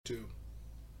2.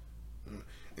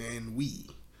 And we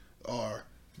are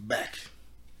back.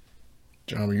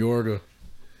 John Yorga.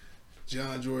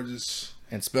 John Georges.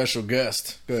 And special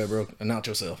guest. Go ahead, bro. Announce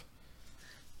yourself.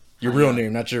 Your real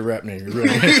name, not your rap name. Your real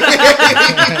name.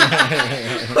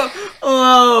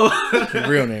 Whoa. Your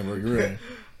real name, bro. Your real name.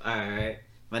 Alright.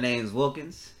 My name's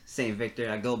Wilkins. St. Victor.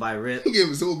 I go by Rip. He gave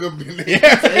us a whole government name.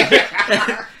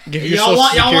 Y'all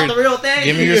want the real thing?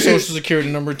 Give me your social security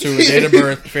number 2, date of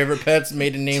birth, favorite pets,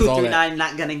 maiden names, all that. 239,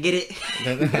 not gonna get it.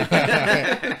 All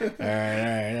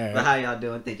right. But how y'all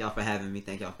doing? Thank y'all for having me.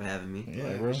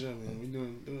 Yeah, bro. Sure, man. We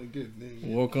doing good.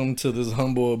 Man. Welcome to this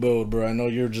humble abode, bro. I know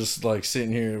you're just like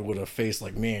sitting here with a face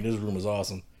like, man, this room is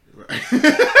awesome. Right.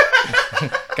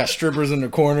 Got strippers in the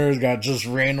corners, got just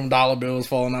random dollar bills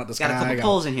falling out the sky. Got a couple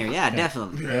poles in here. Yeah,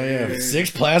 definitely. Yeah. 6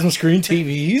 plasma screen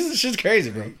TVs. This shit's crazy,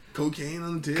 bro. Cocaine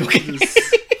on the table.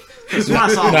 That's what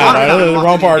I saw. Nah, this is the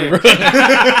wrong party, bro.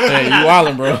 Hey, you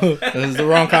wildin', bro. This is the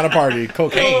wrong kind of party.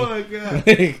 Cocaine. Oh my god.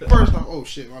 First off, oh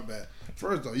shit, my bad.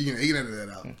 First off, you can edit that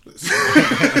out.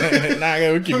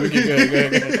 Nah, we keep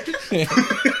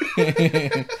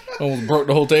going. Almost broke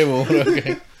the whole table.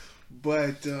 Okay.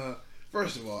 But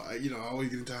first of all, I always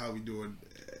get into how we doing,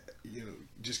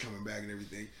 just coming back and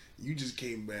everything. You just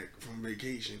came back from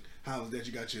vacation. How was that?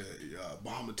 You got your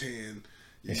Bahama tan.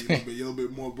 You're a little bit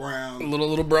more brown. A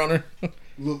little browner. A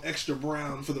little extra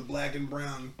brown for the black and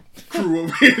brown crew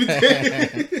over here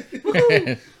today.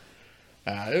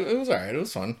 It was alright. It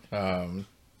was fun.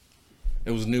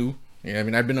 It was new. Yeah, I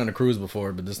mean, I've been on a cruise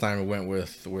before, but this time it went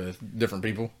with different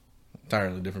people,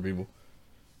 entirely different people.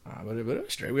 But it was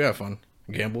straight. We had fun.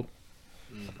 Gambled.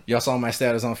 Y'all saw my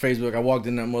status on Facebook. I walked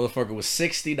in that motherfucker with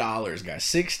 $60, guys.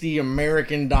 $60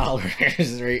 American dollars,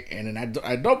 right? And then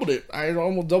I doubled it. I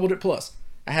almost doubled it plus.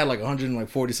 I had like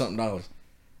 $140 something.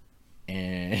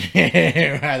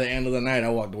 And by the end of the night, I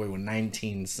walked away with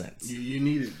 19 cents. You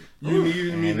needed it. You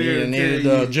needed me there.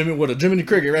 Needed Jiminy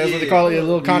Cricket, right? That's what they call it. A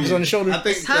little contest on the shoulder.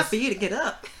 It's time for you to get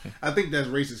up. I think that's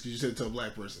racist because you said it to a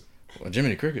black person. Well,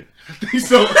 Jiminy Cricket. I think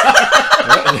so.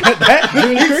 That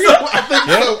Jiminy Cricket?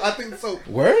 I think so.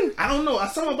 Word? I don't know. I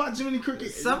saw about Jiminy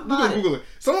Cricket. Something You about can Google it.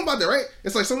 Something about that, right?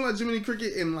 It's like something about Jiminy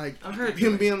Cricket and like I've heard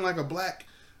him being like a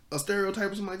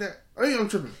stereotype or something like that. I think I'm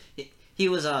tripping. He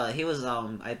was I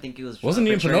think he was Wasn't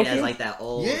he in portrayed Pinocchio? as like that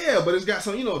old. Yeah, but it's got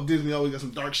some, Disney always got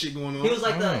some dark shit going on. He was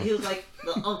like the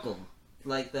uncle,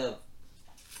 like the.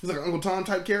 He's like an Uncle Tom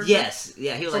type character. Yes,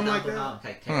 yeah, he was like the Something Uncle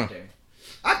like Tom type character.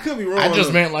 I could be wrong. I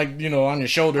just meant like, on your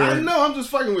shoulder. I know. I'm just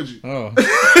fucking with you. Oh.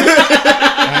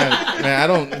 Man, I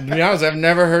don't, to be honest, I've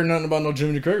never heard nothing about no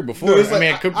Jiminy Cricket before. No, it's I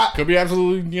mean, like, it could be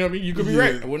absolutely, you could be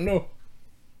right. I wouldn't know.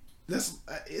 It's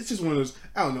just one of those,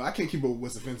 I don't know. I can't keep up with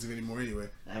what's offensive anymore anyway.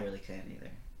 I really can't either.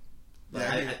 But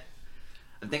Yeah,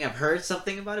 I think I've heard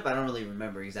something about it, but I don't really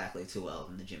remember exactly too well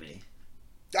in the Jiminy.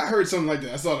 I heard something like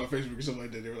that. I saw it on Facebook or something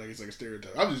like that. They were like, it's like a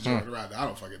stereotype. I'm just joking around. I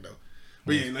don't fucking know.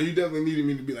 But yeah, no, you definitely needed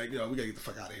me to be like, we gotta get the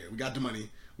fuck out of here. We got the money.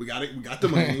 We got it. We got the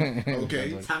money.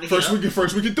 Okay. First we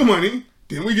get the money.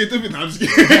 Then we get the. No, I'm just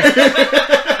kidding.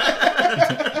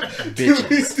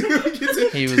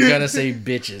 Bitches. He was gonna say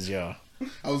bitches, y'all.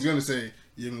 I was gonna say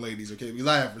young ladies, okay, because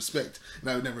I have respect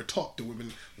and I would never talk to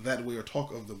women that way or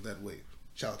talk of them that way.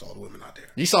 Shout out to all the women out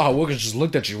there. You saw how Wilkins just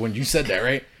looked at you when you said that,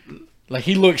 right? Like,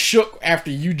 he looked shook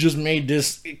after you just made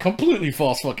this completely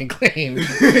false fucking claim.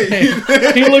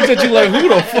 He looked at you like, who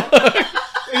the fuck?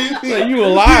 Like, you a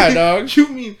lie, dog. You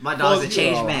mean My dog's a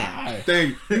changed man.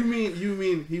 Thank you. You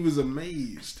mean he was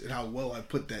amazed at how well I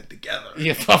put that together.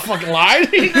 You fucking lied?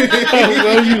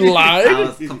 Well, you lied? I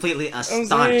was completely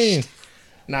astonished.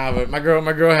 Nah, but my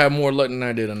girl had more luck than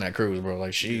I did on that cruise, bro.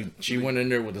 Like, she went in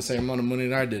there with the same amount of money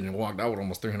that I did and walked out with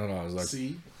almost $300. Like,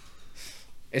 see?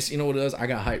 It's, you know what it is? I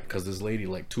got hyped because this lady,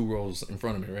 like 2 rows in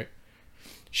front of me, right?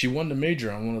 She won the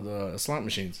major on one of the slot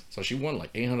machines. So she won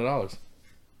like $800.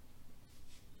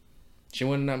 She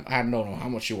won them. I don't know how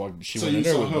much she walked. She went in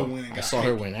there with her. I saw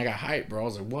her win. I got hyped, bro. I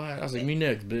was like, what? I was like, me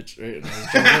next, bitch. Right?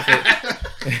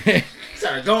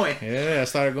 Started going. Yeah, I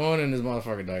started going in this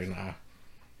motherfucker, dog. Nah.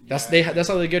 That's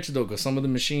how they get you, though, because some of the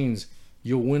machines,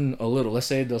 you'll win a little. Let's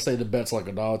say they'll say the bet's like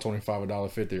 $1.25,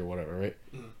 $1.50 or whatever, right?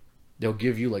 They'll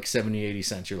give you like 70, 80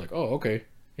 cents. You're like, oh, okay.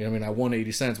 You know what I mean? I won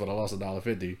 80 cents, but I lost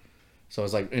 $1.50. So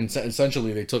it's like,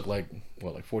 essentially they took like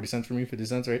 40 cents from me, 50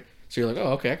 cents, right? So you're like,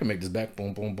 oh, okay, I can make this back.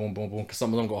 Boom, boom, boom, boom, boom. Because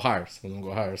some of them go higher. Some of them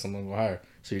go higher. Some of them go higher.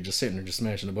 So you're just sitting there, just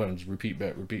smashing the button. Just repeat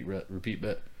bet, repeat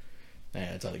bet.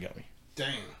 Man, that's how they got me.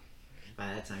 Damn.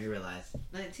 By that time, you realize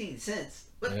 19 cents.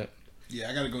 What? Yep. Yeah,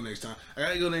 I gotta go next time. I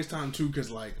gotta go next time too, cause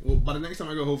by the next time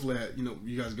I go, hopefully,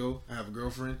 you guys go. I have a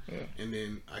girlfriend, and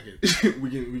then I can we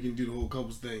can do the whole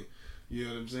couples thing. You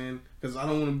know what I'm saying? Cause I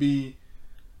don't want to be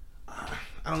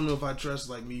I don't know if I trust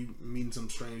like me meeting some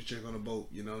strange chick on a boat.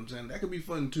 You know what I'm saying? That could be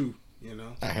fun too. You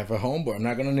know. I have a homeboy. I'm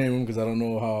not gonna name him because I don't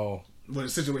know how. What the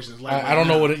situation is like. I don't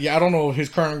know what. I don't know if his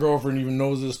current girlfriend even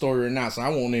knows the story or not. So I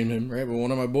won't name him. Right, but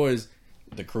one of my boys,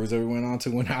 the cruise that we went on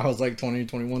to when I was like 20,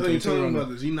 21, Oh, you told him about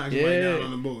this. He knocked you right down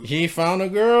on the boat. He found a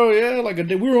girl. Yeah, like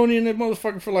we were only in that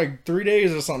motherfucker for like 3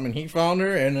 days or something. He found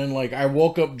her, and then like I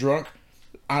woke up drunk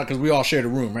because we all shared a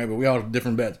room, right? But we all had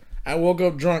different beds. I woke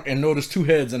up drunk and noticed 2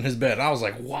 heads in his bed. I was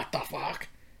like, what the fuck?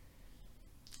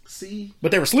 See?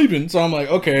 But they were sleeping, so I'm like,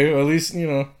 okay, well, at least, you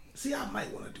know. See, I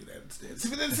might want to do that instead.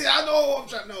 See, I know. I'm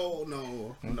trying.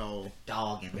 No.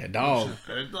 Dog. Yeah, dog.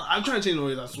 I'm trying to change the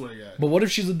ways, I swear to God. But what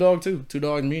if she's a dog too? 2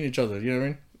 dogs meeting each other, you know what I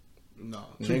mean? No.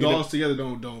 2 dogs together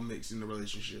don't mix in the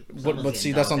relationship. But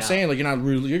see, that's what I'm saying. Like, you're not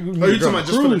really. You're you talking about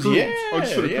just for the cruise? Yeah,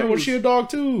 Just for the yeah. cruise? What if she a dog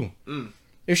too? Mm.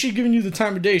 If she's giving you the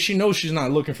time of day, she knows she's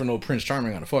not looking for no Prince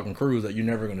Charming on a fucking cruise that you're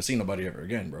never going to see nobody ever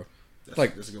again, bro.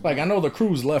 That's a good point. I know the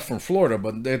cruise left from Florida,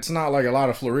 but it's not like a lot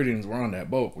of Floridians were on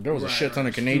that boat. There was a shit ton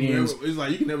of Canadians. It's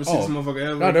like you can never see this motherfucker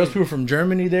ever. No, there was people from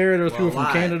Germany there. There was people from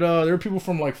Canada. There were people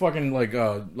from like fucking like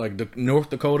the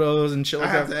North Dakotas and shit like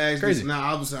that. I have to ask this.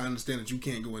 Now, obviously, I understand that you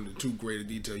can't go into too great a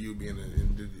detail. You being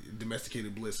in the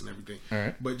domesticated bliss and everything. All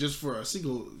right. But just for a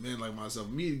single man like myself,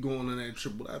 me going on that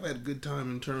trip, I've had a good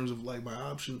time in terms of like my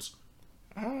options.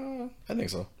 I think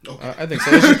so. Okay. I think so.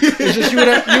 It's just you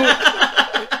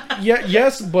yeah,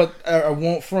 yes, but I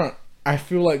won't front. I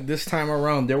feel like this time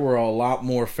around there were a lot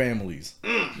more families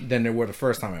than there were the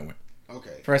first time I went.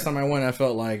 Okay. First time I went, I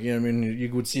felt like, you know what I mean,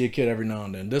 you would see a kid every now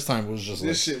and then. This time it was just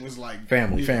this shit was like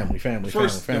family. The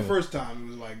first time it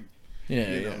was like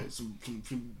some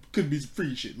could be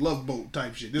free shit, Love Boat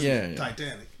type shit. This was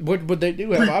Titanic. But they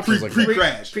do have options like that.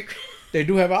 Pre-crash. They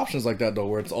do have options like that though,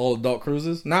 where it's all adult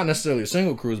cruises. Not necessarily a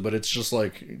single cruise, but it's just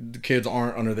like the kids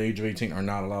aren't under the age of 18 are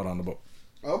not allowed on the boat.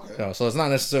 Okay. So it's not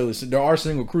necessarily. There are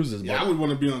single cruises. Yeah, but I would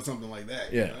want to be on something like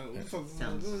that. Yeah.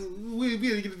 We had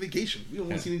to get a vacation. We don't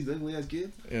want to see these ugly ass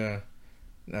kids. Yeah.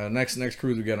 Next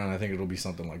cruise we get on, I think it'll be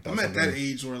something like that. I'm at that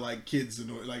age where like kids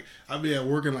annoy. Like I'd be at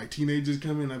work and like teenagers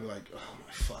come in. I'd be like, oh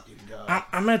my fucking god.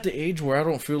 I'm at the age where I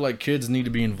don't feel like kids need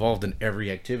to be involved in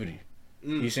every activity.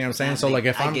 You see what I'm saying? So like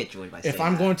if I'm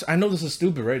going to, I know this is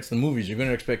stupid, right? It's the movies. You're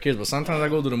gonna expect kids, but sometimes I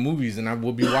go to the movies and I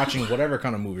will be watching whatever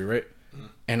kind of movie, right?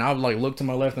 And I'll like look to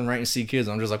my left and right and see kids.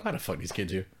 I'm just like, why the fuck these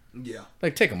kids here? Yeah.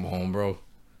 Like take them home, bro.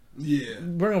 Yeah.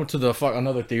 Bring them to the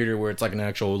another theater where it's like an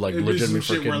actual like legitimate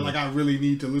shit where like I really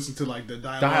need to listen to like the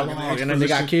dialogue and then they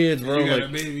got kids, bro. You got like,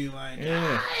 a baby, like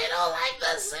yeah. I don't like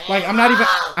the same. Like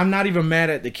I'm not even mad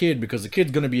at the kid because the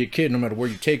kid's gonna be a kid no matter where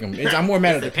you take him. I'm more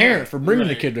mad at the parent for bringing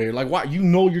the kid there. Like why you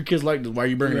know your kids like this? Why are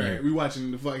you bringing him here? We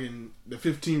watching the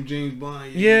 15th James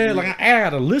Bond. Yeah, like I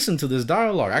gotta listen to this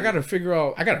dialogue. I gotta figure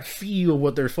out. I gotta feel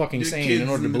what they're fucking saying in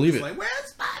order to believe it. Like where's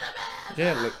Spider-Man?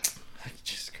 Yeah, like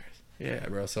Jesus Christ. Yeah,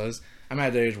 bro. So I'm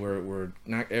at the age where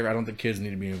not. I don't think kids need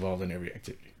to be involved in every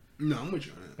activity. No, I'm with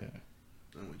you on that.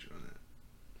 Yeah. I'm with you on that.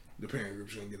 The parent group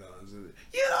shouldn't get on.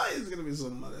 You know, it's gonna be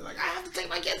some mother like I have to take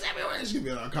my kids everywhere. It's gonna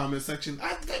be in our comment section. I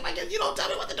have to take my kids. You don't tell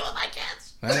me what to do with my kids.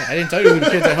 I didn't tell you to leave the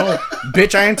kids at home,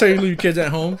 bitch. I didn't tell you to leave your kids at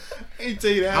home. I ain't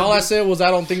tell you that. All I said was I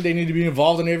don't think they need to be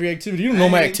involved in every activity. You don't know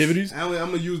my activities. I'm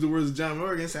gonna use the words of John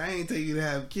Morgan. Say I ain't tell you to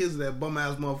have kids with that bum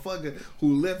ass motherfucker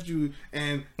who left you,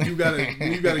 and you gotta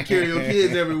carry your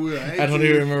kids everywhere. I don't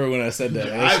even remember when I said that.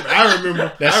 I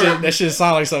remember that shit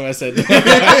sound like something I said.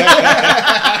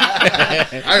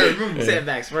 I remember.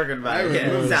 Sandbags working about it.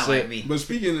 Yeah, sound like me. But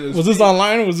speaking of, was this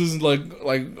online or was this like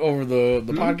over the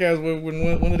podcast?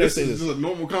 When did I say this? This is a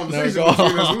normal conversation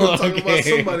between us. We were talking about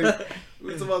somebody.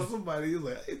 We were talking about somebody. He was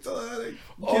like, "Hey, tell her that."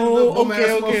 Oh,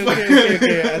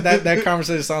 okay. That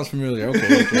conversation sounds familiar.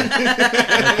 Okay.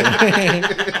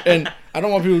 And I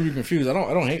don't want people to be confused. I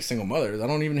don't hate single mothers. I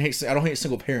don't hate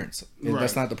single parents. Right.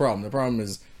 That's not the problem. The problem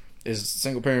is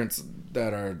single parents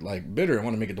that are like bitter and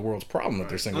want to make it the world's problem that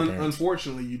they're single parents.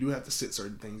 Unfortunately, you do have to sit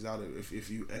certain things out if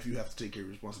you have to take your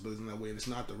responsibilities in that way, and it's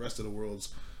not the rest of the world's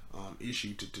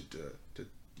issue to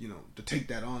take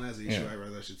that on as an issue.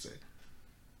 I should say.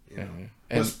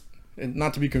 And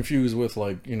not to be confused with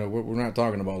like we're not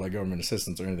talking about like government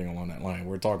assistance or anything along that line.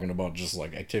 We're talking about just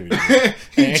like activity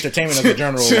and entertainment as a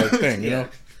general like thing. You know.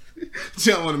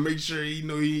 John want to make sure he's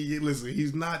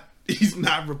not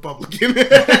Republican.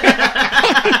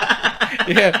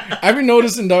 Yeah, I've been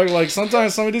noticing, dog. Like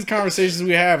sometimes some of these conversations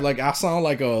we have, like I sound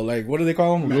like what do they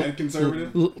call them? Mad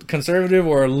conservative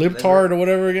or a libtard or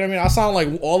whatever. You know what I mean? I sound like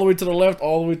all the way to the left,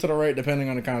 all the way to the right, depending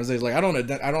on the conversation. Like I don't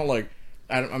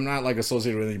I'm not like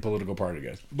associated with any political party,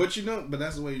 guys. But but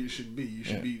that's the way you should be. You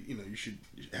should be, you should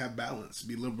have balance.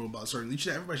 Be liberal about certain.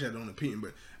 Everybody should have their own opinion,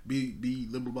 but be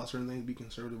liberal about certain things. Be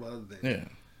conservative about other things. Yeah,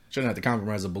 shouldn't have to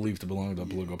compromise a belief to belong to a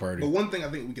political party. But one thing I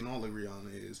think we can all agree on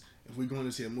is if we're going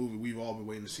to see a movie, we've all been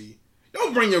waiting to see.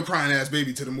 Don't bring your crying ass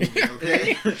baby to the movie,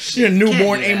 okay? You're a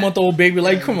newborn 8-month-old baby.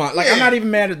 Like, come on. Like, I'm not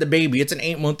even mad at the baby. It's an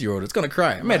 8-month-old. It's gonna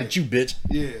cry. I'm mad at you, bitch.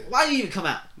 Yeah. Why did you even come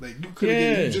out? Like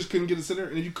you just couldn't get a sitter,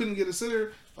 and if you couldn't get a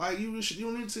sitter, like you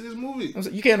don't need to see this movie.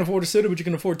 You can't afford a sitter, but you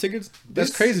can afford tickets.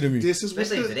 That's crazy to me.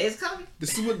 Especially in today's economy.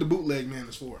 This is what the bootleg man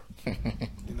is for.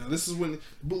 This is when the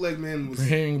bootleg man was.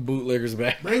 Bring bootleggers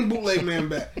back. Bring bootleg man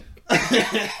back.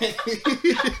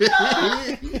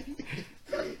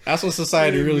 That's when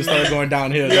society really started going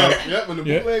downhill. Yeah, when the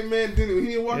bootleg man didn't, he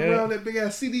didn't walk around that big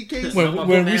ass CD case.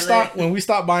 When we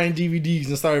stopped buying DVDs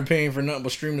and started paying for nothing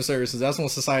but streaming services, that's when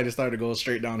society started to go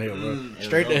straight downhill, bro.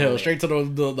 Straight to hell, straight to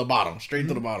the bottom, straight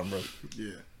to the bottom, bro.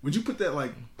 Yeah. Would you put that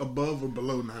like above or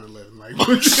below 9/11? Like,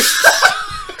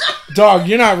 dog,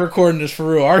 you're not recording this for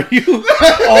real, are you?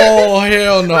 Oh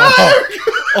hell no!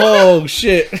 Oh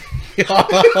shit!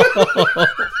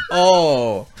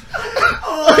 Oh.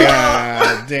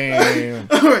 God damn.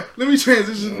 Alright, let me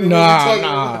transition.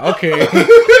 Nah. Okay.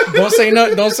 Don't say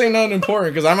nothing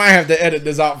important because I might have to edit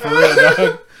this out for real,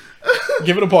 dog.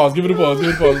 Give it a pause.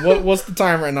 What's the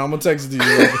time right now? I'm gonna text it to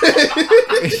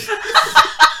you.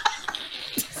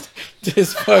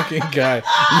 This fucking guy.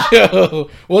 Yo,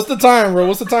 what's the time, bro?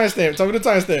 What's the timestamp? Tell me the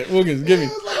timestamp. Wilkins, give me.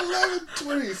 It was like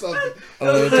 11:20 something.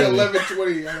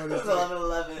 11:20. That's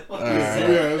 11:11.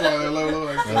 Yeah, it's like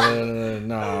 11:11.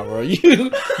 Nah, bro. You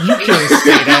can't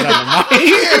say that on the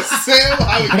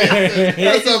mic.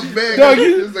 That's a big. Dog,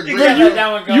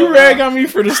 you rag on me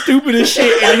for the stupidest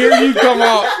shit, and here you coming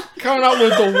out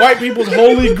with the white people's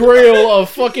holy grail of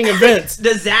fucking events.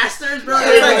 Disasters, bro.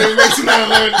 Everybody makes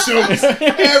 9/11 shows.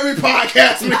 Every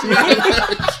podcast makes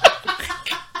 9/11 shows.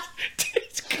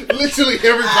 Literally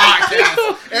every podcast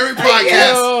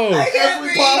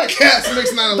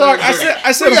makes 9/11. Dog,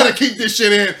 I said we gotta keep this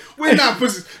shit in. We're not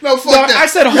pussy. No, fuck dog, that.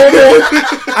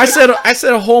 I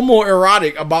said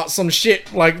homoerotic about some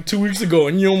shit like 2 weeks ago,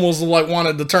 and you almost like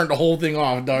wanted to turn the whole thing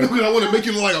off, dog. Because I want to make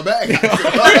you look like a bad guy.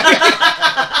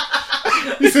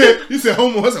 You said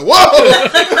homo. I said whoa.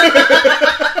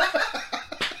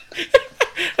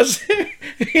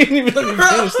 He didn't even let me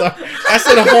finish. I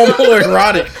said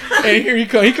homoerotic, and here he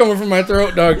coming from my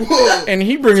throat, dog. Whoa. And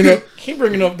he bringing up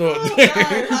the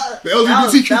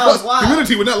LGBTQ+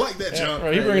 community would not like that, John.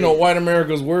 Right, he bringing up white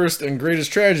America's worst and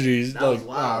greatest tragedies. That like, was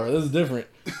wild. this is different.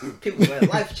 People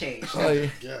with life change.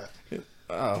 Like, Yeah.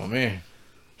 oh man.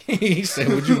 He said,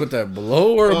 "Would you put that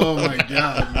below or above?" Oh my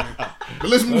god, man. But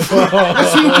let's move on.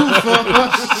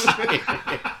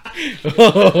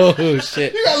 Oh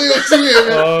shit! You gotta leave that shit in,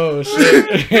 man. Oh shit!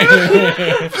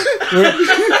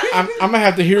 I'm gonna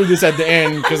have to hear this at the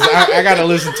end because I gotta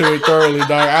listen to it thoroughly,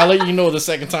 dog. I'll let you know the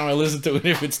second time I listen to it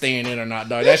if it's staying in or not,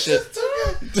 dog. That shit.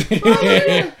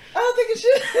 I don't think it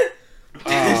should.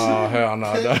 Oh hell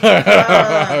no,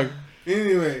 dog.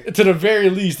 Anyway, to the very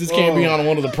least, this can't be on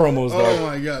one of the promos, dog. Oh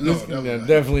my god, no,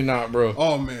 definitely not, bro.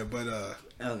 Oh man, but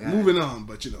moving on,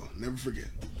 but never forget.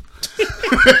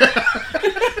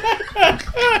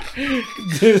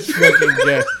 This fucking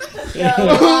guy.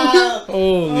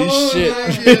 Holy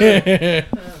shit.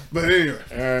 But anyway.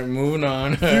 Alright, moving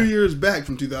on. A few years back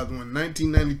from 2001,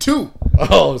 1992.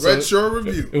 Oh, so Retro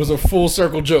Review. It was a full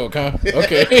circle joke, huh?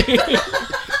 Okay.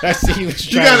 I see what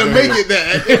you gotta make it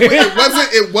that.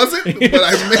 It wasn't, but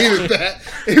I made it that.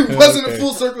 It wasn't a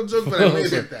full circle joke, but I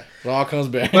made it that. It all comes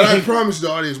back. But I promised the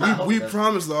audience, we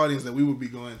promised the audience that we would be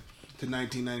going to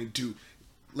 1992.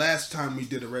 Last time we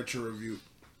did a retro review,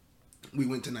 we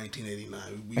went to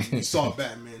 1989. We saw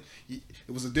Batman. It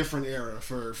was a different era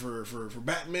for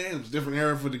Batman. It was a different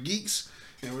era for the geeks,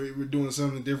 and we're doing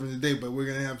something different today. But we're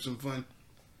gonna have some fun,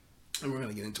 and we're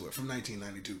gonna get into it from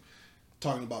 1992,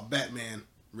 talking about Batman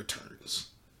Returns.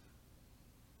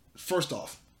 First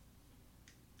off,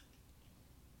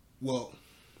 well,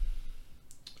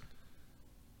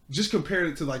 just compare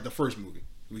it to like the first movie.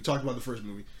 We talked about the first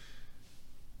movie.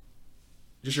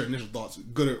 Just your initial thoughts,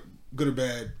 good or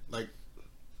bad. Like,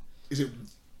 is it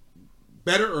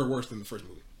better or worse than the first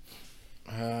movie?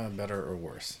 Better or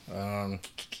worse? I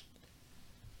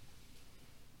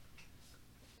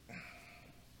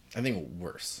think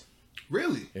worse.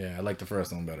 Really? Yeah, I like the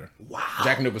first one better. Wow.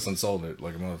 Jack Nicholson sold it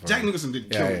like a motherfucker. Jack Nicholson did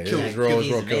kill it. His role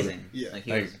killed it. Yeah, like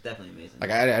he was definitely amazing.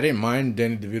 Like I didn't mind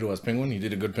Danny DeVito as Penguin. He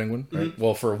did a good Penguin. Right? Mm-hmm.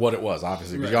 Well, for what it was,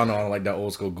 obviously, because y'all know I don't like that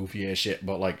old school goofy ass shit.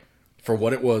 But like for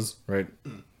what it was, right?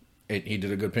 He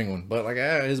did a good Penguin. But like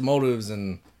his motives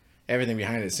and everything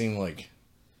behind it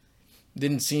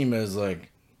didn't seem as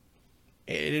like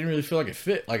it didn't really feel like it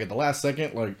fit. Like at the last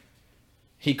second, like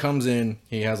he comes in,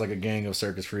 he has like a gang of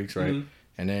circus freaks, right? Mm-hmm.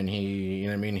 And then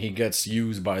he gets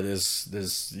used by this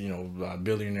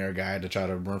billionaire guy to try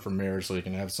to run for mayor so he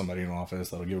can have somebody in office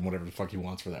that'll give him whatever the fuck he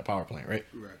wants for that power plant, right?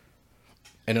 Right.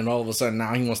 And then all of a sudden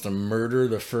now he wants to murder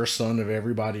the first son of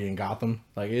everybody in Gotham.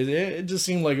 Like it just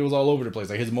seemed like it was all over the place.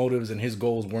 Like his motives and his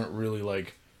goals weren't really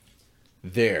like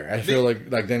there. I feel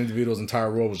like Danny DeVito's entire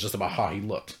role was just about how he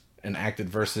looked and acted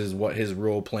versus what his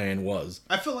role plan was.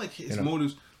 I feel like his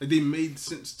motives, like they made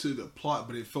sense to the plot,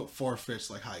 but it felt far fetched,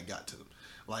 like how he got to them.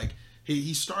 Like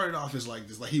he started off as like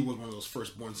this, like he was one of those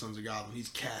firstborn sons of Gotham. He's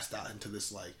cast out into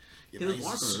this like he was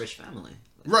born from a rich family.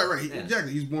 Right, yeah.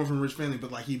 Exactly. He's born from a rich family,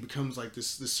 but like he becomes like this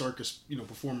circus,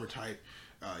 performer type.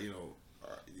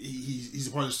 He's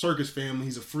a part of the circus family.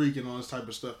 He's a freak and all this type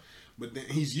of stuff. But then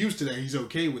he's used to that. He's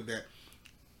okay with that.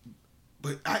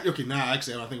 But now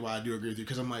actually, I think I do agree with you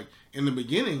because I'm like, in the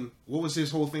beginning, what was his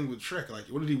whole thing with Shrek? Like,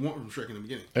 what did he want from Shrek in the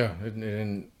beginning? Yeah, it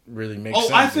didn't really make sense.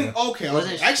 Oh, I think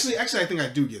Actually, I think I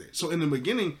do get it. So in the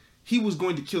beginning, he was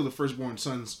going to kill the firstborn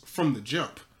sons from the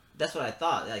jump. That's what I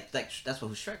thought. Like that's what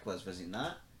who Shrek was he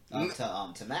not?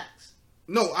 To Max.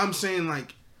 No, I'm saying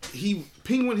like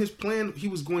Penguin. His plan, he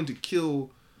was going to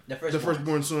kill the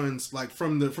firstborn sons, like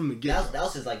from the get. That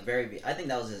was his like I think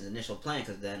that was his initial plan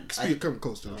because then come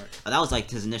close to it. That was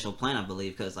like his initial plan, I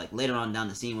believe, because like later on down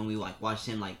the scene when we like watched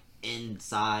him like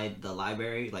inside the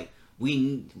library, like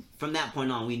from that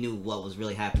point on we knew what was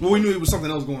really happening. Well, we knew it was something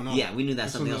else going on. Yeah, we knew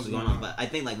that something else was going on. But I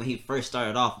think like when he first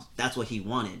started off, that's what he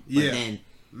wanted. But then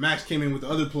Max came in with the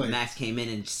other play. Max came in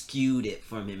and skewed it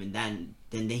from him, and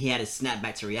then he had to snap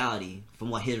back to reality from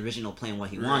what his original plan, what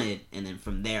he wanted, and then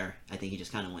from there, I think he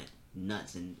just kind of went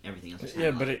nuts and everything else.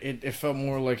 Yeah, but it felt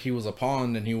more like he was a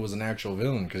pawn than he was an actual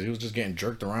villain because he was just getting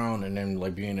jerked around and then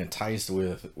like being enticed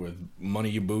with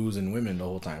money, booze, and women the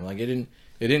whole time. Like it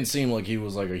didn't seem like he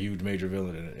was like a huge major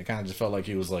villain in it. It kind of just felt like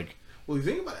he was like. Well, you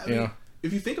think about it.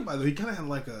 If you think about it, he kind of had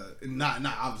like not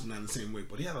obviously not in the same way,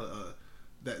 but he had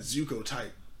that Zuko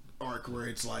type arc where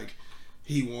it's like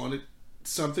he wanted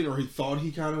something or he thought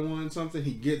he kind of wanted something.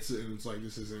 He gets it, and it's like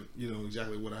this isn't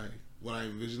exactly what I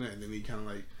envisioned it, and then he kind of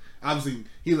like. Obviously,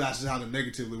 he lashes out in a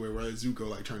negatively way where Zuko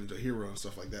like turned into a hero and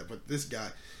stuff like that. But this guy,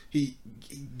 he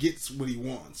gets what he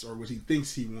wants or what he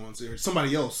thinks he wants, or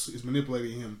somebody else is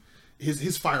manipulating him.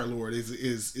 His Fire Lord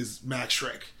is Max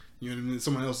Shrek. You know what I mean?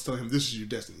 Someone else is telling him this is your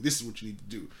destiny. This is what you need to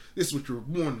do. This is what you were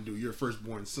born to do. You're a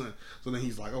firstborn son. So then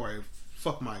he's like, all right,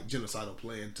 fuck my genocidal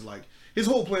plan. To like his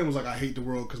whole plan was like, I hate the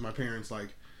world because my parents like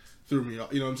threw me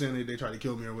off. You know what I'm saying? They tried to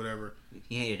kill me or whatever.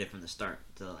 He hated it from the start.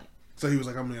 To like. So he was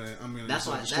like, I'm gonna. That's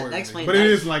why that explains. But it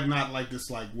is like not like this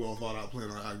like well thought out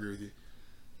plan. I agree with you.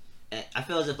 I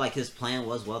feel as if like his plan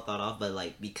was well thought out, but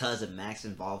like because of Max's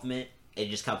involvement, it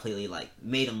just completely like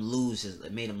made him lose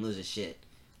his shit.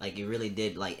 Like it really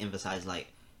did like emphasize like,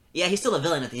 yeah, he's still a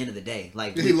villain at the end of the day.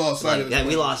 Like he lost sight of it. Yeah,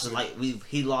 we lost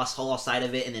he lost whole sight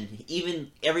of it, and then even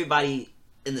everybody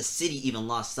in the city even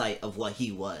lost sight of what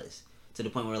he was to the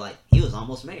point where like he was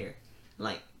almost mayor,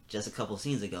 like just a couple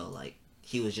scenes ago, like.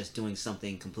 He was just doing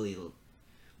something completely.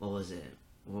 What was it?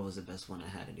 What was the best one I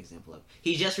had an example of?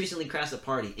 He just recently crashed a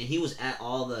party, and he was at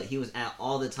all the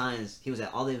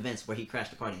events where he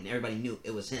crashed a party, and everybody knew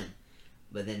it was him.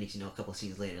 But then a couple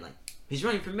scenes later, like he's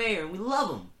running for mayor, and we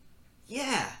love him.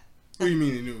 Yeah. What do you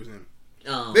mean they knew it was him?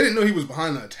 They didn't know he was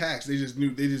behind the attacks. They just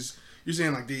knew. You're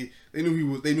saying like they knew he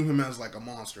was. They knew him as like a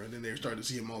monster, and then they started to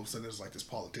see him all of a sudden as like this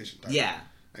politician type. Yeah.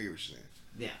 I get what you're saying.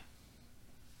 Yeah.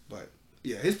 But.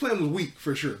 Yeah, his plan was weak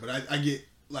for sure, but I get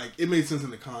like it made sense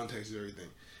in the context of everything.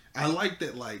 I like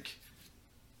that like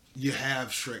you have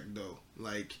Shrek though,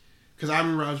 like because I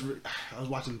remember I was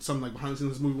watching something like behind the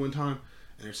scenes of this movie one time,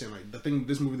 and they're saying like the thing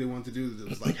this movie they wanted to do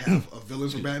was like have a villain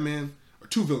for Batman or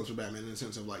two villains for Batman in the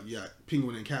sense of like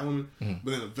Penguin and Catwoman,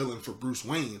 but then a villain for Bruce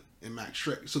Wayne and Max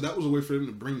Shrek. So that was a way for them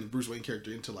to bring the Bruce Wayne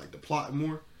character into like the plot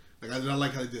more. Like I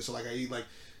like how they did. So like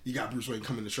you got Bruce Wayne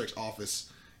coming to Shrek's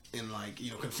office. And like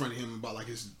confronting him about like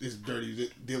his dirty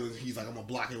dealings. He's like, I'm gonna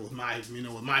block it with my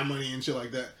with my money and shit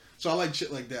like that. So I like shit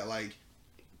like that. Like,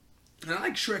 and I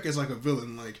like Shrek as like a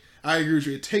villain. Like I agree with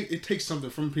you. It takes something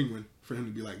from Penguin for him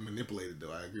to be like manipulated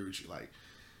though. I agree with you. Like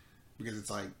because it's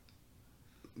like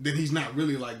then he's not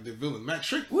really like the villain. Max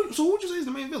Shrek. So who would you say is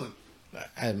the main villain?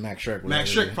 Max Shrek.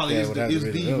 Max Shrek probably is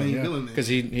the main villain because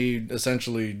he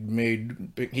essentially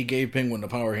gave Penguin the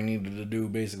power he needed to do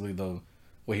basically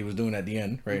what he was doing at the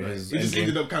end, right? He just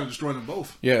ended up kind of destroying them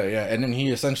both. Yeah, and then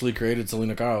he essentially created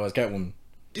Selena Kyle as Catwoman.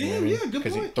 Damn, yeah, good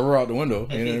Because he point. threw her out the window.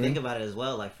 If You know you what I think mean? about it as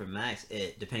well, like for Max,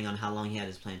 depending on how long he had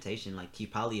his plantation, like he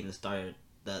probably even started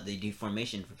the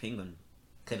deformation for Penguin.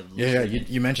 Could have Yeah,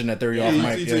 you mentioned that theory off you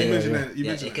mic. mentioned that. You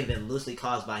yeah, mentioned it could have been loosely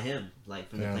caused by him, like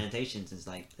from the plantations. It's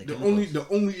like the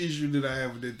only issue that I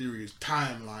have with that theory is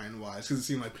timeline wise, because it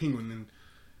seemed like Penguin,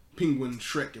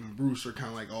 Shrek, and Bruce are kind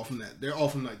of like all from that. They're all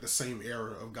from like the same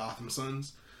era of Gotham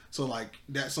Sons. So like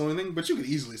that's the only thing. But you could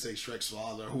easily say Shrek's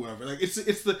father or whoever. Like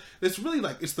it's really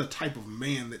like it's the type of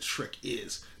man that Shrek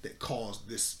is that caused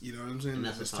this. You know what I'm saying? And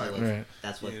that's this what, type probably, of,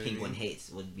 that's what you know Penguin what I mean? hates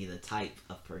would be the type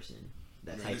of person.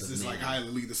 That Right, type it's of just man. like highly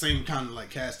elite, the same kind of like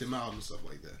cast him out and stuff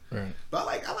like that. Right. But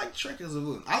I like Shrek as a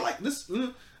villain. I like this. You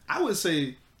know, I would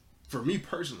say, for me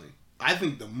personally, I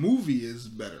think the movie is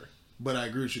better. But I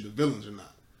agree with you, the villains are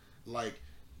not. Like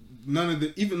none of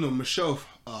the, even though Michelle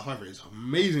Pfeiffer is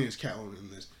amazing as Catwoman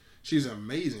in this, she's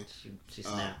amazing. She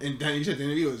snapped. And Danny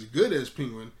DeVito is good as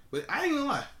Penguin. But I ain't gonna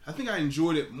lie, I think I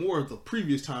enjoyed it more the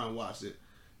previous time I watched it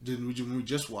than when we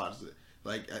just watched it.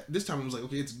 Like this time I was like,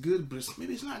 okay, it's good, but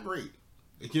maybe it's not great.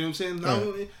 Like, you know what I'm saying?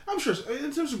 Now, I'm sure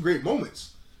there's some great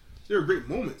moments. There are great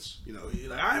moments. You know,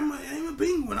 like I'm a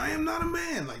penguin. I am not a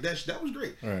man. Like that was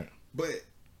great. Right. But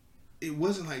it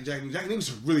wasn't like Jack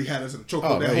Nicholson really had us in a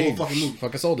chokehold that he whole fucking movie.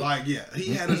 fucking sold it. Like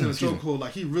he had us in a chokehold.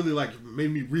 Like he really like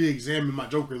made me re-examine my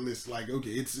Joker list. Like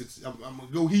okay, I'm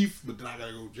gonna go Heath, but then I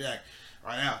gotta go Jack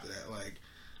right after that. Like.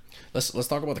 Let's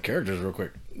talk about the characters real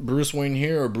quick. Bruce Wayne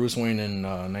here or Bruce Wayne in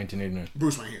 1989?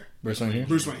 Bruce Wayne here. Bruce Wayne here.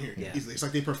 Bruce Wayne here. Yeah. It's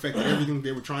like they perfected everything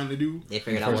they were trying to do. They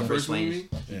figured out what Bruce Wayne. movie.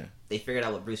 Yeah. They figured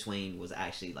out what Bruce Wayne was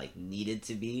actually like needed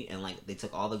to be, and like they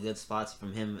took all the good spots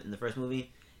from him in the first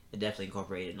movie. They definitely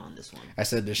incorporated on this one. I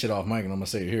said this shit off mic, and I'm gonna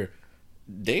say it here.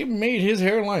 They made his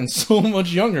hairline so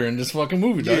much younger in this fucking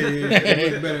movie, dog. Yeah.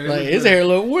 It looked better. Like his hair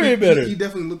looked way better. He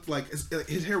definitely looked like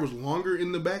his hair was longer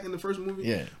in the back in the first movie.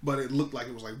 Yeah. But it looked like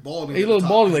it was like balding. He at the looked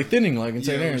top. balding, like thinning, like in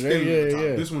St. it Aaron's, was right? thinning at the Yeah, top.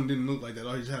 yeah. This one didn't look like that.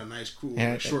 Oh, he just had a nice, cool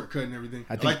shortcut and everything.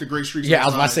 I like the gray streaks. Yeah, on I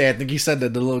was the about to side. say. I think he said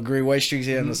that the little gray white streaks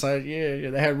he had on the side. Yeah,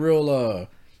 they had real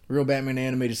Batman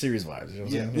animated series vibes. You know what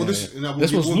I'm Yeah. saying? Well,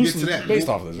 This was we'll loosely get to that. based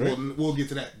off of this, right? We'll get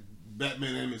to that.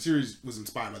 Batman animated series was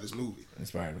inspired by this movie.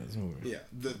 Inspired by this movie. Yeah,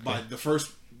 by the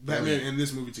first Batman and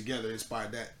this movie together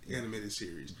inspired that animated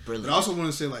series. Brilliant. But I also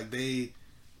want to say like they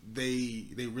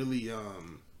really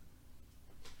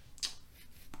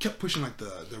kept pushing like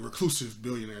the reclusive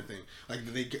billionaire thing. Like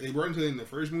they brought into it in the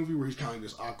first movie where he's kind of like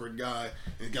this awkward guy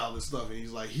and got all this stuff, and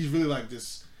he's really like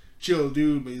this chill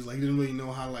dude, but he's like he didn't really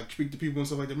know how to like speak to people and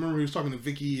stuff like that. Remember he was talking to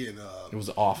Vicky and It was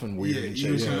often weird and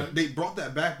shit. they brought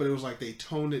that back, but it was like they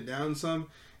toned it down some,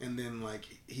 and then like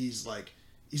he's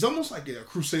almost like a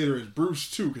crusader as Bruce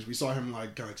too, because we saw him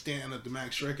like kind of standing up to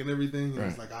Max Shrek and everything. And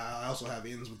It's like I also have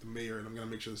ends with the mayor, and I'm gonna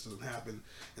make sure this doesn't happen,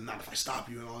 and not if I stop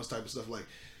you and all this type of stuff. Like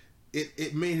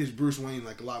it made his Bruce Wayne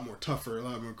like a lot more tougher, a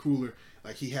lot more cooler.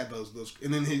 Like he had those,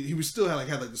 and then he was still had like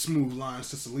the smooth lines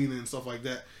to Selena and stuff like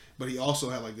that. But he also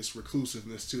had like this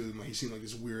reclusiveness to him. Like he seemed like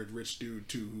this weird rich dude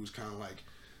too, who was kind of like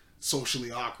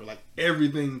socially awkward. Like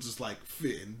everything just like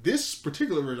fit. And this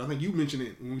particular version, I think you mentioned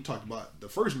it when we talked about the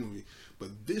first movie, but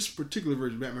this particular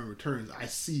version of Batman Returns, I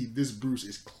see this Bruce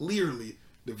is clearly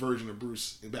the version of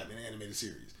Bruce in Batman animated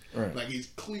series. Right. Like he's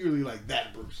clearly like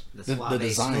that Bruce. The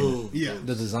design, Yeah.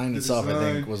 the design itself, I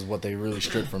think, was what they really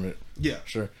stripped from it. Yeah.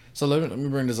 Sure. So let me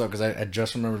bring this up because I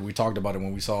just remembered we talked about it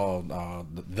when we saw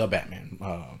the Batman.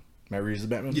 Matt Reeves' the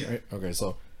Batman. Yeah. Right? Okay.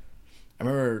 So I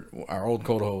remember our old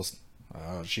co-host.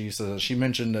 She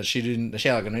mentioned that she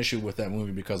had like an issue with that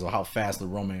movie because of how fast the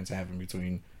romance happened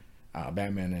between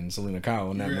Batman and Selena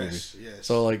Kyle in that movie. Yes.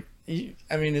 So like,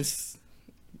 I mean, it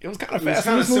was kind of It was fast.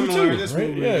 kinda in this movie similar too, in this right?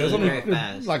 movie. Yeah, it was Really only very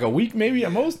fast. like a week maybe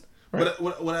at most. Right.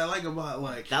 What I like about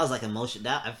like That was like emotion.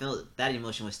 That I feel that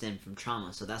emotion was stemmed from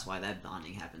trauma, so that's why that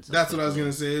bonding happened. So that's what I was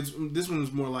quickly. gonna say. This one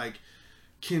is more like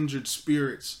kindred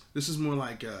spirits. This is more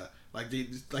like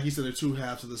you said, they're two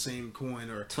halves of the same coin,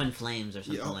 or Twin flames or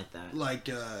something like that. Like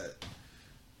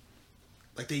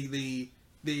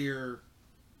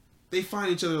they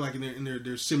find each other like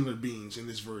they're similar beings in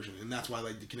this version, and that's why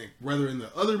like they connect. Whether in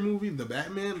the other movie, the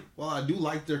Batman, while I do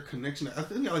like their connection, I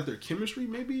think I like their chemistry.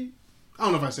 Maybe I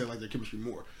don't know if I say I like their chemistry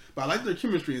more, but I like their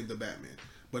chemistry in the Batman.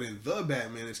 But in the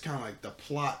Batman, it's kind of like the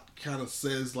plot kind of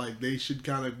says like they should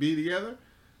kind of be together.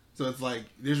 So it's like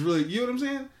there's really, you know what I'm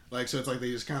saying? Like so it's like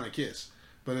they just kind of kiss,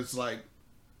 but it's like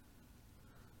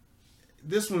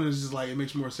this one is just like it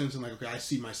makes more sense and like okay, I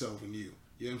see myself in you.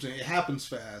 You know what I'm saying? It happens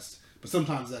fast, but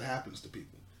sometimes that happens to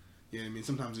people. You know what I mean?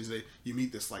 Sometimes you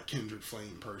meet this like kindred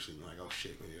flame person, you're like oh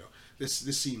shit, you know, this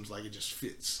seems like it just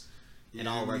fits. It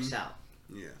all works out.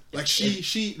 Yeah, like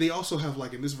they also have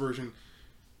like in this version,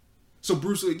 So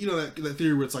Bruce, you know that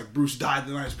theory where it's like Bruce died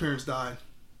the night his parents died.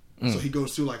 So he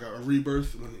goes through like a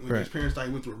rebirth. When his parents died,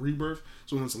 he went through a rebirth.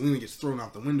 So when Selena gets thrown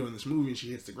out the window in this movie and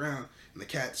she hits the ground and the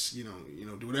cats, you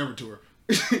know, do whatever to her,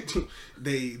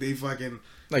 they fucking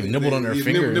like nibbled on their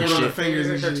fingers. Nibbled on their fingers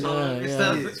and shit.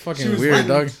 Yeah. It's fucking weird,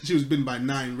 dog. She was bitten by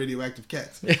 9 radioactive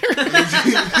cats.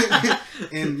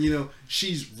 And you know,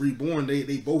 she's reborn.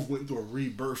 They both went through a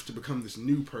rebirth to become this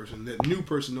new person. That new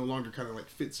person no longer kind of like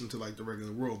fits into like the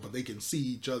regular world, but they can see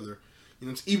each other. You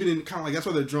know, it's even in kind of like that's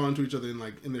why they're drawn to each other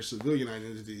in their civilian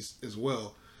identities as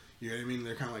well. You know what I mean?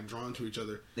 They're kind of like drawn to each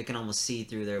other. They can almost see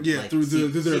through their through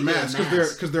their masks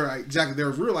because their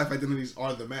real life identities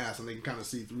are the mask and they can kind of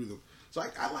see through them. So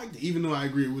I liked it, even though I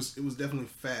agree it was definitely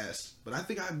fast. But I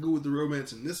think I'd go with the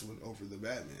romance in this one over the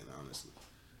Batman, honestly.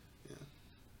 Yeah.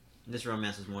 This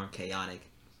romance was more chaotic.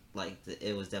 Like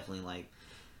it was definitely like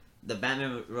the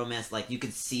Batman romance. Like you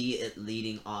could see it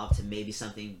leading off to maybe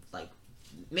something like.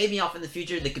 Maybe off in the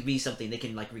future, there could be something they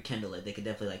can like rekindle it. They could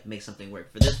definitely like make something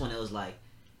work. For this one, it was like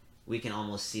we can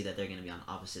almost see that they're going to be on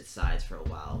opposite sides for a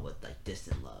while with like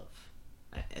distant love.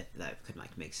 That could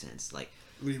like make sense. Like,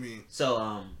 what do you mean?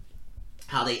 So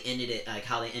how they ended it, like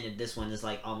how they ended this one is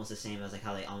like almost the same as like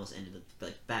how they almost ended the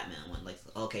like Batman one. Like,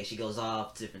 okay, she goes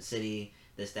off to a different city.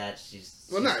 This that she's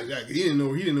not exactly. He didn't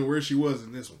know where she was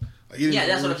in this one. Like, yeah,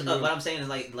 that's what I'm saying is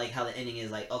like how the ending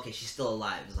is like okay, she's still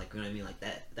alive. It's like, you know what I mean, like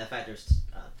that factor's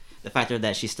the factor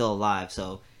that she's still alive.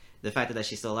 So the factor that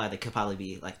she's still alive, there could probably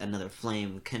be like another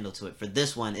flame kindled to it. For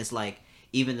this one, it's like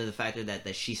even the factor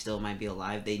that she still might be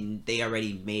alive, they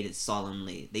already made it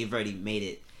solemnly. They've already made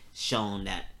it shown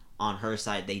that on her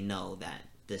side they know that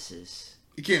this is.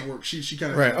 It can't work. She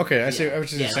kind of right. Okay, I see. I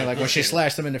was just saying, like when she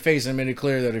slashed him in the face and made it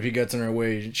clear that if he gets in her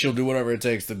way, she'll do whatever it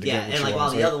takes to get what and she like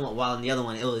wants. while in the other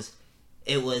one, it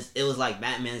was like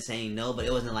Batman saying no, but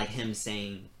it wasn't like him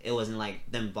saying. It wasn't like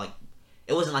them like.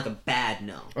 It wasn't like a bad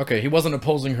no. Okay, he wasn't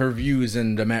opposing her views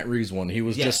in the Matt Reeves one. He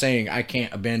was just saying, "I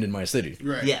can't abandon my city."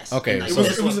 Right. Yes. Okay. And,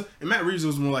 like, it was and Matt Reeves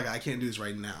was more like, "I can't do this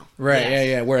right now." Right. Yes.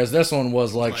 Yeah. Whereas this one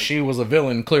was like she was a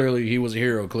villain. Clearly, he was a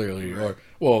hero. Clearly, right.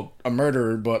 or a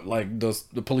murderer, but like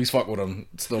the police fuck with him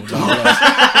still. You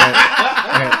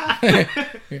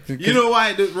know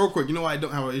why? Real quick, you know why I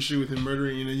don't have an issue with him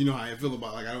murdering? You know how I feel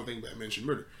about like I don't think Batman should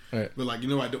murder. Right. But like, you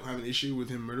know, I don't have an issue with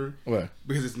him murdering. What?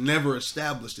 Because it's never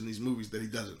established in these movies that he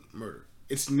doesn't murder.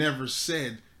 It's never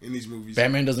said in these movies.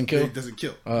 Batman doesn't kill. He doesn't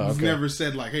kill. He's never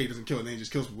said like, "Hey, he doesn't kill," and then he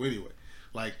just kills people anyway.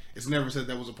 Like, it's never said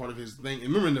that was a part of his thing. And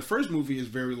remember, in the first movie, is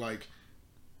very like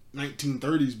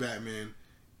 1930s Batman.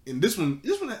 In this one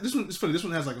it's funny. This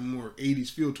one has like a more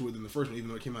 80s feel to it than the first one, even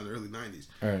though it came out in the early 90s.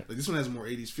 Right. Like this one has a more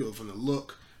 80s feel from the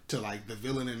look to like the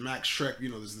villain in Max Schreck. You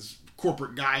know, there's this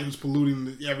corporate guy who's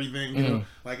polluting everything. You know,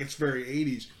 like it's very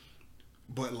 80s.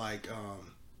 But like,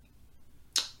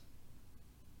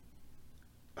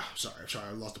 sorry,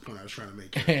 I lost the point I was trying to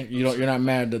make. You're not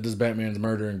mad that this Batman's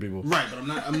murdering people, right? But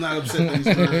I'm not upset that he's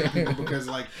murdering people because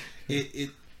like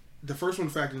the first one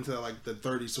factored into like the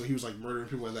 30s, so he was like murdering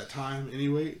people at that time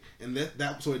anyway, and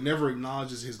that so it never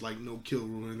acknowledges his like no kill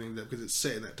rule or anything like that because it's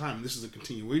set in that time. And this is a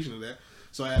continuation of that,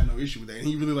 so I have no issue with that. And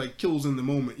he really like kills in the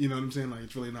moment, you know what I'm saying? Like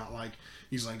it's really not like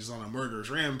he's like just on a murderous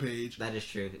rampage. That is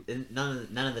true. None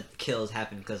of the kills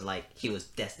happened because like he was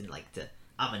destined like to.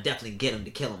 I'm gonna definitely get him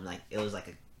to kill him. Like it was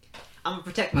like I'm gonna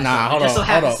protect myself. Nah, hold it just on,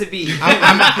 so happens to be.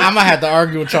 I'm gonna have to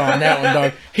argue with y'all on that one,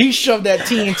 dog. He shoved that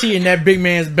TNT in that big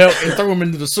man's belt and threw him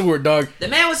into the sewer, dog. The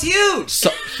man was huge. So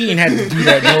he ain't had to do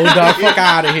that, no, dog. Fuck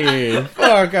out of here.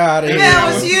 Fuck out of here. The man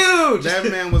was huge. That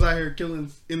man was out here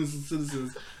killing innocent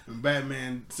citizens, and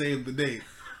Batman saved the day.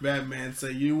 Batman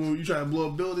say, you try to blow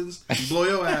up buildings, blow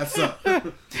your ass up.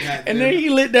 And then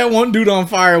he lit that one dude on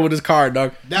fire with his car,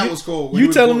 dog. That was cool.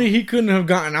 You telling me he couldn't have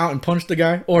gotten out and punched the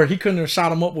guy? Or he couldn't have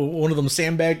shot him up with one of them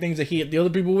sandbag things that he hit the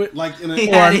other people with? Like he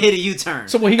had to hit a U-turn.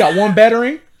 So he got one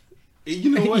battering?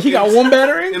 You know what? He got one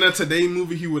battering? In a Today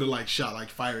movie, he would have like shot like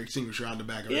fire extinguisher out the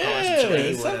back of the car.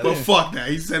 Yeah, but fuck that.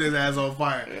 He set his ass on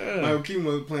fire. Michael Keaton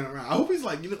was playing around. I hope he's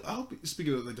like, I hope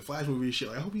speaking of like the Flash movie and shit,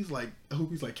 like, I hope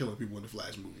he's like killing people in the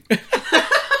Flash movie.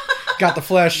 Got the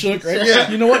Flash shook, right? Yeah.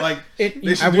 You know what? Like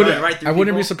I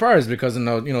wouldn't be surprised because in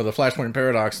the the Flashpoint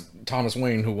Paradox, Thomas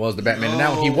Wayne, who was the Batman,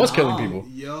 now he was killing people.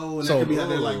 And that could be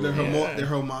like their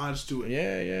homage to it.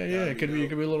 Yeah. It could be a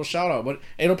little shout out, but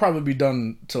it'll probably be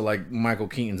done to like Michael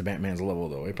Keaton's Batman's level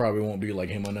though. It probably won't be like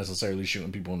him unnecessarily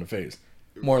shooting people in the face.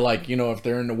 More like if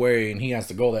they're in the way and he has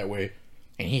to go that way.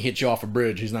 And he hits you off a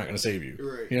bridge, he's not going to save you.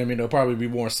 Right. You know what I mean? It'll probably be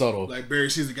more subtle. Like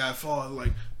Barry sees the guy fall,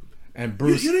 like, and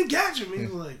Bruce, you didn't catch him. He's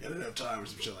like, I didn't have time or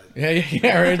some shit like that.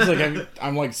 Yeah. Right? It's like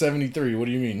I'm like 73. What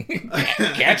do you mean?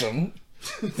 Catch him?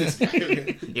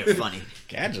 You're funny.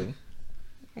 Catch him.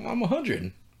 I'm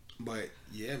 100. But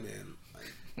yeah, man,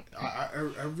 like,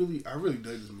 I really dug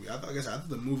this movie. I thought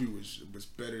the movie was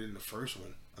better than the first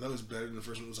one. I thought it was better than the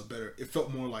first one. It was it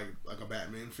felt more like a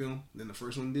Batman film than the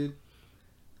first one did.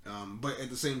 But at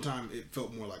the same time, it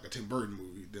felt more like a Tim Burton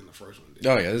movie than the first one did.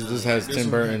 Oh yeah, this has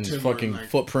Tim Burton's fucking like,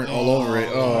 footprint all over it.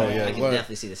 Oh yeah, I can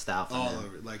definitely see the style. All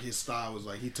of it, like his style was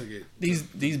like he took it. These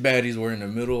baddies were in the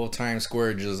middle of Times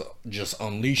Square, just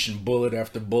unleashing bullet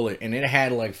after bullet, and it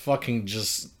had like fucking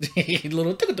just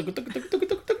little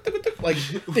like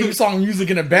theme song music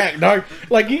in the back, dog.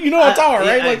 Like you know what I'm talking,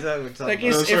 right? Like,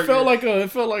 it felt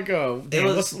like a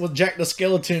was Jack the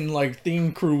Skeleton like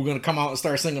theme crew gonna come out and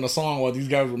start singing a song while these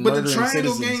guys were murdering citizens. But the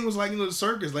Triangle Gang was like, you know, the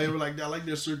circus. They were like, I like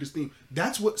their circus theme.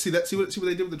 That's what see what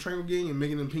they did with the Triangle Gang and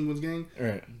making them Penguins Gang.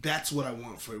 Right. That's what I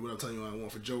want for what I'm telling you. What I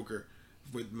want for Joker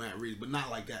with Matt Reeves, but not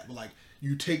like that. But like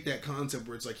you take that concept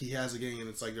where it's like he has a gang and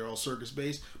it's like they're all circus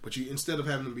based, but you instead of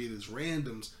having them be these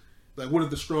randoms. Like, what if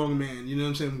the strong man, you know what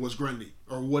I'm saying, was Grundy?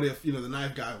 Or what if, you know, the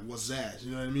knife guy was Zaz?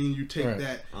 You know what I mean? You take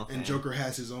that, and Joker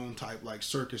has his own type, like,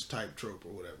 circus-type trope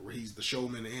or whatever, where he's the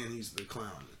showman and he's the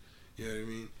clown. You know what I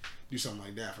mean? Do something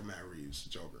like that for Matt Reeves'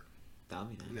 Joker. That'd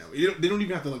be nice. You know, they don't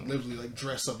even have to, like, literally, like,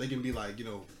 dress up. They can be, like, you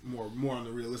know, more on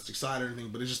the realistic side or anything,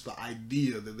 but it's just the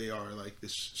idea that they are, like,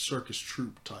 this circus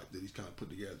troupe type that he's kind of put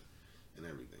together and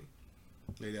everything.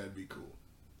 Maybe that'd be cool.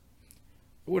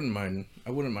 I wouldn't mind.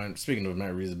 Speaking of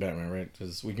Matt Reeves' Batman, right?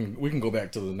 Because we can go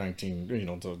back to the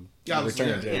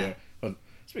Returns. Yeah. But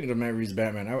speaking of Matt Reeves'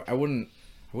 Batman, I wouldn't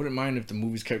mind if the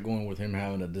movies kept going with him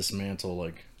having to dismantle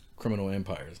like criminal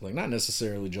empires, like not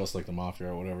necessarily just like the mafia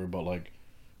or whatever, but like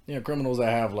criminals that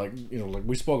have like like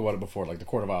we spoke about it before, like the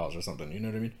Court of Owls or something. You know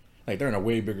what I mean? Like they're in a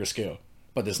way bigger scale,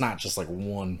 but it's not just like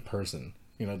one person.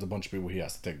 It's a bunch of people he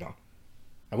has to take down.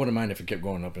 I wouldn't mind if it kept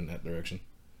going up in that direction.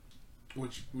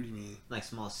 What do you mean? Like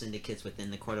small syndicates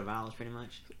within the Court of Owls, pretty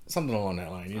much? Something along that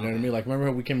line, you know what I mean? Like, remember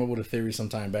how we came up with a theory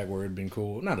sometime back where it'd been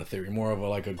cool? Not a theory, more of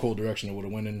a cool direction it would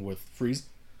have went in with Freeze.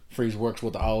 Freeze works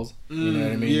with the Owls, you know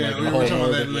what I mean? Yeah, like, we were talking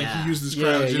about that, like, he uses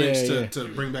cryogenics to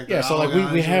bring back the owl. Yeah, so,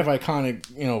 like, we have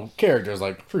iconic, characters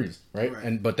like Freeze,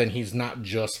 right? But then he's not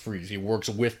just Freeze. He works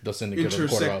with the syndicate of the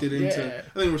Court of Owls. Intersected into...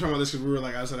 I think we're talking about this because we were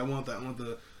like, I said, I want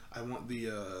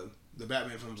the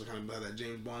Batman films are kind of like that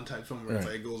James Bond type film where it's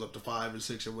like it goes up to 5 or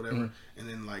 6 or whatever, and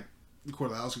then like the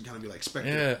Court of Owls can kind of be like Spectre.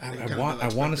 Yeah, I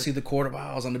want to see the Court of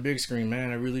Owls on the big screen, man.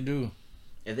 I really do.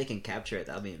 If they can capture it,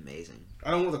 that'd be amazing.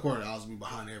 I don't want the Court of Owls to be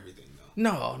behind everything though.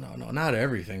 No, not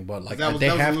everything, but like I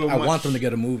want them to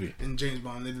get a movie. In James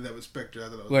Bond, they did that with Spectre. I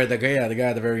thought where the guy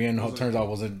at the very end turns out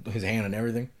was his hand and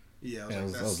everything. Yeah,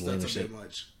 that's a bit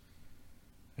much.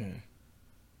 Yeah.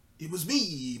 It was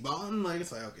me, Bond. Like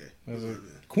it's like okay,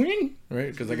 Queen,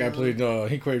 right? Because that guy played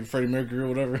Freddie Mercury or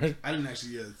whatever. I didn't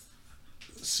actually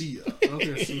see ya.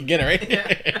 Get it right.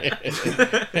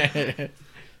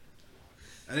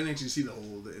 I didn't actually see the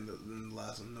whole in the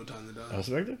last one. No Time to Die. Oh,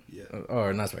 Spectre? Yeah.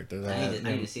 Or not Spectre. I need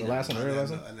to see the last one.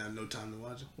 I have no time to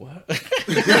watch it. What?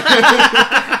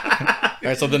 All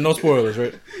right, so then no spoilers,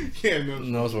 right? Yeah,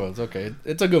 no spoilers. Okay,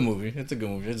 it's a good movie. It's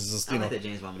just I like the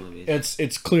James Bond movies.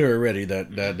 It's clear already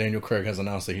that Daniel Craig has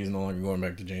announced that he's no longer going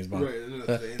back to James Bond.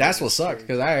 Right, that's what sucked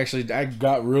because I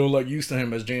got real used to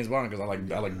him as James Bond because I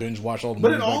like binge watch all the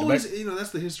movies. But it always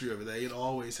that's the history of it. That it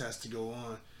always has to go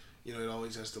on. It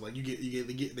always has to they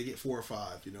get 4 or 5.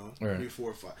 Right. Maybe 4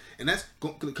 or 5, and that's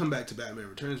gonna come back to Batman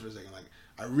Returns for a second. Like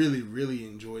I really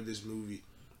enjoyed this movie.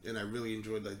 And I really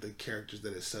enjoyed like the characters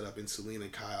that it set up in Selina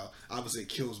Kyle. Obviously, it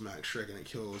kills Max Schreck and it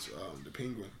kills the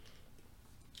Penguin.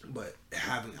 But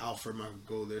having Alfred Michael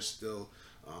go there still,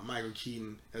 Michael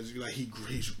Keaton he's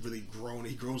really grown.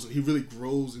 He really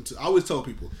grows into. I always tell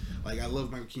people like I love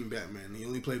Michael Keaton Batman. He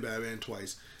only played Batman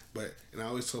twice, and I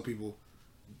always tell people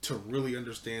to really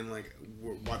understand like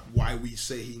why we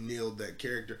say he nailed that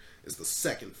character is the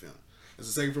second film. It's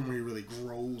the second film where he really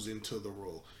grows into the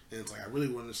role. And it's like, I really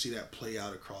wanted to see that play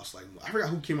out across, like, I forgot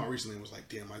who came out recently and was like,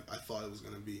 damn, I thought it was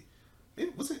going to be,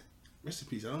 maybe, was it, rest in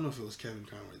peace, I don't know if it was Kevin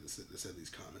Conroy that said these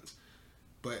comments,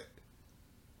 but,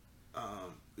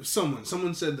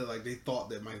 someone said that, like, they thought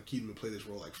that Michael Keaton would play this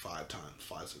role, like, 5,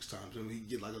 6 times, and he'd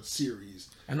get, like, a series.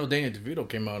 I know Danny DeVito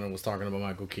came out and was talking about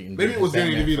Michael Keaton. Maybe it was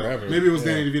Danny DeVito. Maybe it was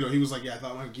Danny DeVito. He was like, yeah, I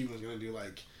thought Michael Keaton was going to do,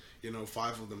 like,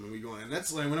 5 of them, and we going, and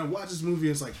that's, like, when I watch this movie,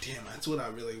 it's like, damn, that's what I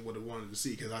really would have wanted to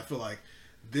see, because I feel like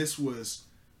this was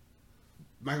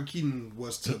Michael Keaton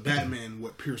was to Batman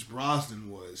what Pierce Brosnan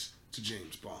was to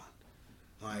James Bond,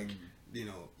 like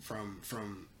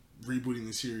from rebooting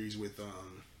the series with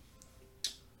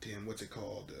what's it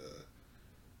called?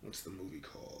 What's the movie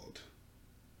called?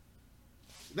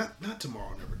 Not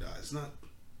Tomorrow Never Dies. Not,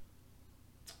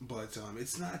 but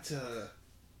it's not.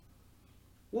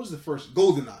 what was the first?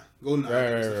 GoldenEye.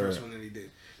 GoldenEye was the Right. first one that he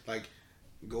did. Like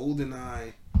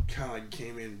GoldenEye kind of like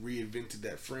came in, reinvented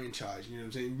that franchise. You know what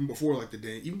I'm saying? Even before like the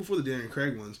Daniel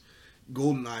Craig ones,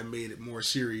 GoldenEye made it more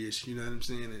serious. You know what I'm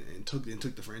saying? And took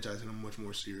the franchise in a much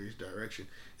more serious direction,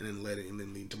 and then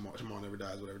lead to Tomorrow Never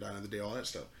Dies, Whatever, Die Another Day, all that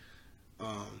stuff.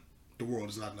 The World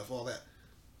Is Not Enough, all that.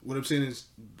 What I'm saying is,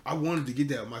 I wanted to get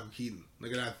that with Michael Keaton.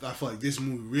 Like, and I feel like this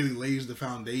movie really lays the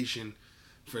foundation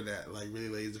for that. Like, really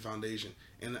lays the foundation.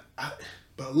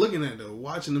 But looking at it though,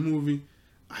 watching the movie,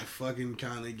 I fucking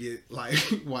kind of get like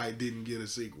why it didn't get a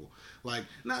sequel. Like,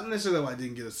 not necessarily why it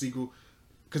didn't get a sequel,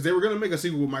 because they were gonna make a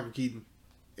sequel with Michael Keaton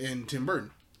and Tim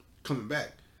Burton coming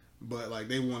back, but like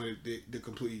they wanted it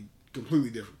completely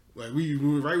different. Like we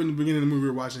were right in the beginning of the movie, we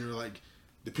were watching, we were like,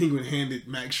 the penguin handed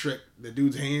Max Shrek the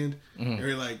dude's hand, and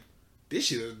we're like, this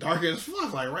shit is dark as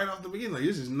fuck. Like right off the beginning, like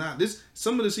this is not this.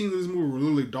 Some of the scenes in this movie were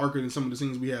literally darker than some of the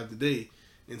scenes we have today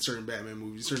in certain Batman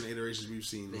movies, certain iterations we've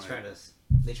seen.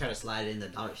 They try to slide it in the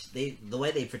dark. The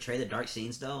way they portray the dark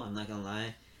scenes, though, I'm not gonna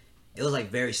lie, it was like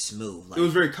very smooth. Like, it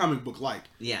was very comic book like.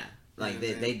 Yeah, like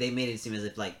Yeah, they made it seem as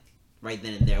if like right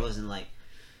then and there, it wasn't like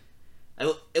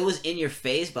it was in your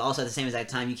face, but also at the same exact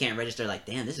time you can't register like,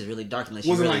 damn, this is really dark unless you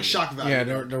Wasn't really, like shock value. Yeah,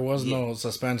 there was no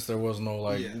suspense. There was no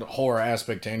like horror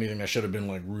aspect to anything that should have been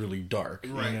like really dark.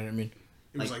 Right. You know what I mean?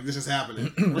 It was like this is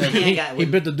happening. He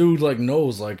bit the dude like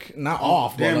nose, like not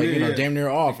off, but like damn near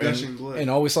off, and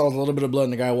all we saw was a little bit of blood,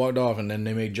 and the guy walked off, and then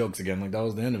they made jokes again. Like that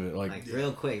was the end of it. Like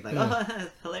real quick, like oh,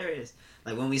 hilarious.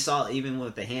 Like when we saw, even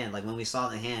with the hand, like when we saw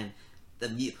the hand,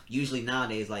 usually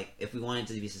nowadays, like if we wanted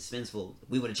to be suspenseful,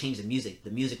 we would have changed the music.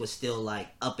 The music was still like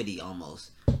uppity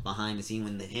almost behind the scene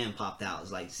when the hand popped out.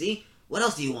 It's like, see, what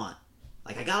else do you want?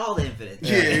 Like I got all the infinite.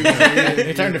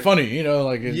 They turned it funny, you know,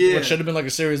 like what should have been like a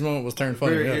serious moment was turned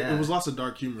funny. It was lots of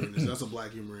dark humor in this. That's a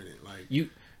black humor in it. Like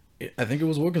I think it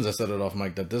was Wilkins that set it off,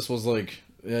 Mike, that this was like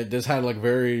this had like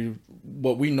very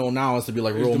what we know now is to be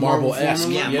like real Marvel-esque.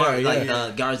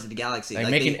 Like Guardians of the Galaxy, like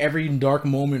making every dark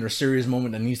moment or serious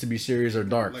moment that needs to be serious or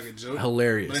dark, like a joke,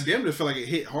 hilarious. But I damn near feel like it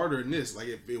hit harder in this. Like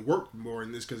it worked more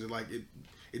in this because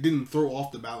it didn't throw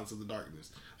off the balance of the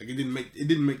darkness. Like it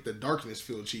didn't make the darkness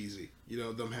feel cheesy. You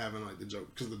know, them having like the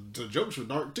joke, because the jokes were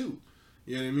dark too.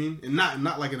 You know what I mean? And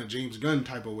not like in a James Gunn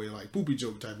type of way, like poopy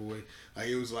joke type of way. Like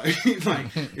it was like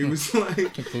it was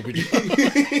like poopy joke.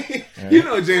 You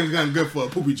know, James Gunn good for a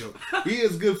poopy joke. He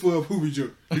is good for a poopy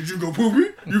joke. Did you go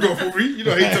poopy? You go poopy? You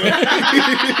know, he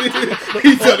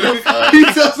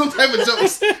tells some type of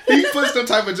jokes. He puts some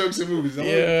type of jokes in movies.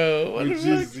 Yeah, what the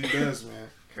Jesus, he does, man.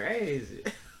 Crazy.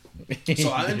 So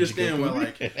I understand why,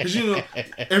 like, because you know,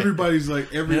 everybody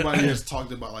has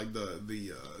talked about like the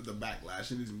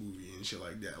backlash in this movie and shit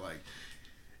like that. Like,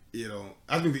 you know,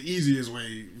 I think the easiest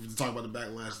way to talk about the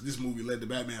backlash, this movie led to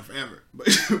Batman Forever.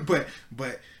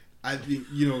 But I think,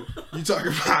 you know, you talk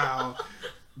about how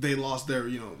they lost their,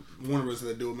 you know, Warner Bros.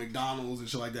 That deal with McDonald's and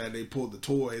shit like that. They pulled the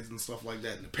toys and stuff like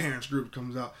that, and the parents group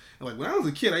comes out. And like when I was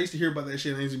a kid, I used to hear about that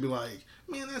shit, and I used to be like,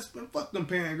 man, fuck them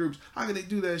parent groups. How can they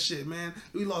do that shit, man?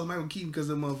 We lost Michael Keaton because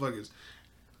of them motherfuckers.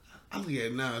 I look at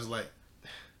it now, it's like,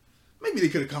 maybe they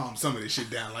could have calmed some of this shit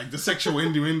down, like the sexual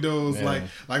innuendos, like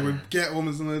when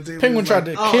Catwoman's on the table. Penguin tried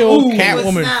to kill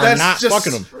Catwoman for not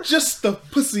fucking him. Just the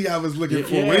pussy I was looking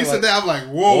for. When he said that, I'm like,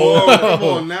 whoa, come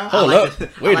on now. Hold up,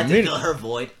 wait a minute. Fill her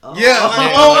void. Oh. Yeah,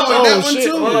 that one shit.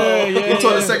 too. He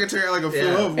told the secretary like a fill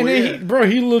her void. And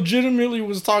then he legitimately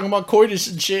was talking about coitus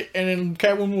and shit, and then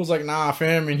Catwoman was like, nah,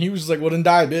 fam, and he was like, well then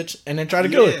die, bitch, and then tried to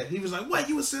kill her. He was like, what?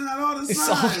 You was sending out all the It's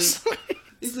all signs.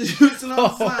 He said, you was sending all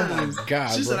the signs. Oh my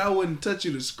God, she bro. said, I wouldn't touch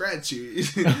you to scratch you.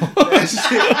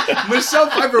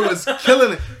 Michelle Pfeiffer was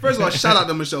killing it. First of all, shout out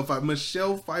to Michelle Pfeiffer.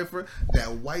 Michelle Pfeiffer,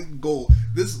 that white gold.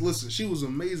 Listen, she was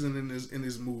amazing in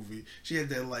this movie. She had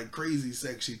that like crazy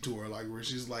sexy to her, like where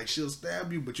she's like, she'll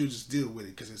stab you, but you'll just deal with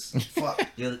it because it's fuck.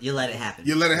 You let it happen.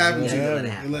 You let it happen.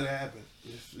 Yeah. You let it happen.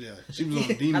 Yeah, she was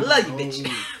on Demon. I love you, bitch.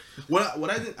 What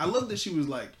I did, I love that she was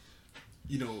like,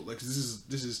 you know, like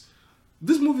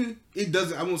this movie, it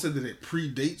doesn't, I won't say that it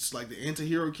predates like the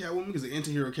anti-hero Catwoman, because the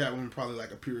anti-hero Catwoman probably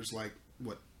like appears like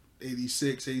what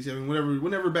 86, 87,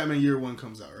 whenever Batman Year One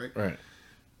comes out, right? Right.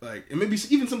 Like, and maybe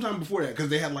even sometime before that, because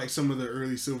they had like some of the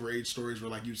early Silver Age stories where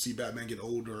like you'd see Batman get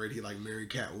older and he like married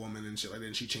Catwoman and shit like that,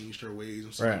 and she changed her ways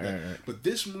and stuff like that. Right. But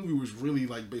this movie was really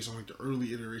like based on like the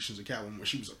early iterations of Catwoman, where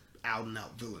she was out and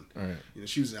out villain. Right. You know,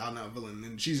 she was an out and out villain,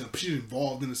 and she's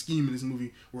involved in a scheme in this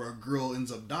movie where a girl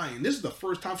ends up dying. This is the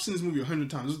first time I've seen this movie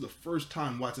 100 times. This is the first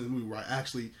time watching this movie where I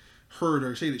actually heard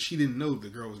her say that she didn't know the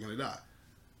girl was gonna die.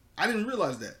 I didn't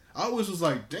realize that. I always was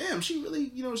like, damn, she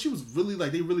really, you know, she was really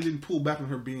like, they really didn't pull back on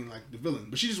her being like the villain,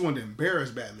 but she just wanted to embarrass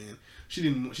Batman. She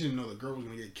didn't know the girl was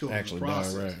gonna get killed in the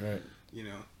process. Right. You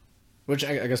know, which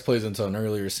I guess plays into an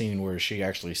earlier scene where she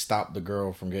actually stopped the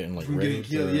girl from getting like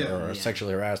raped or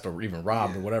sexually harassed or even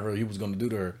robbed or whatever he was going to do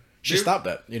to her. She stopped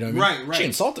that. You know what I mean? Right. She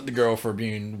insulted the girl for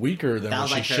being weaker than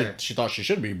what she thought she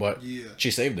should be, but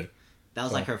she saved her. That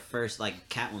was like her first like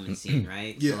Catwoman scene,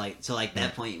 right? Yeah. So like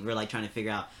that point, we're like trying to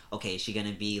figure out, okay, is she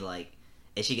gonna be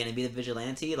the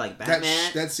vigilante like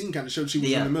Batman? That scene kind of showed she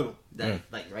was in the middle.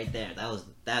 Like right there,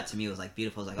 that to me was like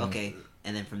beautiful. I was like, okay,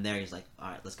 and then from there he's like, all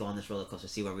right, let's go on this roller coaster,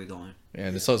 see where we're going.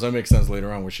 Yeah, so that makes sense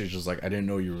later on where she's just like, I didn't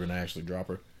know you were gonna actually drop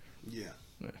her. Yeah.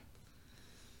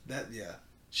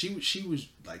 She was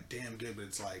like damn good, but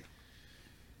it's like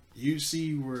you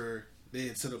see where they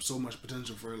had set up so much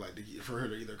potential for her, like for her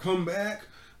to either come back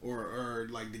or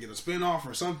like to get a spinoff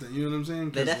or something. You know what I'm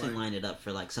saying? They definitely lined it up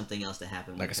for like something else to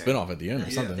happen, like a spinoff at the end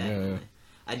or something. Yeah.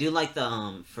 I do like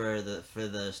the for the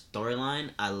storyline.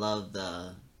 I love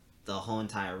the whole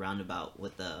entire roundabout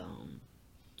with the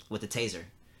taser.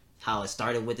 How it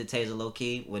started with the taser low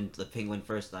key when the Penguin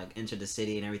first like entered the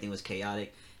city and everything was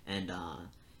chaotic, and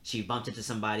she bumped into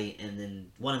somebody and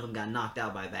then one of them got knocked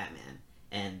out by Batman.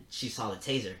 And she saw the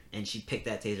taser, and she picked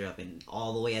that taser up, and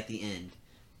all the way at the end,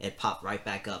 it popped right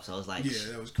back up. So I was like, yeah,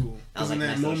 that was cool. Because in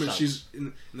that moment, she's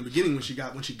in the beginning when she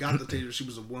got the taser, she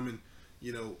was a woman,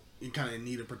 you know, kind of in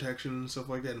need of protection and stuff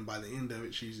like that. And by the end of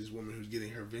it, she's this woman who's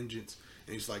getting her vengeance,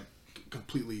 and it's like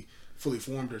completely fully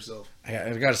formed herself.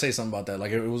 I got to say something about that.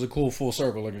 Like it was a cool full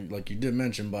circle, like you did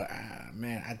mention. But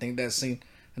man, I think that scene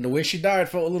and the way she died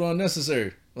felt a little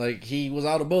unnecessary. Like he was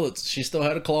out of bullets, she still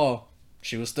had a claw.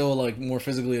 She was still like more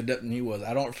physically adept than he was.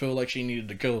 I don't feel like she needed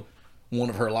to kill one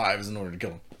of her lives in order to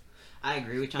kill him. I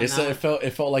agree with you on that.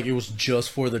 It felt like it was just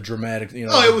for the dramatic, you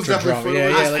know. Oh, it was definitely for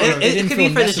it could be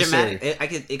for the dramatic.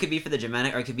 It could be for the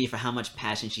dramatic, or it could be for how much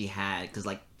passion she had. Because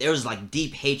like there was like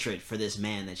deep hatred for this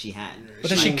man that she had. But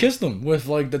then she kissed him with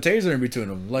like the taser in between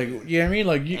them. Like, you know what I mean?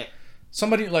 Like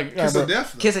somebody like Kiss of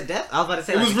Death. Kiss of Death. I was about to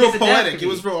say it was real poetic. It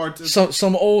was real artistic.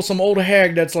 Some old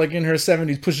hag that's like in her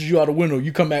 70s pushes you out a window.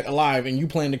 You come back alive and you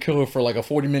plan to kill her for like a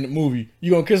 40-minute movie.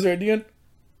 You gonna kiss her at the end?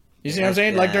 You see what I'm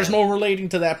saying? Like there's no relating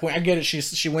to that point. I get it.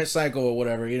 She went psycho or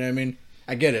whatever. You know what I mean?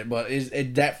 I get it, but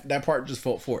that part just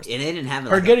felt forced. And it didn't have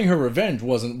her getting her revenge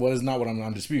was not what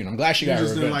I'm disputing. I'm glad she got her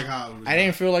revenge. Didn't like how it was I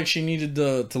didn't feel like she needed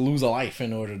to lose a life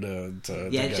in order to I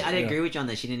didn't agree with you on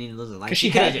that. She didn't need to lose a life. Because she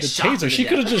had the taser. She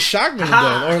could have just shocked me to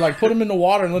death, or like put him in the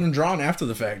water and let him drown after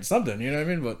the fact. Something, you know what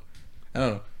I mean? But I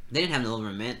don't know. They didn't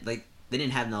have they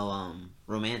didn't have no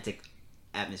romantic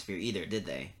atmosphere either, did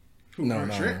they? No.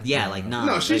 Yeah, like no.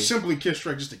 No, she simply kissed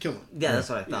Shrek just to kill him. Yeah, that's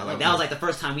what I thought. Like that was like the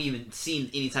first time we even seen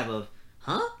any type of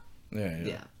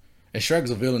Yeah. And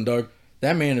Shrek's a villain, dog.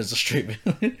 That man is a straight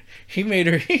villain.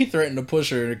 He threatened to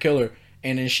push her and to kill her,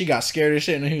 and then she got scared as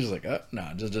shit, and he was like,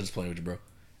 nah, just playing with you, bro.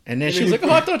 And then she was like,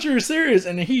 I thought you were serious,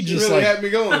 and then he just really like had me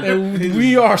going.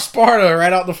 We are Sparta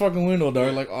right out the fucking window,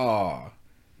 dog. Like,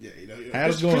 Yeah,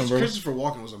 how's it going, bro? Christopher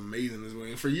Walken was amazing this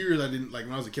way. And for years, I didn't like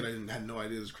when I was a kid. I had no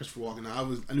idea it was Christopher Walken.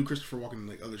 I knew Christopher Walken in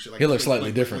like other shit. Like he looks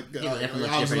slightly different.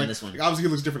 Obviously, he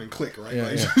looks different in Click, right?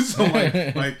 Yeah, So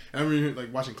I remember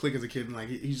like watching Click as a kid, and like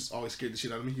he's just always scared the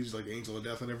shit out of me. He was like the angel of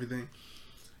death and everything,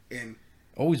 and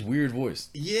always weird voice.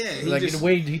 Yeah, like the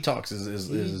way he talks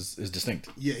is distinct.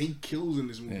 Yeah, he kills in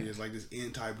this movie as like this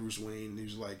anti Bruce Wayne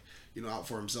who's like, you know, out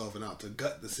for himself and out to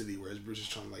gut the city, whereas Bruce is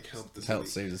trying to like help the city,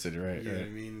 save the city, right? You know what I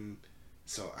mean?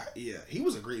 So he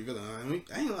was a great villain. I mean,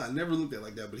 I never looked at it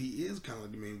like that, but he is kind of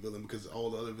like the main villain because all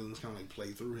the other villains kind of like play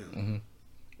through him.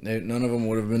 Mm-hmm. None of them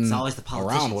would have been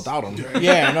around without him. Right?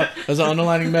 Yeah, no, there's an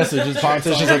underlining message. Is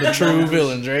politicians are the true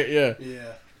villains, right? Yeah.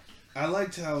 Yeah, I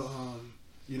liked how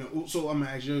you know. So I'm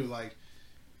gonna ask you like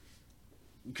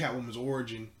Catwoman's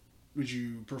origin. Would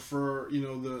you prefer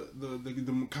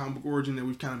the comic book origin that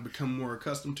we've kind of become more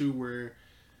accustomed to, where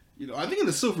you know, I think in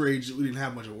the Silver Age we didn't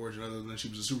have much of an origin other than she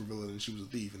was a supervillain and she was a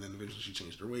thief, and then eventually she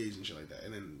changed her ways and shit like that.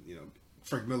 And then you know,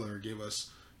 Frank Miller gave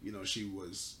us, you know, she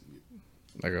was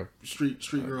like a street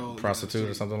girl, prostitute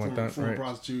or something like that, right?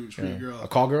 Prostitute, street girl, a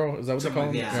call girl. Is that what they call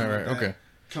them? Yeah, right. Okay.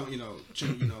 You know,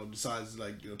 decides to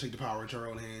like, you know, take the power into her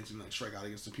own hands and like strike out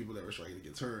against the people that were striking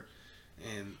against her.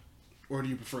 And or do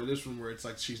you prefer this one where it's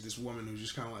like she's this woman who's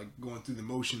just kind of like going through the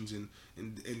motions in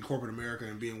corporate America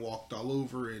and being walked all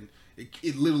over, and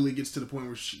it literally gets to the point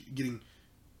where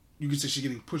you could say she's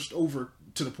getting pushed over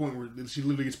to the point where she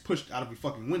literally gets pushed out of a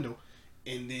fucking window,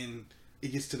 and then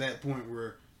it gets to that point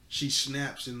where she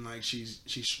snaps and like she's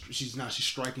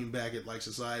striking back at like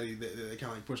society that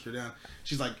kind of like pushed her down.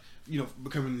 She's like, you know,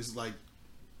 becoming this like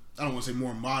I don't want to say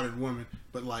more modern woman,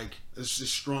 but like it's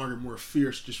just stronger, more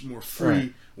fierce, just more free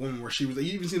Right. woman. Where she was,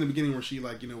 you even see in the beginning where she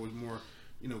like was more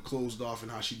closed off in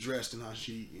how she dressed and how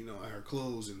she her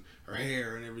clothes and her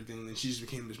hair and everything. And she just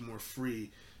became this more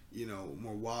free,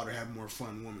 more wilder, have more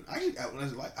fun woman. I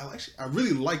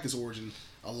really like this origin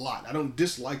a lot. I don't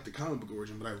dislike the comic book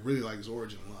origin, but I really like this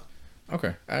origin a lot.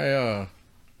 Okay,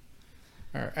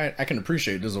 I can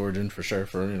appreciate this origin for sure,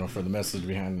 for for the message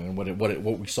behind it and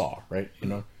what we saw, right?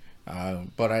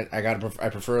 But I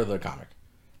prefer the comic.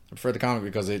 I prefer the comic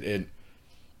because it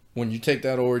when you take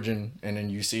that origin and then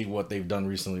you see what they've done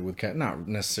recently with Cat, not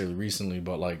necessarily recently,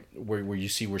 but like where you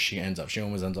see where she ends up. She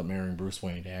almost ends up marrying Bruce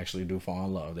Wayne. They actually do fall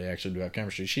in love. They actually do have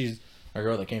chemistry. She's a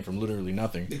girl that came from literally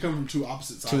nothing. They come from two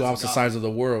opposite sides of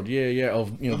the world. Yeah,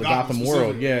 of the Gotham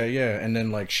world. Yeah. And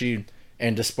then like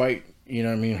despite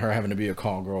her having to be a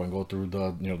call girl and go through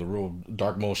the the real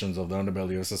dark motions of the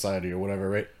underbelly of society or whatever,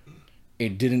 right?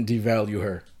 It didn't devalue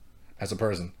her as a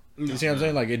person. You see what I'm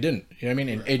saying? Like, it didn't. You know what I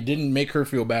mean? Right. It didn't make her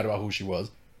feel bad about who she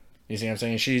was. You see what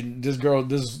I'm saying? The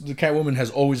Catwoman has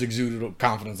always exuded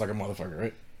confidence like a motherfucker,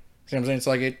 right? See what I'm saying? It's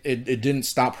like it didn't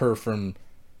stop her from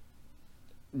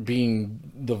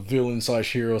being the villain /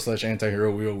 hero /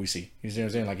 anti-hero we always see. You see what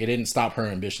I'm saying? Like, it didn't stop her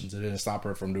ambitions. It didn't stop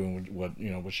her from doing what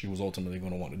she was ultimately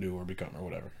going to want to do or become or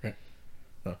whatever, right?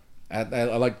 So, I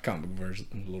like the comic book version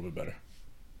a little bit better.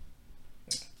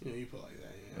 Yeah, you put like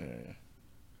that, yeah.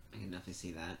 I can definitely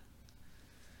see that.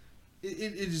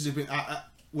 It just depends.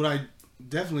 What I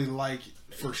definitely like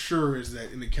for sure is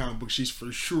that in the comic book she's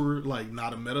for sure like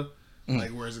not a meta. Like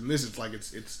whereas in this it's like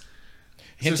it's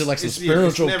hinted like some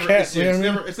spiritual cat.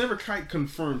 It's never quite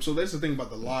confirmed. So that's the thing about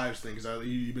the lives thing. Because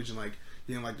you mentioned like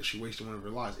you didn't like that she wasted one of her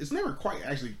lives. It's never quite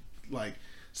actually like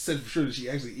said for sure that she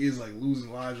actually is like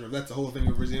losing lives, or if that's the whole thing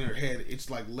over in her head.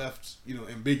 It's like left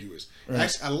ambiguous. Right.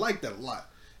 Actually, I like that a lot.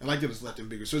 I like that it's left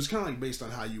ambiguous. So it's kind of like based on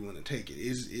how you want to take it.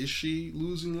 Is she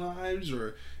losing lives,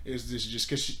 or is this just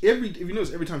because if you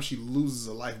notice every time she loses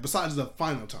a life, besides the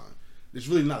final time, there's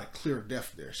really not a clear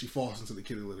death there. She falls into the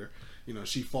kitty litter.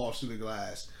 She falls through the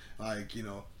glass. Like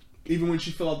even when she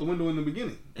fell out the window in the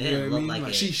beginning. You know what I mean?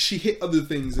 Like she hit other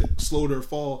things that slowed her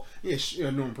fall. Yeah,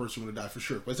 a normal person would have died for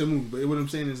sure. But it's a movie. But what I'm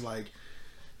saying is like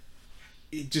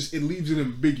it leaves it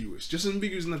ambiguous, just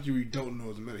ambiguous enough you don't know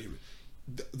as a metahuman.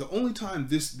 The only time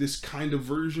this kind of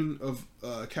version of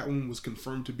Catwoman was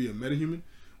confirmed to be a metahuman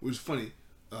was funny.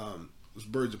 Was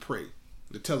Birds of Prey,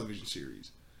 the television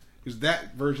series, because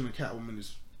that version of Catwoman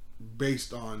is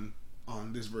based on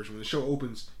this version. When the show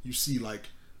opens, you see like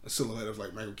a silhouette of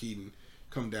like Michael Keaton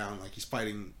come down, like he's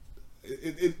fighting.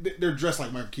 They're dressed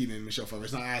like Michael Keaton and Michelle Pfeiffer.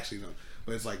 It's not actually them,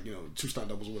 but it's like two stunt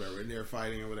doubles or whatever, and they're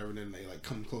fighting or whatever. And then they like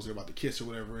come closer about to kiss or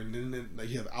whatever, and then like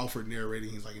you have Alfred narrating.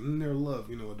 He's like, in their love,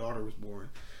 a daughter was born,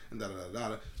 and da da da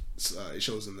da. It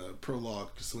shows in the prologue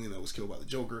Selena was killed by the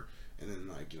Joker, and then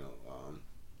like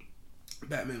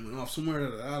Batman went off somewhere,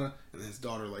 da da da, and then his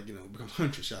daughter like becomes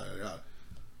Huntress, da da da.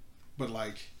 But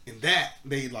like in that,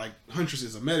 they like Huntress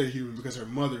is a metahuman because her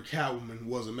mother Catwoman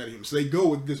was a metahuman. So they go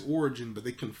with this origin, but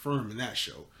they confirm in that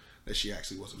show that she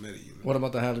actually was a metahuman. What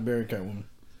about the Halle Berry Catwoman?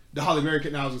 The Halle Berry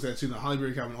Catwoman, I was gonna say too. The Halle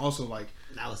Berry Catwoman also like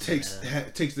takes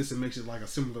this and makes it like a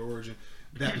similar origin.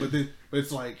 But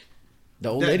it's like the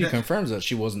old lady confirms that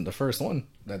she wasn't the first one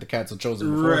that the cats had chosen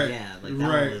before. Right, yeah, like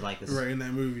that was like this. Right in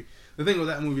that movie. The thing with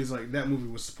that movie is like that movie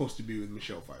was supposed to be with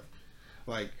Michelle Pfeiffer.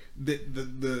 Like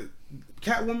the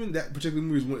Catwoman, that particular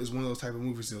movie is one of those type of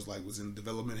movies that was in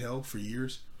development hell for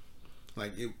years.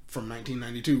 Like from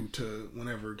 1992 to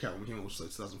whenever Catwoman came out, which was like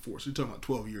 2004. So you're talking about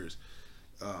 12 years.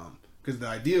 Because the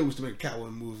idea was to make a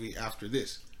Catwoman movie after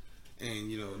this, and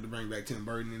to bring back Tim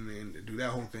Burton and do that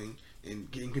whole thing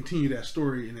and continue that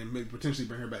story, and then maybe potentially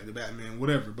bring her back to Batman,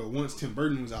 whatever. But once Tim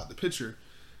Burton was out the picture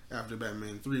after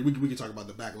Batman 3, we could talk about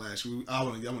the backlash. I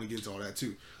want to get into all that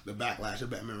too. The backlash of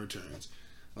Batman Returns,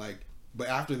 but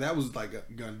after that was like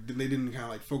they didn't kind of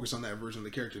like focus on that version of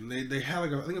the character. And they had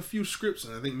like I think a few scripts,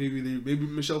 and I think maybe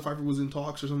Michelle Pfeiffer was in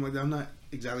talks or something like that. I'm not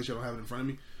exactly sure. I don't have it in front of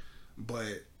me,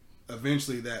 but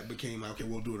eventually that became like, okay,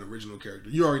 we'll do an original character.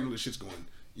 You already know the shit's going.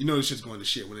 You know the shit's going to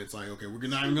shit when it's like, okay, we're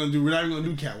not even gonna do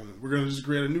Catwoman. We're gonna just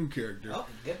create a new character. Oh,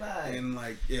 goodbye. And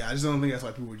like, yeah, I just don't think that's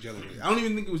why people were gelling with it. I don't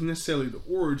even think it was necessarily the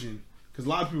origin, because a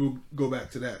lot of people go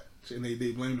back to that and they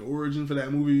blame the origin for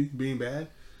that movie being bad,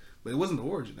 but it wasn't the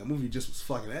origin. That movie just was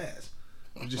fucking ass.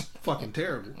 It was just fucking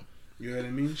terrible. You know what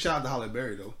I mean? Shout out to Halle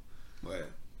Berry though, but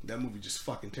that movie just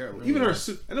fucking terrible. Really even her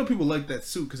suit. I know people like that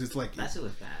suit because it's like that suit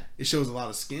was bad. It shows a lot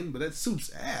of skin, but that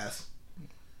suit's ass.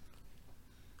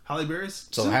 Halle Berry's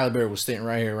So suit? Halle Berry was sitting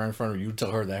right here, right in front of you. You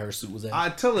tell her that her suit was ass. I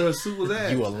tell her suit was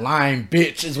ass. You a lying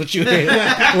bitch is what you did. You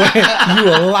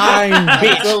a lying I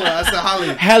bitch. told her, I said,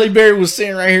 Halle. Halle Berry was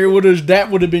sitting right here with us.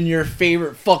 That would have been your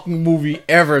favorite fucking movie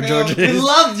ever, George. We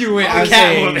loved you in I say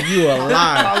Catwoman. you a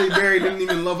liar. Halle Berry didn't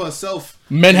even love herself.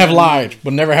 Men have lied,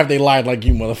 but never have they lied like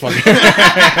you, motherfucker.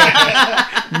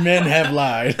 Men have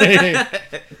lied.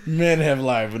 Men have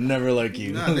lied, but never like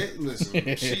you. Nah,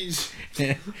 listen, she's.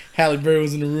 Halle Berry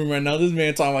was in the room right now. This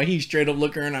man talking about he straight up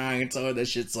look her in the eye and told her that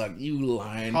shit sucked. You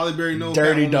lying. Halle Berry knows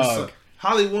dirty Catwoman dog. sucked.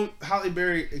 Halle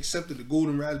Berry accepted the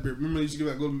Golden Raspberry. Remember they used to give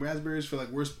out Golden Raspberries for like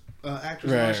worst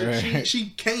actress. Right, and all that shit? right. She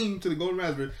came to the Golden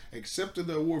Raspberry, accepted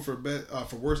the award for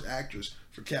worst actress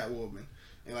for Catwoman,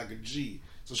 and like a G.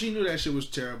 So she knew that shit was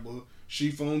terrible.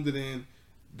 She phoned it in.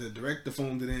 The director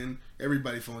phoned it in.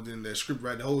 Everybody phoned it in. The script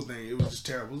writer, the whole thing. It was just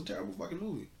terrible. It was a terrible fucking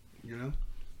movie. You know.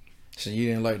 So you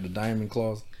didn't like the diamond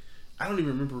claws? I don't even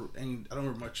remember any. I don't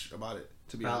remember much about it.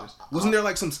 To be Bro, honest, wasn't there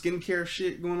like some skincare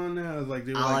shit going on there? Like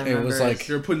they were All I like, It was remember like- is-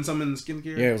 they were putting something in the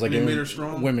skincare. Yeah, it was like and it made giving her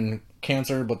strong. women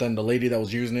cancer, but then the lady that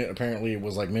was using it apparently it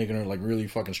was like making her like really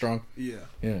fucking strong. Yeah,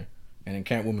 Yeah, and then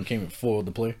Catwoman came and foiled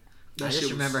the play. that I shit just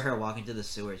was- remember her walking through the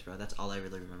sewers, bro. That's all I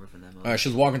really remember from that movie. She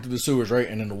was walking through the sewers, right,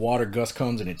 and then the water gust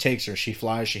comes and it takes her. She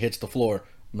flies, she hits the floor,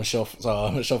 Michelle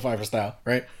Pfeiffer style,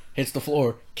 right? Hits the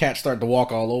floor. Cats start to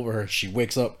walk all over her. She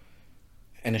wakes up,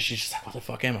 and then she's just like, "What the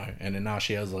fuck am I?" And then now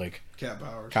she has like cat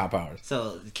powers. cow powers,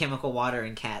 So the chemical water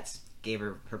and cats gave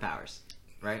her her powers,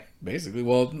 right? basically.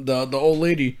 Well, the old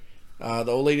lady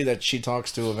that she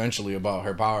talks to eventually about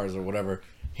her powers or whatever,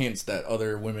 hints that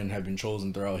other women have been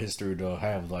chosen throughout history to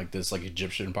have like this like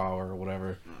Egyptian power or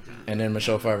whatever. And then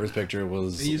Michelle Pfeiffer's picture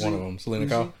was And you one see- of them. Selena you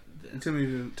Kyle. see- Tell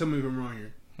me if I'm wrong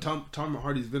here. Tom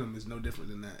Hardy's Venom is no different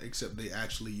than that, except they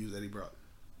actually use Eddie Brock.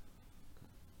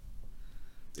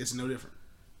 It's no different.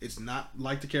 It's not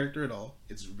like the character at all.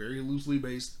 It's very loosely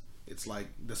based. It's like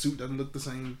the suit doesn't look the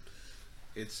same.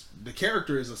 It's the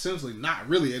character is essentially not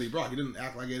really Eddie Brock. He didn't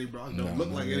act like Eddie Brock. Don't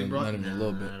look like Eddie Brock. Not even a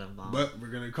little bit. Not at all. But we're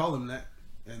gonna call him that,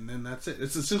 and then that's it.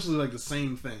 It's essentially like the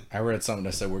same thing. I read something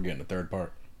that said we're getting a third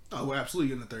part. Oh, we're absolutely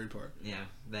getting the third part. Yeah,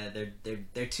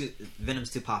 they're too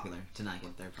Venom's too popular to not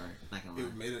get their part. Not gonna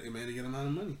lie. It made a good amount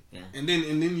of money. Yeah. And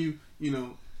then you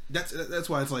know that's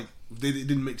why it's like it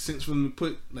didn't make sense for them to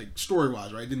put like story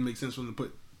wise, right? It didn't make sense for them to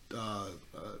put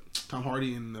Tom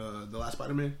Hardy in the last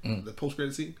Spider-Man, the post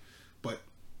credit scene, but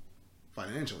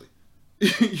financially, you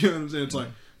know what I'm saying? It's like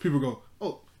people go,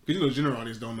 oh, because you know general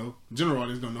audience don't know. General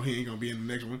audience don't know he ain't gonna be in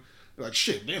the next one. They're like,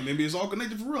 shit, damn, maybe it's all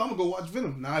connected for real. I'm gonna go watch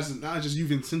Venom. Now it's just you've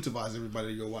incentivized everybody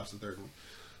to go watch the third one.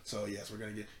 So yes, we're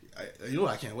gonna get. You know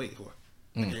what I can't wait for?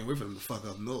 I can't wait for them to fuck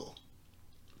up Null.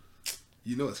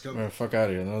 You know it's coming. Man, fuck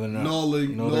out of here. No, they're not. Null they're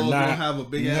gonna not. have a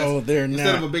big ass. No, they're instead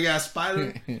not. of a big ass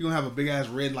spider, you're gonna have a big ass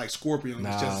red like scorpion on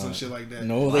his chest or some shit like that.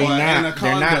 No, Or they're an not.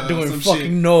 They're anaconda not or doing some fucking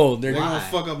shit. no. They're They're Why? gonna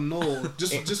fuck up Null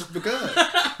just because.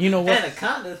 You know what?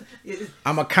 Anaconda.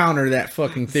 I'm gonna counter that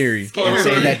fucking theory and Scary.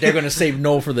 say that they're gonna save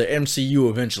No for the MCU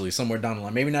eventually, somewhere down the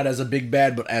line. Maybe not as a big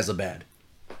bad, but as a bad.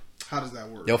 How does that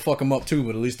work? They'll fuck him up too,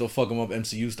 but at least they'll fuck him up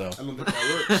MCU style. I don't think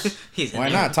that works. He's in Why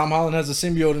there. not? Tom Holland has a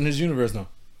symbiote in his universe now,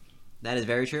 That is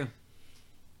very true.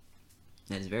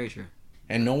 That is very true.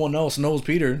 and no one else knows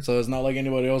Peter, so it's not like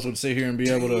anybody else would sit here and be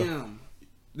able to. Damn.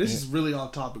 This is really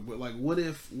off topic, but like, what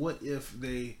if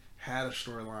they had a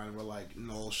storyline where like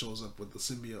Null shows up with the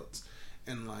symbiotes,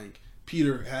 and like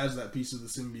Peter has that piece of the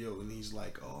symbiote, and he's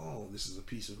like, oh, this is a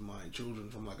piece of my children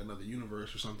from like another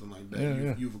universe or something like that.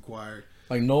 Yeah. You've acquired.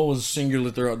 Like Noah was singular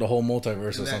throughout the whole multiverse And or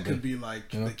that something. could be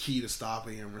like You know? the key to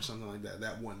stopping him or something like that.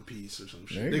 That one piece or some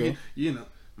shit. There you They go. could- you know,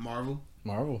 Marvel.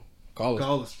 Marvel, call it.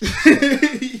 Call us.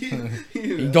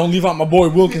 Don't leave out my boy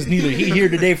Wilkins neither. He here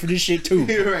today for this shit too.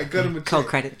 You're right. Cut him a check.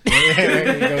 Co-credit.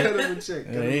 There you go. Cut him a check.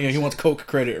 Cut him a He wants Coke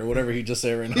credit or whatever he just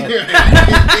said right now.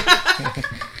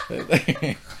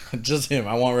 check. Just him.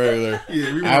 I want regular.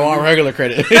 Yeah, we I want regular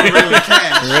credit. regular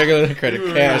cash. Regular credit. We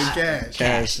want Cash. regular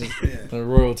Cash. Yeah. The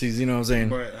royalties. You know what I'm saying?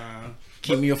 But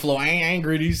Keep me afloat. I ain't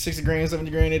greedy. 60 grand, 70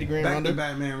 grand, 80 grand. back around to there.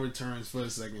 Batman Returns for a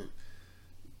second.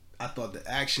 I thought the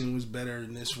action was better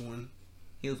in this one.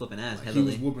 He was whooping ass Like, he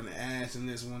was heavily. whooping the ass in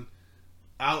this one.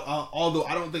 Although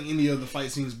I don't think any of the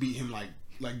fight scenes beat him like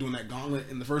doing that gauntlet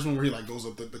in the first one where he like goes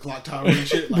up the clock tower and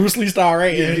shit. Like, Bruce Lee style,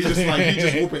 right? yeah, he just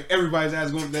whooping everybody's ass.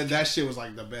 Going that shit was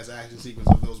like the best action sequence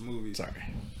of those movies. Sorry.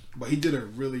 But he did a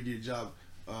really good job.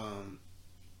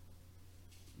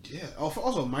 Yeah.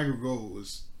 Also, Michael Gold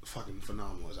was fucking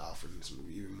phenomenal as Alfred in this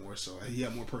movie, even more so. He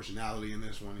had more personality in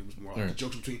this one. He was more like the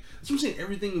jokes between. That's what I'm saying.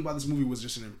 Everything about this movie was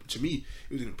just to me,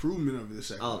 it was an improvement over the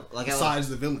second. Oh, one, like besides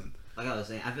the villain. Like I was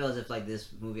saying, I feel as if like this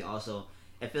movie also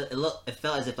it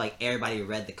felt as if like everybody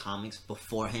read the comics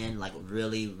beforehand, like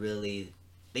really.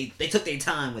 They took their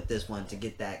time with this one to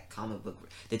get that comic book.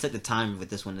 They took the time with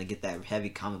this one to get that heavy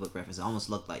comic book reference. It almost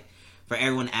looked like, for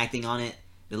everyone acting on it,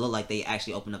 it looked like they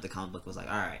actually opened up the comic book. Was like,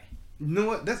 all right. You know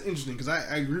what? That's interesting because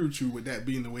I agree with you with that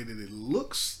being the way that it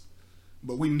looks,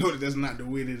 but we know that that's not the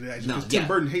way that it actually. Because Tim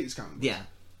Burton hates comic books. Yeah.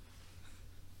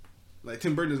 Like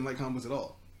Tim Burton doesn't like comic books at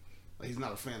all. Like he's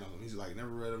not a fan of them. He's like never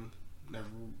read them. Never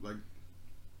like.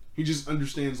 He just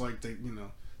understands like the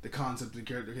the concept of the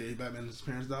character. Okay, Batman's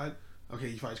parents died. Okay,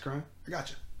 he fights crime. I got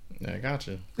you. Yeah, I got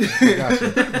you.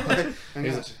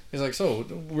 He's like, so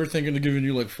we're thinking of giving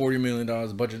you like $40 million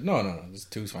budget. No, this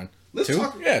two's fine.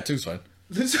 Two's fine.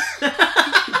 He's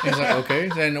like, okay,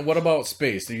 then what about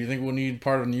space? Do you think we'll need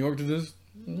part of New York to do this?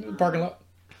 Parking lot.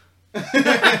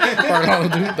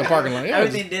 The parking lot. Yeah,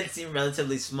 everything did seem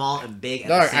relatively small and big at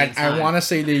the same time. I want to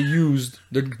say they used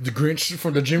the Grinch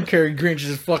from the Jim Carrey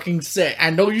Grinch's fucking set.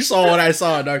 I know you saw what I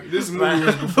saw, dog. This movie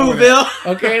was before that.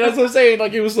 Okay, that's what I'm saying.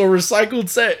 Like it was a recycled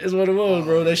set, is what it was,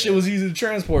 bro. That shit was easy to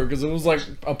transport because it was like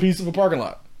a piece of a parking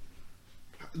lot.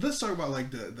 Let's talk about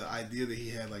like the idea that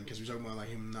he had, like, because we're talking about like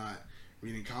him not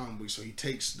reading comic books. So he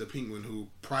takes the Penguin, who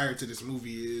prior to this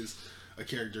movie is a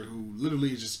character who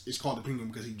literally is called the Penguin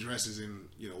because he dresses in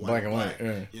white black and white. Yeah. You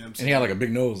know what I'm saying? And he had like a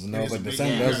big nose, and that was like the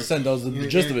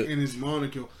gist of it. And his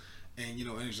monocle, and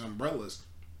and his umbrellas.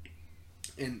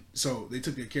 And so they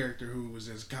took a character who was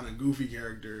this kind of goofy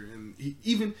character, and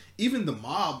even the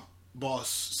mob boss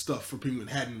stuff for Penguin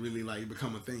hadn't really like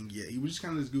become a thing yet. He was just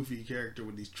kind of this goofy character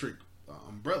with these trick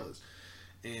umbrellas.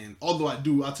 And although I'll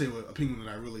tell you what, a Penguin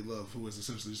that I really love, who is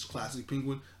essentially this classic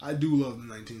Penguin, I do love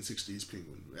the 1960s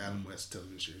Penguin, Adam West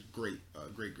television series. Great. I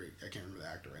can't remember the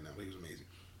actor right now, but he was amazing.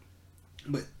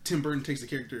 But Tim Burton takes the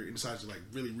character and decides to like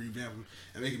really revamp him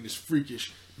and make him this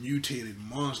freakish, mutated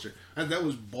monster. That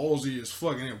was ballsy as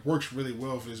fuck, and it works really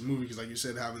well for this movie because, like you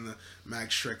said, having the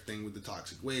Max Schreck thing with the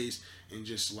toxic waste and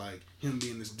just like him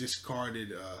being this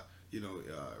discarded,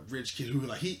 rich kid who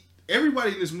like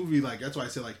everybody in this movie, like that's why I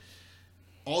said like.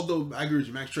 Although I agree with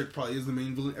you, Max Schreck probably is the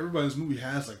main villain, everybody in this movie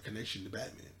has like a connection to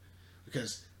Batman.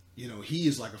 Because, he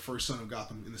is like a first son of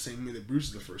Gotham in the same way that Bruce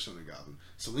is the first son of Gotham.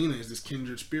 Selina is this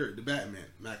kindred spirit to Batman.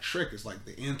 Max Schreck is like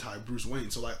the anti-Bruce Wayne.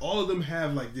 So like all of them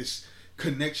have like this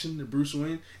connection to Bruce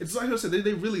Wayne. It's like I said,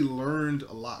 they really learned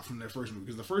a lot from their first movie.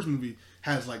 Because the first movie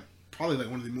has like probably like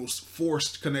one of the most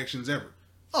forced connections ever.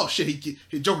 Oh shit,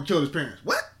 Joker killed his parents.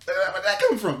 What? Where'd that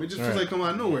come from? It just feels like come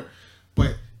out of nowhere.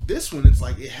 But this one, it's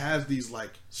like it has these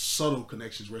like subtle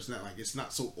connections where it's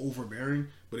not so overbearing,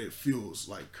 but it feels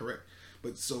like correct.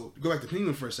 But so go back to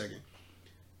Penguin for a second.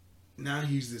 Now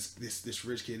he's this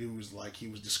rich kid who was like he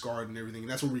was discarded and everything,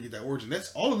 and that's where we get that origin.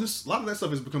 That's all of this. A lot of that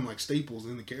stuff has become like staples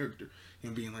in the character,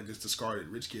 him being like this discarded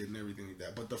rich kid and everything like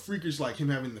that. But the freakish like him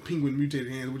having the penguin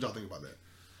mutated hands. What y'all think about that?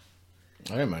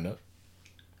 I didn't mind that.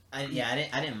 I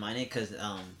didn't mind it because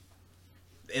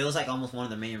it was like almost one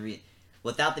of the main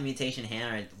without the mutation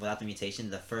hand or without the mutation,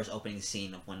 the first opening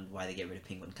scene of why they get rid of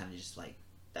Penguin kind of just like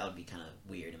that would be kind of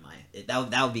weird in my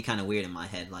that would be kind of weird in my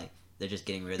head. Like they're just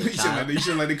getting rid of the child. You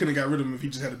shouldn't like they couldn't have got rid of him if he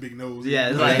just had a big nose. Yeah,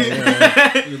 it's like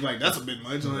it was like that's a bit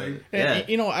much. Like yeah,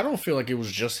 I don't feel like it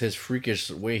was just his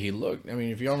freakish way he looked. I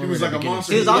mean, if y'all remember, he was like a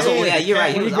monster. He was also you're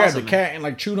right. He grabbed the cat and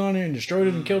like chewed on it and destroyed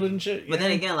it and killed it and shit. But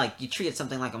then again, like you treat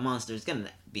something like a monster, it's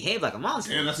gonna behave like a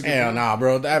monster. Yeah, that's a good hell point. nah,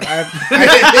 bro. Hell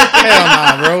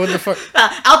nah, bro. What the fuck?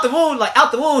 Out the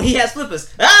wound, he has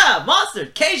flippers. Monster,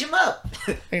 cage him up.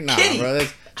 Nah, bro.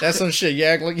 That's some shit. You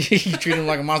act like you treat him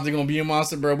like a monster, they're gonna be a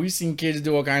monster, bro. We've seen kids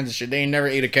do all kinds of shit. They ain't never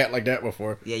ate a cat like that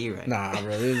before. Yeah, you're right. Nah,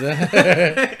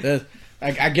 bro.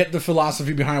 I get the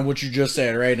philosophy behind what you just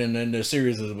said, right? And then the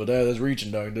seriousness, but that's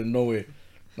reaching, dog. There's no way.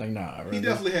 Like, nah, bro. He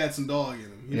definitely had some dog in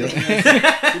him. He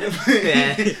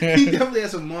definitely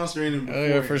had some monster in him before.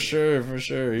 Yeah, for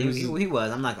sure. He was.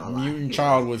 I'm not gonna lie. Mutant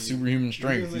child with superhuman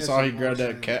strength. You saw he grabbed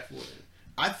that cat.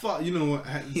 I thought, you know what?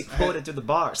 He pulled it through the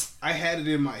bars. I had it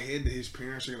in my head that his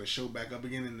parents are going to show back up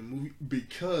again in the movie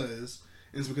because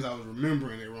I was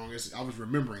remembering it wrong. I was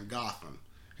remembering Gotham.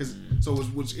 So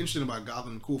what's interesting about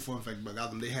Gotham, cool fun fact about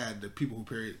Gotham, they had the people who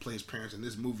play his parents in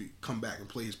this movie come back and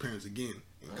play his parents again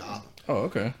in Gotham. Oh,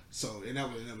 okay. So, and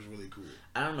that was really cool.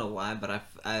 I don't know why, but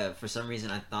I for some reason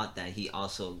I thought that he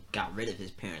also got rid of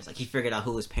his parents. Like he figured out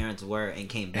who his parents were and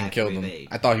came back and killed them.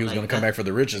 I thought he was going to come back for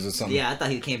the riches or something. Yeah, I thought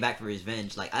he came back for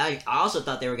revenge. Like I also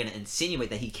thought they were going to insinuate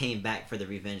that he came back for the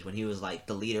revenge when he was like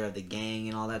the leader of the gang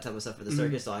and all that type of stuff for the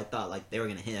circus. So I thought like they were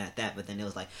going to hint at that, but then it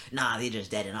was like, nah, they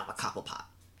just dead and I'm a copper pop.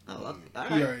 Oh, okay. All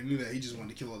right. He already knew that. He just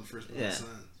wanted to kill all the firstborn sons.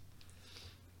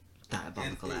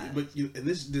 Diabolical. But in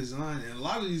this design, and a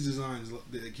lot of these designs,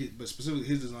 but specifically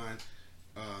his design,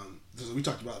 So we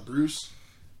talked about Bruce,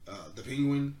 the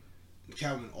Penguin,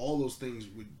 Catwoman. All those things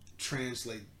would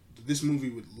translate. This movie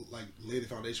would like lay the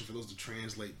foundation for those to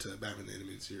translate to Batman the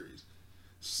Animated Series.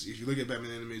 So if you look at Batman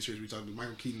the Animated Series, we talked about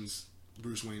Michael Keaton's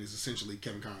Bruce Wayne is essentially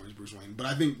Kevin Conroy's Bruce Wayne. But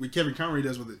I think what Kevin Conroy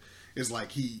does with it is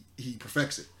like he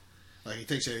perfects it. Like he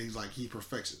takes it, he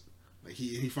perfects it. Like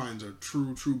he finds a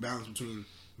true balance between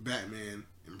Batman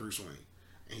and Bruce Wayne.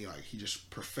 And he just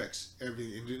perfects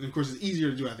everything. And of course, it's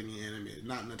easier to do, I think, in animated.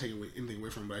 Not taking anything away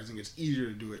from it, but I think it's easier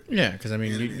to do it. Yeah, because I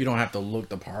mean, you don't have to look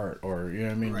the part, or you know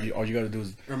what I mean. Right. All you got to do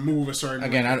is or move a certain.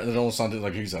 Again, way. I don't sound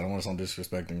like you said. I don't want to sound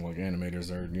disrespecting like animators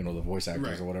or the voice actors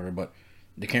Right. or whatever. But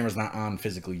the camera's not on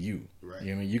physically you. Right.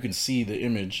 You know what I mean, you can see the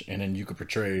image, and then you could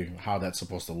portray how that's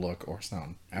supposed to look or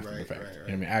sound after the fact. Right. You know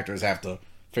what I mean, actors have to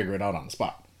figure it out on the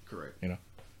spot. Correct.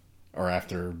 Or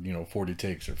after 40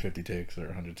 takes or 50 takes or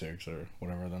 100 takes or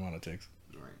whatever the amount it takes.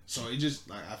 Right. So it just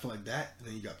like I feel like that, and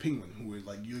then you got Penguin, who is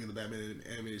like you look at the Batman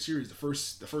animated series, the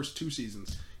first 2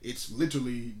 seasons, it's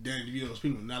literally Danny DeVito's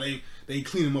Penguin. Now they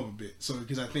clean him up a bit, so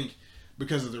because I think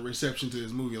because of the reception to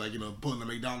this movie, like pulling the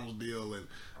McDonald's deal and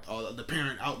all the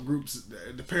parent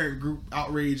group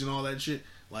outrage and all that shit,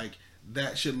 like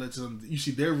that shit lets them. You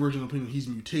see their version of Penguin, he's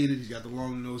mutated, he's got the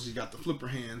long nose, he's got the flipper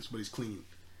hands, but he's clean.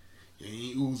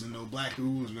 He ain't oozing no black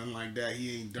ooze, nothing like that.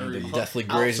 He ain't dirty. Deathly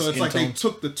gray. So it's like they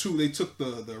took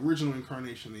the original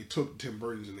incarnation, they took Tim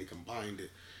Burton's and they combined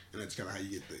it, and that's kind of how you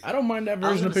get the. I don't mind that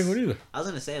version of Penguin either. I was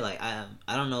gonna say like I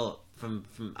don't know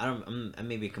I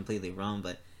may be completely wrong,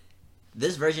 but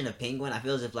this version of Penguin, I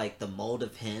feel as if like the mold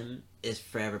of him is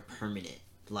forever permanent.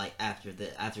 Like after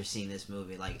seeing this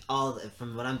movie, like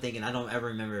from what I'm thinking, I don't ever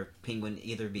remember Penguin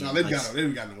either being. No, they've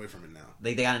gotten away from it now.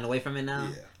 They gotten away from it now.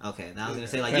 Yeah. Okay. Now I was gonna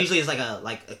say like usually it's like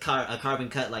a carbon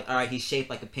cut. Like all right, he's shaped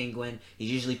like a penguin.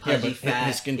 He's usually pudgy, fat.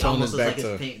 His skin tone is back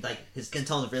to his skin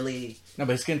tone is really. No,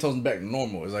 but his skin tone's back to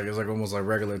normal. It's like almost like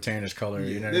regular tannish color. Yeah.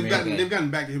 You know what I mean? They've gotten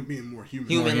back to him being more human.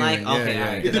 Human-like. Okay. Yeah.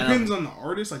 All right. It depends on the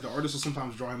artist. Like the artist will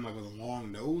sometimes draw him like with a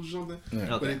long nose or something.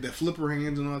 Yeah. Okay. But the flipper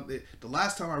hands and all that. The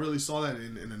last time I really saw that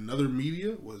in another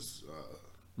media was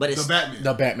But it's the Batman.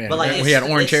 The Batman. But like when he had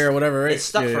orange hair or whatever, right? It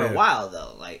stuck for a while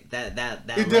though. Like that.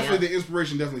 It definitely the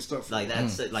inspiration definitely stuck for like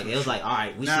that's like it was like all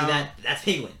right, we see that's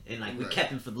Penguin, and like we kept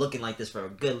him for looking like this for a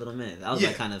good little minute. That was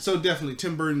like kind of so definitely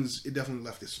Tim Burton's. It definitely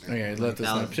left his stamp. Yeah, it left his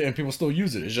stamp, and people still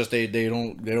use it. It's just they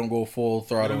don't go full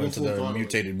throttle into the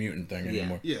mutated mutant thing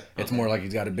anymore. Yeah, it's more like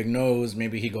he's got a big nose.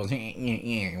 Maybe he goes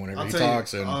whenever he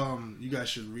talks. You guys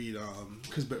should read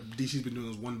because DC's been doing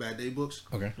those One Bad Day books.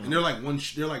 Okay, and they're like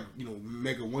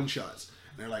mega one shots.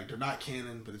 They're not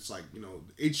canon, but it's like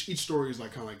each story is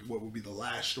like kind of like what would be the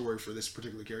last story for this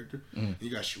particular character. Mm-hmm. And you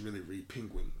guys should really read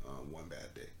Penguin One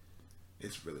Bad Day.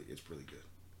 It's really good. It's really good.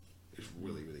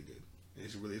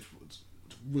 It's a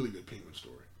really good Penguin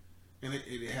story, and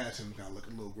it has him kind of look a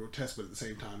little grotesque, but at the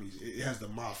same time it has the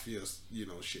mafia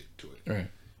shit to it. Right.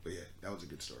 But yeah, that was a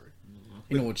good story.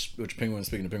 You know which Penguin?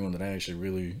 Speaking of Penguin, that I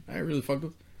really fucked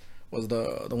with was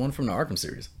the one from the Arkham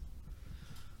series,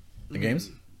 the games.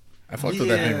 I fucked with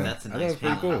that Penguin. That's a I thought nice it was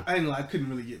pretty cool. I couldn't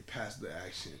really get past the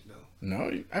action though.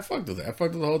 No, I fucked with it. I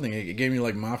fucked with the whole thing. It gave me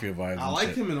like mafia vibes. I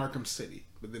liked him in Arkham City,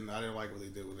 but then I didn't like what they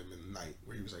did with him in Night,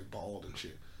 where he was like bald and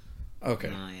shit.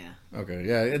 Okay. Oh yeah. Okay.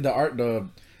 Yeah.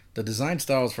 The design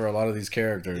styles for a lot of these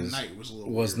characters In Night was a little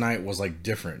weird. Night was like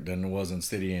different than it was in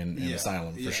City and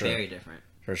Asylum for sure. Very different.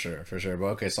 For sure. But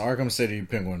okay, so Arkham City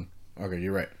Penguin. Okay,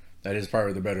 you're right. That is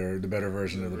probably the better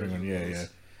version of the Penguin. Yeah.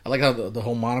 I like how the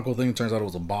whole monocle thing turns out it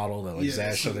was a bottle that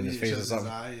Zsasz shoved in his face or something.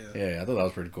 Yeah, I thought that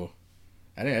was pretty cool.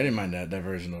 I didn't mind that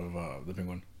version of the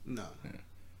Penguin. No.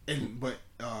 Yeah. And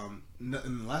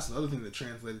the other thing that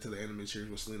translated to the animated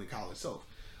series was Selena Kyle itself.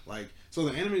 Like, so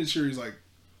the animated series, like,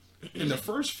 in the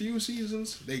first few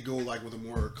seasons, they go like with a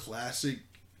more classic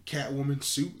Catwoman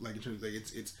suit. Like in terms of like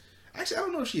it's actually I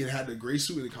don't know if she had the gray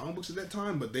suit in the comic books at that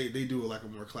time, but they do like a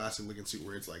more classic looking suit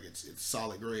where it's like it's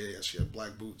solid gray. She had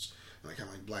black boots and like kind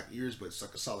of like black ears, but it's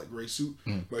like a solid gray suit.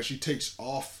 But she takes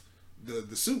off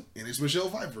the suit and it's Michelle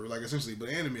Pfeiffer, like essentially, but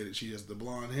animated. She has the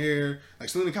blonde hair. Like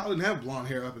Selena Kyle didn't have blonde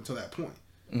hair up until that point.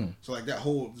 So like that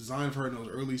whole design for her in those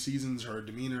early seasons, her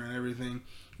demeanor and everything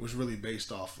was really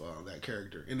based off that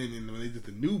character. And then when they did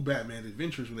the new Batman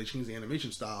Adventures, when they changed the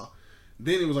animation style,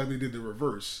 then it was like they did the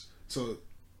reverse. So,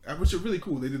 which is really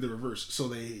cool. They did the reverse. So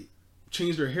they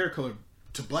changed her hair color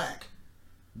to black,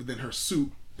 but then her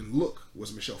suit and look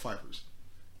was Michelle Pfeiffer's.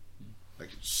 Like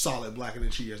solid black, and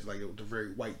then she has like the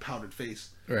very white powdered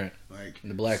face. Right. Like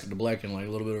the black and like a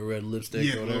little bit of red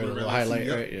lipstick or whatever, a little highlight,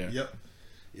 right? Yeah.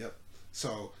 Yep.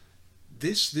 So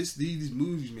these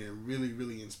movies, man,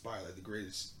 really inspire like the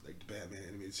greatest, like the Batman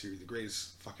animated series, the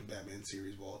greatest fucking Batman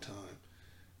series of all time.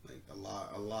 Like a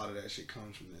lot of that shit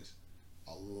comes from this.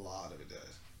 A lot of it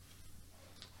does.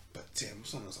 But damn,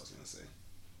 something else I was gonna say.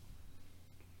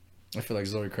 I feel like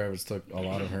Zoe Kravitz took a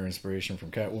lot of her inspiration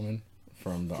from Catwoman,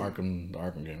 from the Arkham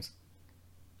games.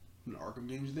 From the Arkham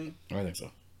games, you think? I think so.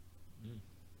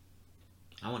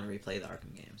 I want to replay the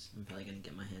Arkham games. I'm probably gonna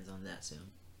get my hands on that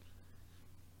soon.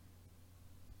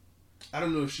 I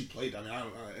don't know if she played. I don't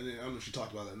know if she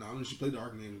talked about that. No, I don't know if she played the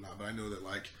Arkham games or not. But I know that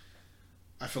like,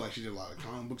 I feel like she did a lot of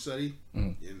comic book study,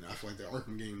 and I feel like the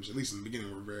Arkham games, at least in the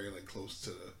beginning, were very like close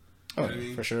to the. Oh, what I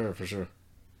mean? for sure.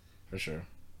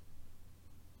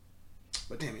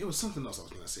 But damn, it was something else I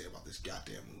was gonna say about this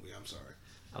goddamn movie. I'm sorry.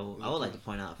 I would like to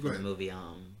point out for the movie,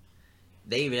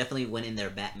 they definitely went in their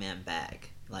Batman bag.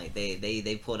 Like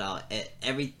they pulled out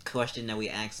every question that we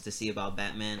asked to see about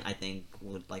Batman. I think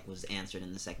was answered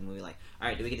in the second movie. Like, all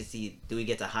right, do we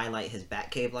get to highlight his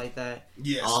Batcave like that?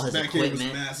 Yes, all his Batcave was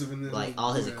equipment, massive in this. like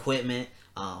all his equipment.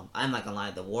 I'm not gonna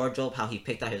lie, the wardrobe, how he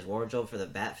picked out his wardrobe for the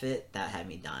Batfit, that had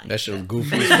me dying. That shit was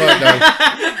goofy as fuck,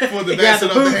 though. For the bats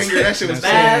up the hanger, that shit was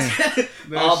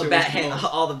all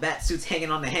the bat suits hanging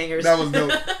on the hangers. That was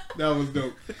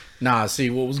dope. Nah, see,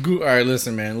 what was good? All right,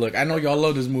 listen, man. Look, I know y'all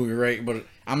love this movie, right? But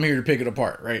I'm here to pick it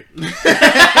apart, right? Yeah,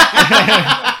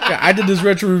 I did this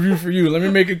retro review for you. Let me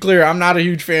make it clear. I'm not a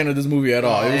huge fan of this movie at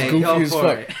all. It was goofy as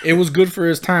fuck. It was good for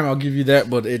its time. I'll give you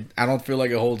that. But I don't feel like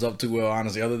it holds up too well,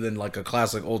 honestly, other than like a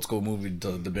classic old school movie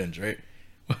to binge, right?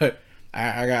 But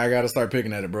I got to start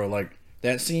picking at it, bro. Like,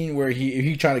 that scene where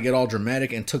he tried to get all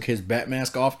dramatic and took his bat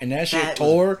mask off, and that shit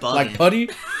tore like putty.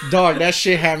 Dog, that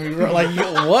shit had me like,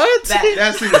 what?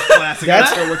 That scene was classic.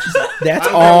 That's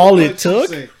all it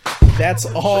took. That's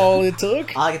all it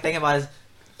took. All I can think about is,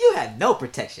 you had no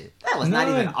protection. That was not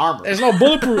even armor. There's no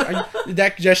bulletproof.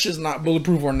 that shit's not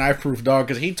bulletproof or knife proof, dog.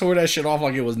 Because he tore that shit off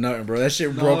like it was nothing, bro. That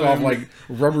shit broke off like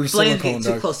rubber silicone,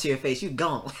 dog. Too close to your face, you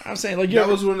gone. I'm saying, like, that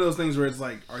was one of those things where it's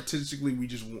like artistically we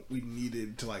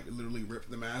needed to like literally rip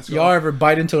the mask off. Y'all ever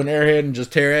bite into an airhead and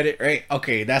just tear at it? Right?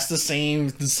 Okay, that's the same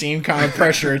kind of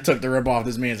pressure it took to rip off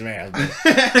this man's mask.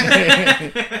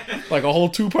 Like a whole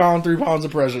 2 pound, 3 pounds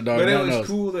of pressure, dog. But it was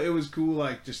cool. It was cool,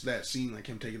 like just that scene, like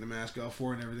him taking the mask off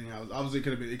for and everything. Obviously,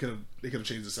 they could have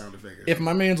changed the sound effect. If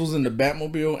my man's was in the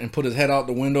Batmobile and put his head out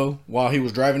the window while he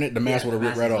was driving it, the mask would have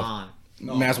ripped right off.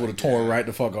 The mask would have torn right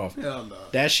the fuck off. Hell no.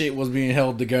 That shit was being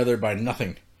held together by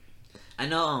nothing. I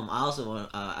know.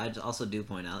 I also do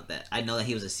point out that I know that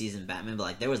he was a seasoned Batman, but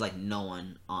like there was like no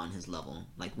one on his level.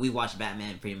 Like we watched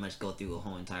Batman pretty much go through a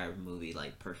whole entire movie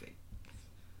like perfect.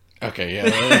 Okay, yeah.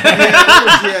 There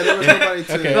was nobody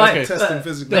to test him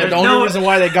physically. The only reason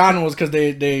why they got him was because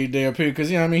they appeared, because,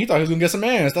 you know what I mean, he thought he was going to get some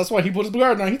ass. That's why he put his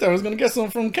guard down. He thought he was going to get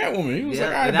some from Catwoman. He was like,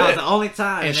 all right, that was the only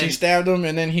time. And she stabbed him,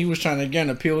 and then he was trying to,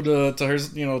 again, appeal to her,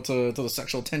 you know, to the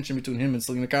sexual tension between him and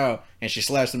Selena Kyle, and she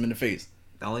slashed him in the face.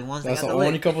 The only ones that's the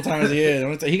only couple times he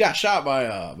had. He got shot by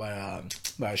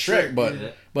Shrek,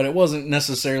 but it wasn't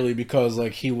necessarily because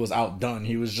like he was outdone.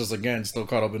 He was just, again, still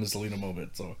caught up in the Selena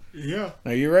moment. So yeah, now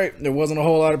you're right. There wasn't a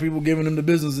whole lot of people giving him the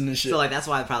business in this shit. So like that's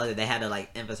why probably they had to like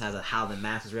emphasize how the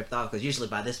mask was ripped off, because usually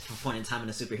by this point in time in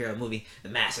a superhero movie, the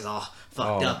mask is all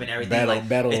fucked up and everything.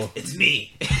 It's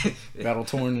me, battle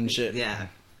torn and shit. Yeah,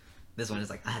 this one is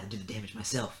like I had to do the damage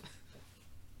myself.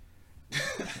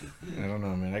 I don't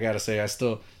know, man. I gotta say, I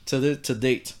still to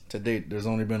date, there's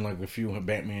only been like a few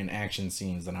Batman action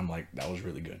scenes that I'm like, that was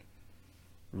really good,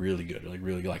 like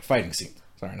really good, like fighting scenes.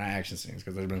 Sorry, not action scenes,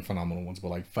 because there's been phenomenal ones, but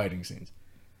like fighting scenes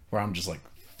where I'm just like,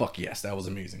 fuck yes, that was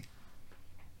amazing.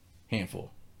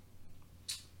 Handful.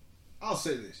 I'll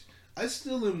say this: I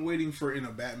still am waiting for in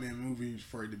a Batman movie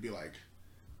for it to be like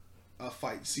a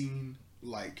fight scene,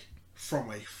 like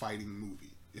from a fighting movie.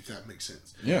 If that makes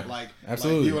sense. Yeah. Like,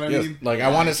 absolutely. You know what I mean? Like,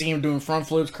 I want to see him doing front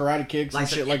flips, karate kicks, and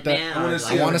shit like that.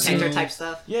 I want to see him type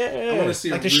stuff. Yeah. I want to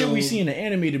see like the shit we see in the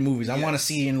animated movies. Yes. I want to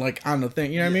see in like on the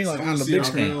thing. You know what I mean? Like on the big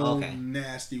screen. Okay.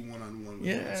 Nasty one-on-one.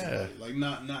 Yeah. Like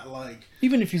not like.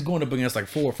 Even if he's going up against like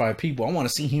 4 or 5 people, I want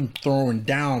to see him throwing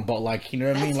down. But like, you know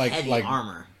what I mean? Like heavy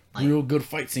armor. Real good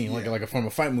fight scene, like from a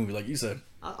fight movie, like you said.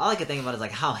 All I can think about is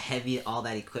like how heavy all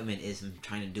that equipment is and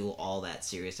trying to do all that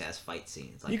serious ass fight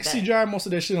scenes. Like you can CGI most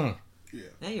of that shit on. Yeah,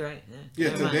 you're right.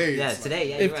 Yeah, today. Yeah, today.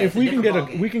 Yeah, if we can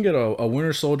get a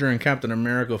Winter Soldier and Captain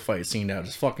America fight scene that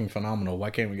is fucking phenomenal,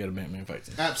 why can't we get a Batman fight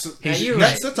scene? Absolutely. You're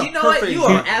right. That's a perfect. You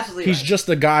are absolutely. He's just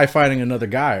a guy fighting another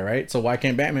guy, right? So why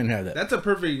can't Batman have that? That's a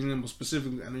perfect example.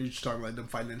 Specifically, I know you're just talking about them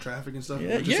fighting in traffic and stuff.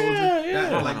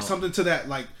 Yeah. Like something to that,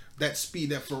 like that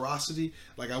speed, that ferocity.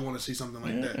 Like I want to see something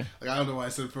like that. Like I don't know why I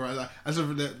said ferocity. I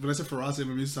said that when I said ferocity,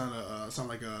 it made me sound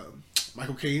like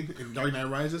Michael Caine in Dark Knight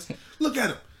Rises. Look at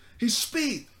him. He's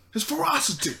speed. his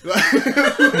ferocity.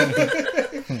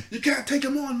 You can't take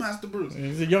him on, Master Bruce.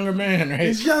 He's a younger man, right?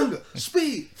 He's younger.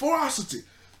 Speed, ferocity.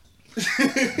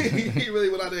 He really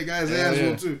went out there, guy's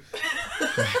ass too.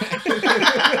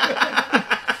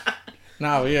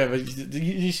 Nah, but yeah, but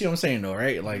you see what I'm saying though,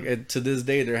 right? Like to this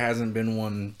day, there hasn't been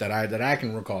one that I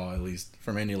can recall, at least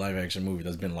from any live action movie,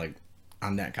 that's been like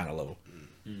on that kind of level.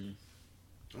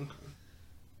 Okay,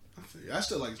 I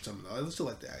still like some of I still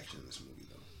like the action in this movie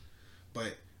though.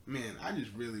 But man, I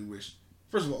just really wish.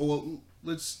 First of all, well,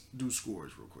 let's do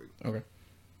scores real quick. Okay.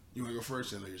 You want to go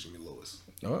first? I know you're gonna be lowest.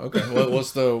 Oh, okay.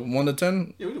 What's the 1 to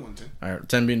 10? Yeah, we do 1 to 10. All right,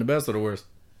 10 being the best or the worst?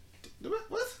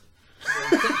 What?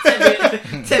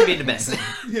 10 being the best.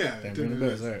 Yeah, 10 being the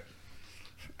best. All right.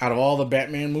 Out of all the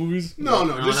Batman movies? No,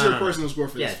 just your personal score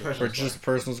for this film. Or just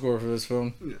personal score for this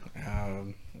film? Yeah.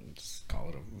 Just call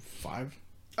it a 5.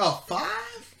 Oh, 5?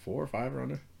 4 or 5 around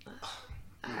there.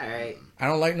 Alright. I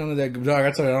don't like none of that. Dog,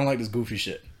 I tell you, I don't like this goofy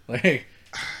shit.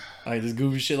 Like this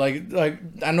goofy shit. Like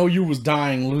I know you was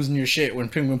dying, losing your shit when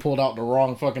Penguin pulled out the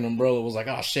wrong fucking umbrella. It was like,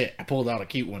 oh shit, I pulled out a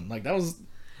cute one. Like that was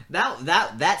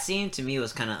that scene to me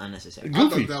was kind of unnecessary.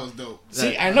 Goofy. I thought that was dope.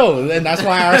 See, I know, and that's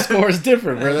why our score is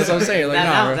different, bro. That's what I'm saying. Like,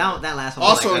 that last one.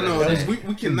 Also, like, no,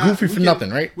 we cannot goofy for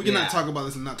nothing, right? We cannot talk about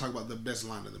this and not talk about the best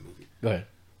line of the movie. Go ahead.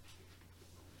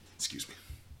 Excuse me.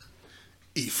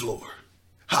 E-floor.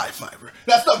 High fiber.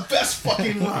 That's the best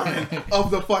fucking line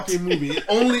of the fucking movie.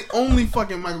 Only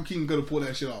fucking Michael Keaton could have pulled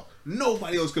that shit off.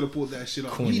 Nobody else could have pulled that shit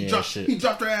off. He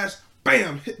dropped her ass.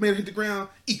 Bam. Made her hit the ground.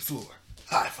 E-floor.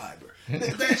 High fiber.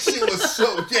 That shit was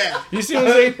so You see what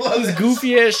I'm saying? This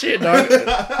goofy ass shit, dog.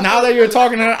 Now that you're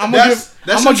talking, I'm gonna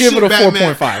give it a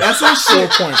 4.5. That's some shit.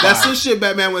 4.5. That's some shit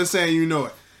Batman was saying. You know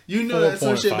it. You know that's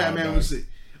some shit Batman would say.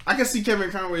 I can see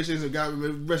Kevin Conroy saying some God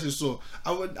rest his soul.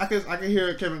 I can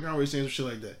hear Kevin Conroy saying some shit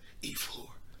like that. E-floor,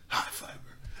 high fiber.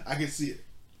 I can see it.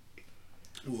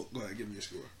 Well, go ahead, give me a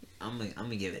score. I'm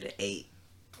gonna give it an 8.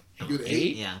 You an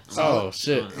 8? Yeah.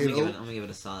 Shit. I'm gonna give it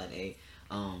a solid 8.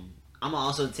 I'm gonna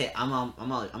also take. I'm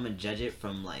gonna judge it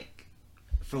from like,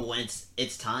 for when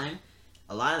it's time.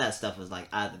 A lot of that stuff was like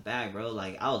out of the bag, bro.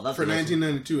 Like I would love for to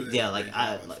 1992. Yeah,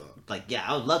 I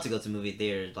would love to go to movie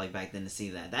theaters like back then to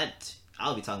see that. That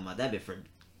I'll be talking about that bit for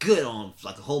good on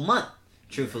like a whole month,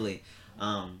 truthfully.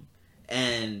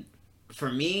 And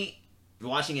for me,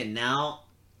 watching it now,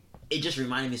 it just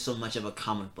reminded me so much of a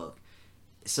comic book.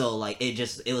 So like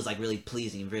it was like really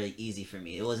pleasing, really easy for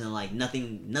me. It wasn't like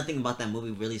nothing about that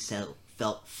movie really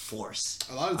felt forced.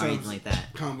 A lot of times, like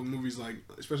that. Comic book movies, like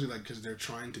especially like because they're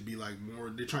trying to be like more.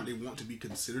 They want to be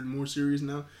considered more serious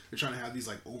now. They're trying to have these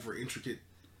like over intricate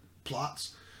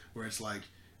plots where it's like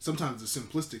sometimes the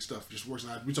simplistic stuff just works.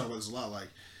 And we talk about this a lot. Like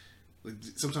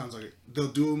sometimes like they'll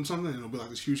do something and it'll be like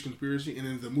this huge conspiracy, and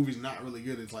then the movie's not really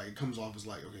good. It's like it comes off as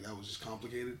like, okay, that was just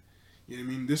complicated. You know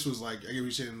what I mean? This was like, I get what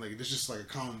you're saying, like this is just like a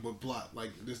comic book plot. Like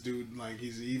this dude, like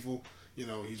he's evil. You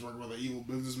know, he's working with an evil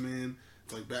businessman.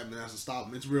 It's like Batman has to stop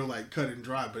him. It's real like cut and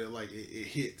dry, but it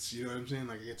hits. You know what I'm saying?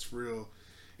 Like it's real.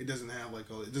 It doesn't have like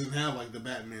the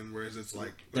Batman, whereas it's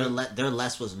like their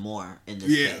less was more in this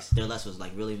case. Their less was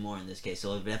like really more in this case,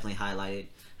 so it definitely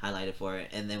highlighted for it.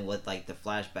 And then with like the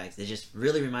flashbacks, it just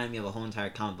really reminded me of a whole entire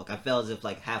comic book. I felt as if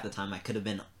like half the time I could have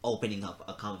been opening up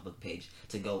a comic book page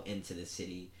to go into the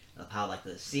city, of how like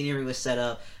the scenery was set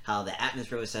up, how the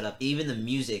atmosphere was set up, even the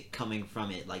music coming from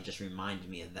it like just reminded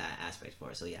me of that aspect for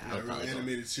it. So yeah, I would probably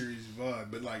animated series vibe,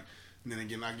 but like. And then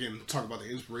again, talk about the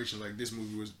inspiration. Like this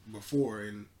movie was before,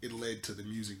 and it led to the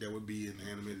music that would be in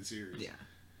the animated series. Yeah.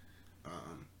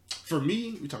 For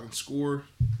me, we talking score.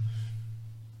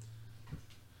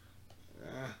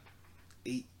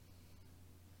 8.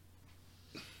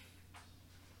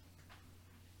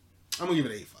 I'm gonna give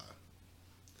it 8.5.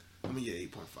 I'm gonna give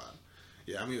it 8.5.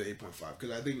 Yeah, I'm gonna give it 8.5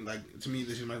 because I think like to me,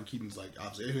 this is Michael Keaton's like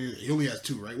obviously he only has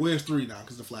 2, right? Well, he has 3 now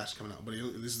because the Flash is coming out, but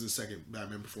this is the second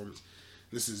Batman performance.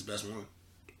 This is his best one.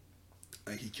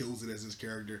 Like he kills it as his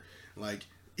character. Like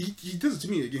he does it to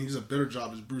me again. He does a better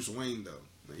job as Bruce Wayne though.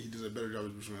 Like, he does a better job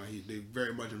as Bruce Wayne. They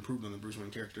very much improved on the Bruce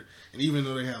Wayne character. And even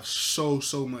though they have so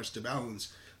much to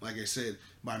balance, like I said,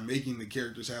 by making the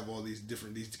characters have all these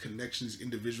connections,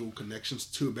 individual connections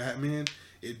to Batman,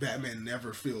 Batman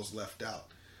never feels left out.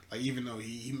 Like even though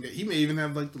he may even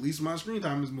have like the least amount of screen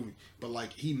time in this movie, but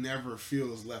like he never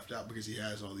feels left out because he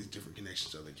has all these different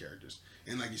connections to other characters.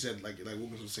 And like you said, like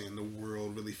Wilkins was saying, the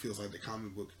world really feels like the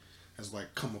comic book has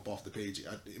like come up off the page.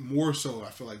 More so, I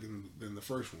feel like than the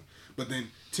first one. But then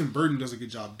Tim Burton does a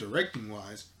good job directing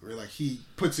wise, where like he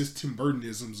puts his Tim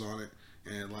Burtonisms on it,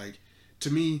 and like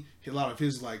to me, a lot of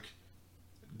his like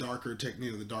darker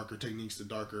techniques, the darker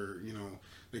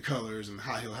the colors, and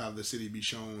how he'll have the city be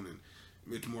shown, and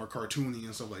it's more cartoony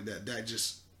and stuff like that. That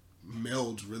just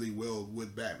melds really well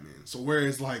with Batman. So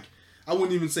whereas like I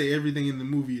wouldn't even say everything in the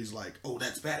movie is like, oh,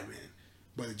 that's Batman,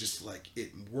 but it just like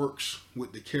it works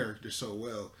with the character so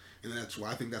well, and that's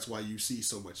why I think that's why you see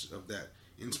so much of that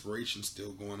inspiration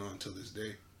still going on till this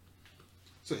day.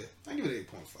 So yeah, I give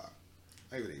it 8.5.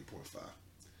 I give it 8.5.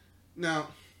 Now,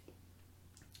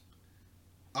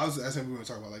 I was asking if we were going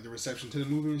to talk about like the reception to the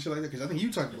movie and shit like that, because I think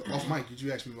you talked about off mic. Did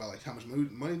you ask me about like how much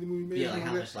money the movie made? Yeah,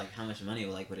 like how much money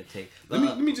would it take? But,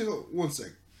 let me just 1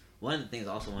 second. One of the things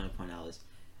I also want to point out is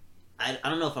I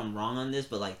don't know if I'm wrong on this,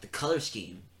 but like the color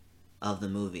scheme of the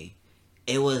movie,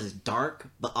 it was dark,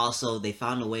 but also they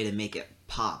found a way to make it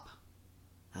pop.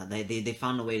 They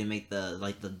found a way to make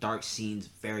the dark scenes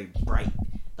very bright,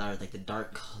 like the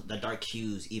dark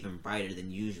hues even brighter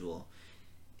than usual.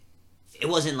 It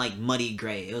wasn't like muddy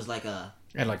gray. It was like a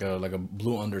like a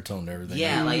blue undertone to everything.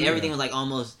 Yeah, like everything was like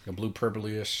almost a blue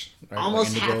purpley-ish, right?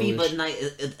 almost like happy, but not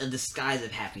a disguise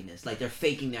of happiness. Like they're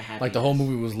faking their happiness. Like the whole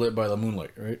movie was lit by the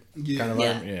moonlight, right? Yeah, kind of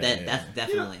that's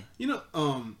definitely.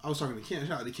 I was talking to Cam.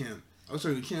 Shout out to Cam. I was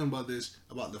talking to Cam about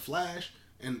the Flash,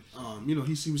 and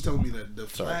he was telling me that the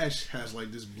Flash has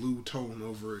like this blue tone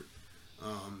over it.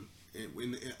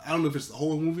 And I don't know if it's the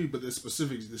whole movie, but the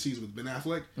specifics the scenes with Ben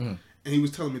Affleck, and he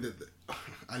was telling me that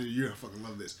I know you're gonna fucking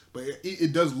love this, but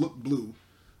it does look blue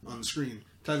on the screen.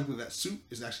 Technically, that suit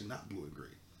is actually not blue and gray;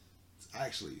 it's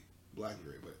actually black and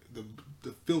gray, but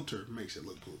the filter makes it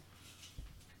look blue.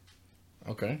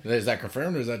 Okay, is that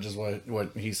confirmed, or is that just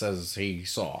what he says he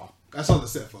saw? I saw the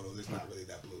set photos. It's not really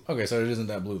that blue. Okay, so it isn't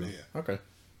that blue then. Yeah. Okay.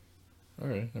 All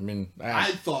right. I mean,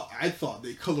 I thought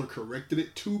they color corrected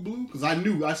it to blue because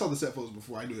I saw the set photos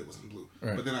before. I knew it wasn't blue,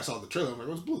 right. But then I saw the trailer. I was like,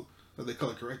 it was blue. But they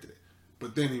color corrected it.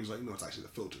 But then he was like, no, it's actually the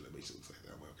filter that makes it look like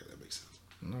that. I'm like, okay, that makes sense.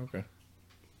 Okay.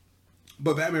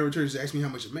 But Batman Returns asked me how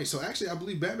much it made. So actually, I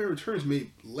believe Batman Returns made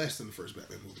less than the first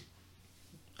Batman movie.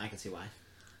 I can see why.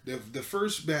 The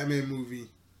first Batman movie.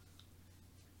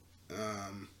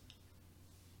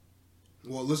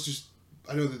 Well,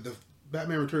 I know that the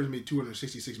Batman Returns made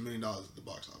 $266 million at the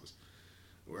box office,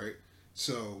 right?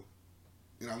 So,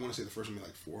 and I want to say the first one made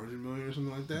like $400 million or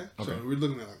something like that. Okay. So we're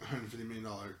looking at like $150 million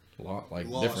loss,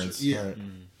 difference. Yeah, right.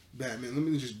 Batman. Let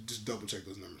me just double check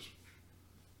those numbers.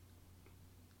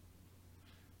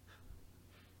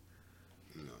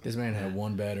 No. This man had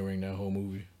one battering that whole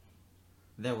movie.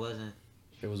 There wasn't.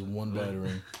 There was one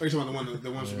battering. Are you talking about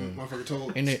the one motherfucker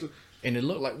told? And it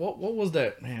looked like what was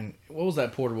that, man? What was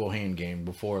that portable hand game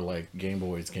before like Game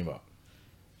Boys came out?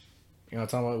 You know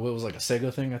what I'm talking about? What was like a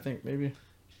Sega thing, I think maybe.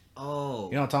 Oh.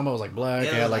 You know what I'm talking about? It was like black.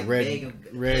 It had like red,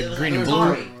 green, like and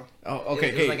blue. Oh, okay.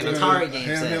 It was like an Atari game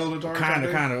set.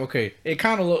 Atari kind of. Okay, it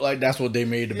kind of looked like that's what they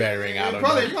made the battering out of.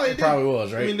 Probably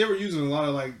was, right? I mean, they were using a lot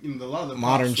of like a lot of the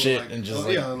modern shit like, and just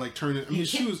like turning. I mean,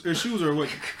 their shoes are what?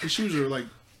 His shoes are like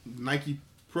Nike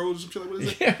Pros or some shit like what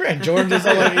is it? Yeah, right. Jordan is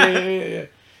like yeah.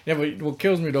 Yeah, but what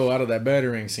kills me though out of that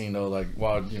battering scene though, like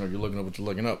while you're looking up what you're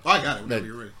looking up. Oh, I got it. Whenever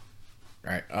you're ready.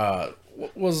 Right.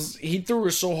 Was he threw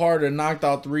it so hard and knocked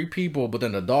out 3 people, but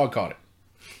then the dog caught it.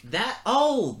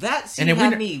 That scene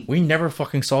had me. We never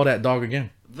fucking saw that dog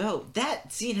again. Bro,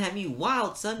 that scene had me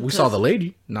wild, son. We saw the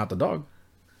lady, not the dog.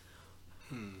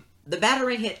 The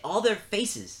battering hit all their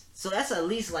faces, so that's at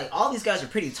least like all these guys are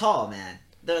pretty tall, man.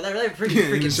 They're pretty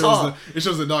freaking tall. It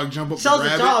shows the dog jump up.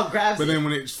 Grabs but then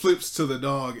when it flips to the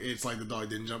dog, it's like the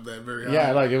dog didn't jump that very high.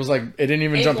 Yeah, like it was like it didn't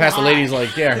even jump past the lady's like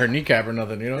her kneecap or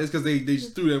nothing. It's because they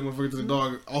just threw that motherfucker to the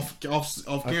dog off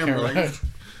camera. Like, it's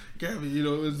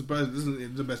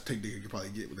the best take they could probably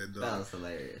get with that dog. That was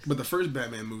hilarious. But the first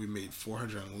Batman movie made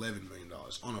 $411 million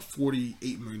on a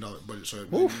 $48 million budget. So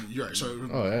you're right. So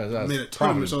it made a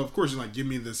ton of it. So of course, it's like give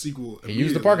me the sequel. He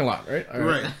used the parking lot, right? All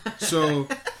right. So.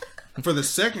 For the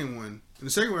second one, I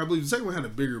believe the second one had a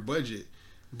bigger budget,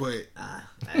 but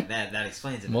that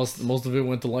explains it. Most of it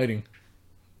went to lighting.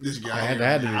 This guy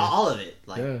had to be all of it.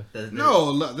 Like yeah. A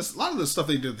lot of the stuff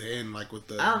they did at the end, like with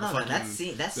the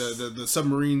the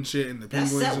submarine shit and the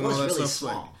penguins and all that really stuff.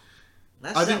 Small.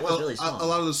 Like, I think really a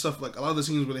lot of the stuff, like a lot of the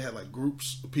scenes where they had like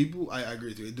groups of people, I agree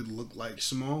with you. It did look like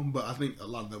small, but I think a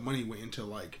lot of the money went into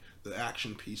like the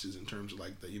action pieces in terms of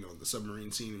like the the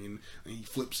submarine scene and he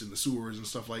flips in the sewers and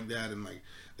stuff like that, and like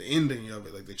the ending of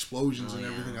it, like the explosions and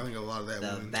everything. I think a lot of that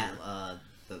went into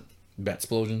the bat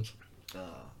explosions.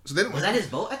 So they don't was that his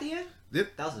boat at the end?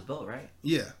 That was his boat, right?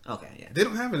 Yeah. Okay. Yeah. They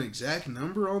don't have an exact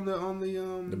number on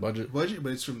the budget,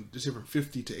 but it's from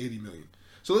 50 to 80 million.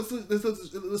 So let's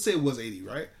say it was 80,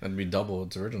 right? That'd be double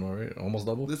its original, right? Almost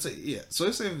double. Let's say So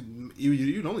let's say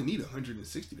you'd only need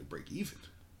 160 to break even,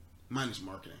 minus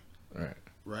marketing. All right.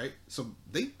 right? So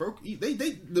they broke.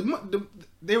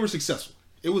 They were successful.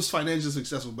 It was financially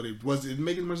successful, but it didn't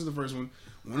make as much as the first one.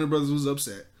 Warner Brothers was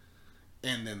upset,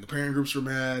 and then the parent groups were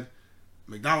mad.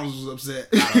 McDonald's was upset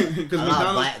because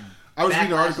McDonald's. I was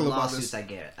reading an article about this. I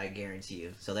guarantee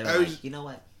you. So they were like, you know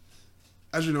what?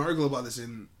 I was reading an article about this,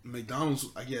 and McDonald's,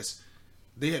 I guess,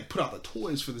 they had put out the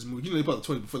toys for this movie. You know, they put out the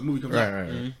toys before the movie comes out. Right.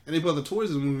 And they put out the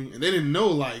toys of the movie, and they didn't know,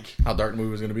 like... how dark the movie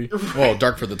was going to be. Right. Well,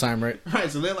 dark for the time, right? Right,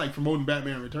 so they're, like, promoting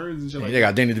Batman Returns and shit like that. They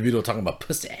got Danny DeVito talking about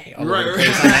pussy. Right.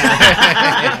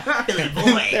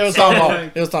 It was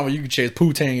talking about you can chase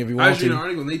Poo-Tang if you want to. I was reading an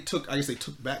article, and they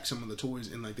took back some of the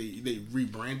toys, and, like, they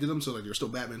rebranded them, so, like, they're still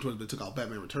Batman toys, but they took out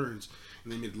Batman Returns,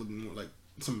 and they made it look more like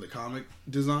some of the comic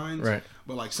designs, right?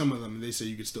 But like some of them, they say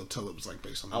you could still tell it was like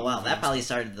based on. Oh wow, that probably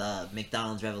started the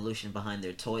McDonald's revolution behind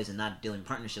their toys and not doing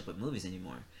partnership with movies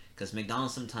anymore. Because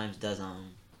McDonald's sometimes does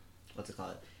what's it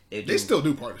called? They still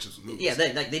do partnerships with movies. Yeah,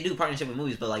 they do partnership with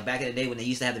movies, but like back in the day when they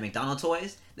used to have the McDonald's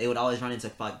toys, they would always run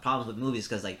into like problems with movies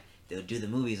because like they would do the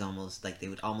movies almost like they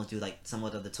would almost do like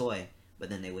somewhat of the toy. But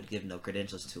then they would give no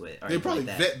credentials to it. Or they probably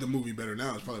like vet the movie better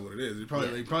now. Is probably what it is. They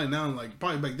probably now like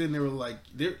probably back then they were like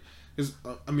because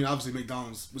I mean obviously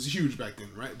McDonald's was huge back then,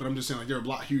 right? But I'm just saying like they're a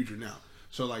lot huger now.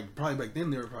 So like probably back then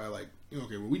they were probably like,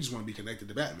 okay, well we just want to be connected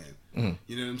to Batman. Mm-hmm.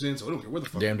 You know what I'm saying? So we don't care where the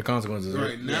fuck. Damn the consequences.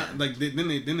 Right now, like then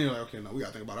they're like, okay, no, we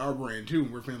gotta think about our brand too.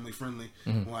 And we're family friendly.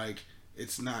 Mm-hmm. Like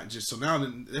it's not just so now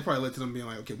they probably led to them being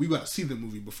like, okay, we gotta see the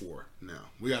movie before now.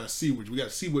 We gotta see what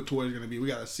toys are gonna be. We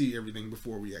gotta see everything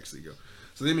before we actually go.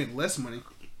 So they made less money.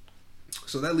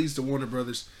 So that leads to Warner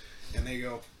Brothers, and they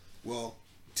go, well,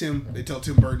 they tell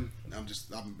Tim Burton. I'm just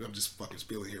fucking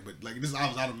spilling here, but like this,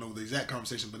 I don't know the exact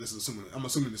conversation, but I'm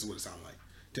assuming this is what it sounded like.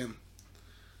 Tim,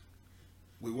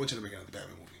 we want you to make another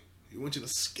Batman movie. We want you to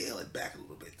scale it back a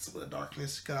little bit, some of the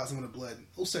darkness, cut out some of the blood,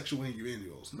 no sexual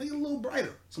innuendos, make it a little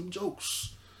brighter, some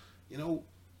jokes, you know.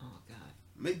 Oh God.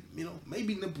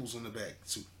 Maybe nipples on the back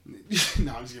too.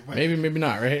 No, I'm just kidding. Maybe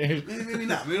not, right? maybe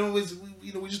not. We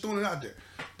just throwing it out there.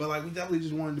 But like, we definitely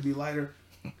just wanted to be lighter.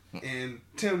 And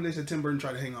they said Tim Burton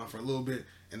tried to hang on for a little bit,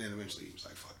 and then eventually he was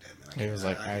like, "Fuck that, man." He was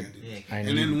like,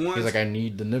 "I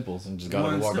need the nipples," and just got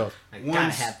to walk up. I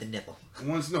gotta have the nipple.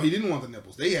 No, he didn't want the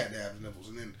nipples. They had to have the nipples,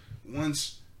 and then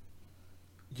once,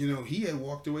 he had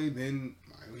walked away, then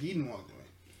he didn't walk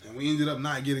away. And we ended up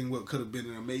not getting what could have been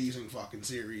an amazing fucking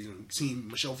series and seeing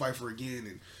Michelle Pfeiffer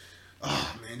again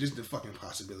and just the fucking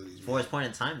possibilities. For its point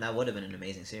in time, that would have been an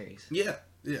amazing series. Yeah.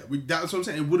 That's what I'm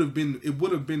saying. It would have been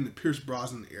the Pierce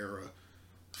Brosnan era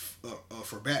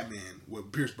for Batman,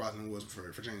 what Pierce Brosnan was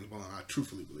for James Bond. I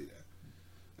truthfully believe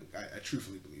that. I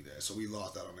truthfully believe that. So we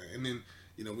lost out on that, and then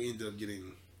we ended up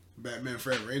getting Batman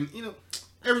Forever, and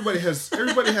everybody has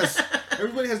different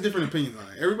opinions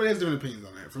on it. Everybody has different opinions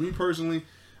on that. For me personally,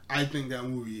 I think that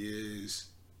movie is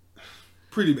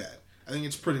pretty bad. I think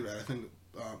it's pretty bad. I think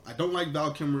I don't like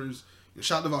Val Kilmer's.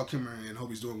 Shout out to Val Kilmer and hope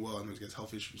he's doing well. I know he gets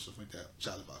health issues and stuff like that.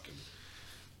 Shout out to Val Kilmer.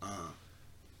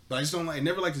 But I just don't like. I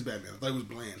never liked his Batman. I thought he was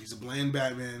bland. He's a bland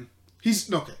Batman.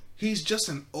 He's just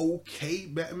an okay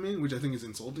Batman, which I think is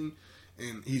insulting,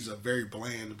 and he's a very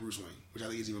bland Bruce Wayne, which I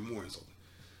think is even more insulting.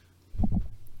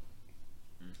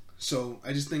 So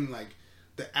I just think like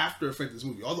the after effect of this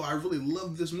movie, although I really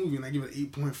love this movie and I give it an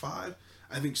 8.5,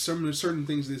 I think certain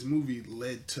things in this movie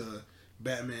led to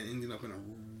Batman ending up in a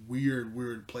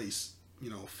weird place,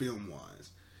 film wise.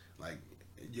 Like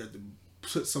you have to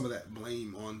put some of that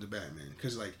blame on the Batman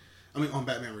on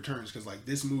Batman Returns, because like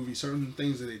this movie, certain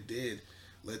things that it did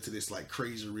led to this like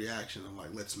crazy reaction of like,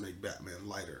 let's make Batman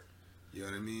lighter. You know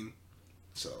what I mean?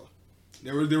 So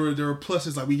there were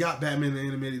pluses. Like we got Batman the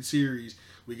animated series.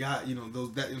 We got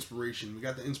that inspiration. We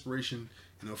got the inspiration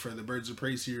for the Birds of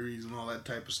Prey series and all that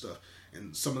type of stuff.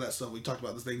 And some of that stuff we talked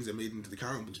about the things that made it into the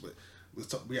comic books, but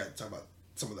we got to talk about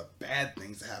some of the bad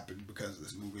things that happened because of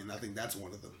this movie, and I think that's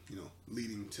one of them.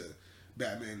 Leading to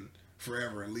Batman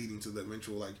Forever and leading to the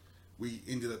eventual we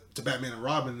ended up to Batman and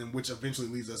Robin, and which eventually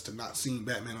leads us to not seeing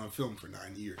Batman on film for 9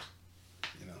 years.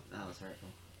 That was hurtful.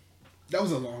 That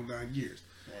was a long 9 years.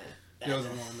 Yeah, that was a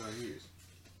long 9 years.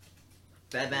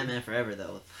 That Batman Forever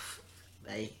though.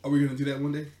 Hey. Are we gonna do that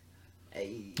one day?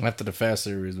 Hey. After the Fast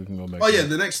series, we can go back. Oh yeah,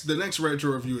 the next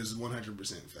retro review is 100%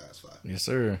 Fast 5. Yes,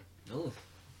 sir. Ooh.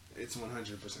 It's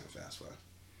 100% Fast 5.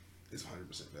 It's 100%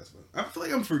 Fast 5. I feel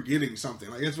like I'm forgetting something.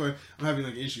 Like that's why I'm having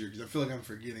an issue, because I feel like I'm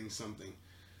forgetting something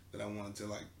that I wanted to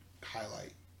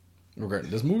highlight. Regarding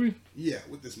this movie? Yeah,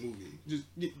 with this movie. Just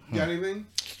got anything?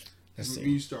 When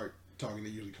you start talking, it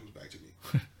usually comes back to me.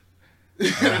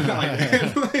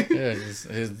 Yeah,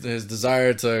 his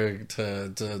desire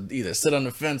to either sit on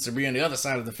the fence or be on the other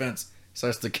side of the fence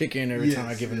starts to kick in every time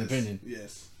I give an opinion.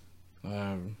 Yes.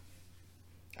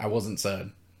 I wasn't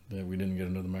sad that we didn't get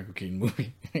another Michael Keaton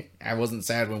movie. I wasn't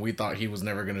sad when we thought he was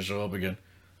never going to show up again.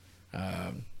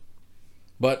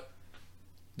 But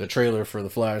the trailer for The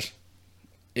Flash,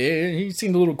 he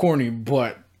seemed a little corny,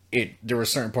 but there were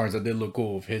certain parts that did look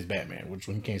cool of his Batman, which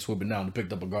when he came swooping down and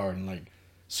picked up a guard and like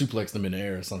suplexed them in the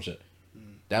air or some shit.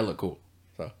 That looked cool.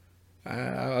 So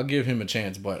I'll give him a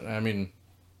chance, but I mean,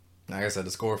 like I said,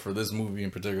 the score for this movie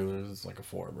in particular is like a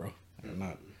 4, bro. I'm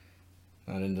not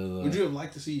into the... Would you have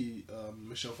liked to see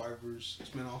Michelle Pfeiffer's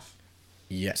spinoff?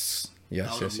 Yes. I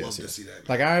would have loved to see that.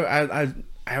 Like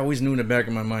I always knew in the back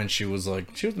of my mind she was an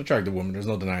attractive woman. There's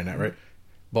no denying that, right?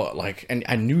 But like, and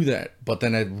I knew that. But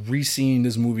then I'd re-seen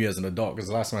this movie as an adult, because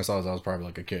the last time I saw it, I was probably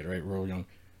like a kid, right, real young.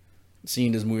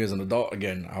 Seeing this movie as an adult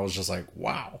again, I was just like,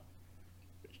 wow,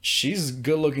 she's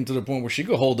good looking to the point where she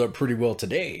could hold up pretty well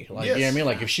today. Like, yes. You know what I mean?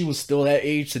 Like if she was still that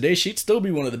age today, she'd still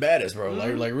be one of the baddest, bro.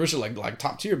 Mm-hmm. Like real shit, like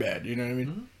top tier bad. You know what I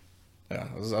mean?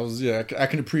 Mm-hmm. Yeah, I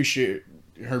can appreciate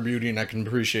her beauty, and I can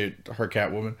appreciate her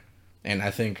Catwoman, and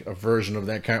I think a version of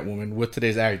that Catwoman with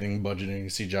today's acting, budgeting,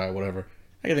 CGI, whatever,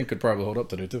 I think could probably hold up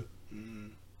today too.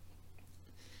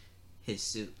 His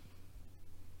suit,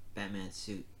 Batman's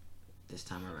suit, this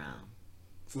time around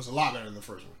was a lot better than the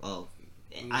first one. Oh,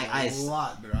 a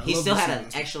lot better. He still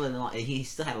had he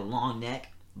still had a long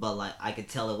neck, but like I could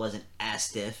tell it wasn't as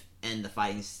stiff, and the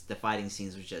fighting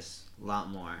scenes was just a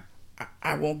lot more.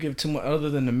 I won't give too much other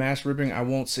than the mask ripping. I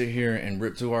won't sit here and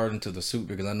rip too hard into the suit,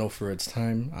 because I know for its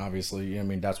time, obviously, I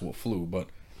mean, that's what flew. But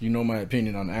you know my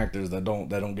opinion on actors that don't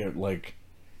get like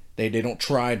they don't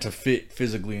try to fit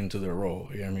physically into their role.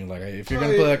 You know what I mean? Like if you're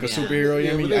gonna play like a superhero, you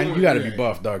know what I mean, you got to be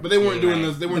buff, dog. But they weren't doing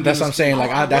this. They weren't. That's what I'm saying.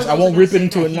 Like I won't rip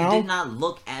into it now. He did not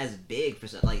look as big for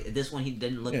like this one. He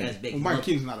didn't look as big. Well, Mike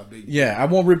Keaton's not a big. Yeah, I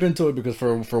won't rip into it, because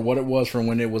for what it was, from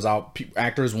when it was out,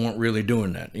 actors weren't really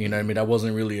doing that. You know what I mean? That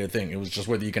wasn't really a thing. It was just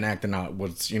whether you can act or not.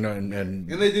 Was and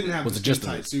they didn't have the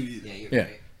tight suit either. Yeah.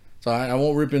 Right. So I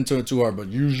won't rip into it too hard, but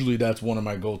usually that's one of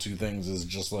my go-to things, is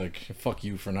just like, fuck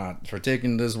you for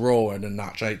taking this role and then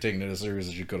not taking it as serious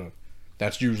as you could have.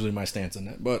 That's usually my stance in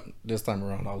it. But this time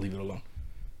around, I'll leave it alone.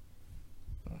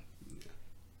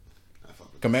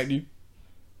 Come back to you?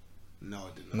 No, I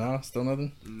did not. No, still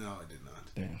nothing? No, I did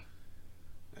not. Damn.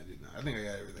 I did not. I think I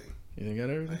got everything. You think you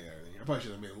got everything? I got everything. I probably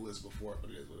should have made a list before,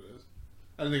 but it is what it is.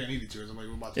 I didn't think I needed to. I'm like,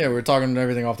 we're about to. Yeah, we're talking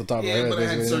everything off the top. Yeah, right? but I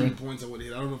had certain points I would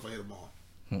hit. I don't know if I hit them all,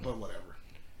 but whatever.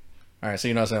 All right, so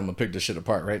you know what I'm saying? I'm gonna pick this shit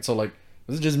apart, right? So like,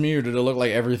 was it just me, or did it look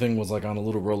like everything was like on a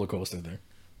little roller coaster there,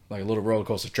 like a little roller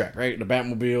coaster track, right? The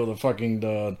Batmobile, the fucking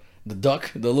the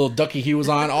duck, the little ducky he was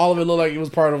on, all of it looked like it was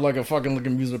part of like a fucking like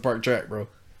amusement park track, bro.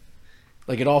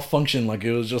 Like it all functioned like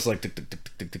it was just like tick tick tick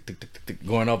tick tick tick tick tick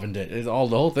going up and down. It's all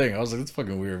the whole thing. I was like, it's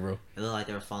fucking weird, bro. It looked like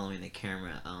they were following the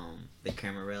camera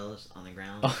rails on the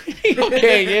ground.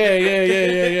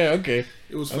 Okay, yeah. Okay.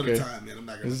 It was for the time, man. I'm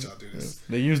not gonna let y'all do this.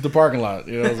 They used the parking lot,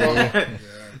 you know. Yeah.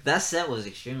 That set was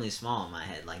extremely small in my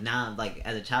head. Like now, like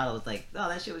as a child, I was like, "Oh,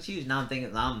 that shit was huge." Now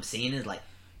I'm seeing it like,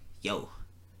 "Yo,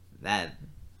 that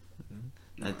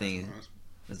thing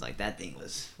was like that thing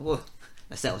was. Whoa,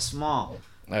 that set was small."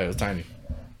 It was tiny.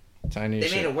 They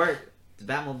made it work. The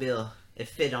Batmobile, it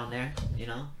fit on there. You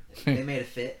know, they made it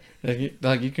fit.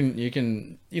 Like you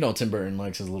can Tim Burton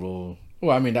likes his little.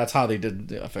 Well, I mean that's how they did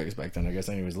the effects back then, I guess.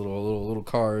 Anyways, little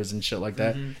cars and shit like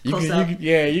that. Mm-hmm. You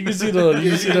can see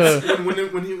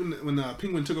the when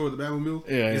Penguin took over the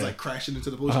Batmobile. He's like crashing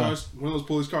into the police cars. One of those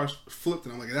police cars flipped,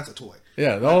 and I'm like, that's a toy.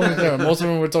 Yeah, most of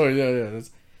them were toys. Yeah.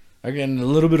 That's, again, a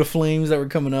little bit of flames that were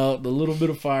coming out, the little bit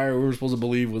of fire we were supposed to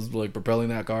believe was like propelling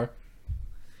that car.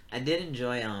 I did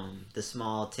enjoy the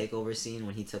small takeover scene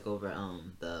when he took over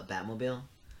the Batmobile.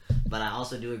 But I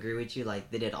also do agree with you.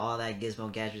 Like they did all that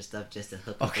Gizmo Gadget stuff just to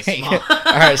hook up the small. All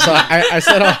right, so I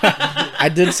said I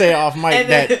did say off mic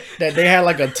that they had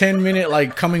like a 10-minute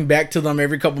like coming back to them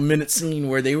every couple minutes scene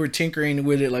where they were tinkering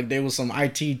with it like they was some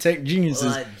IT tech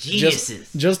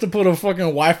geniuses. Just to put a fucking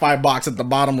Wi-Fi box at the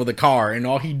bottom of the car, and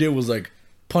all he did was like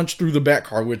punch through the back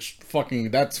car, which fucking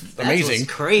that's amazing.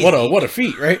 Crazy. What a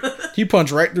feat, right? He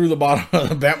punched right through the bottom of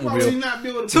the Batmobile. Why would he not be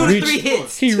able to 2 to 3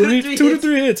 hits. He reached 2 to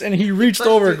 3 hits, and he reached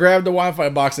over, grabbed the Wi-Fi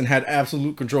box, and had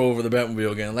absolute control over the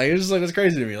Batmobile again. Like it's just like it's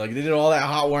crazy to me. Like they did all that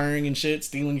hot wiring and shit,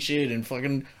 stealing shit, and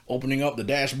fucking opening up the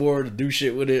dashboard to do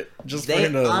shit with it. Just they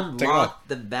unlocked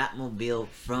the Batmobile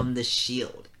from the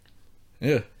Shield.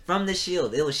 Yeah. From the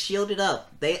shield. It was shielded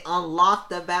up. They unlocked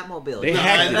the Batmobile. They No,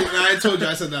 hacked it. I told you.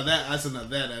 I said that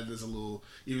is a little.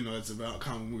 Even though it's about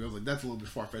comic movie, I was like, that's a little bit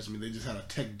far fetched. I mean, they just had a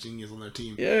tech genius on their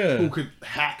team, Yeah. who could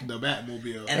hack the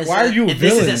Batmobile. And Why are you a if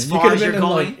this villain? is as You far could've as you're been in,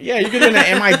 going. like, yeah, you could have been at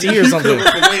MIT or You something. could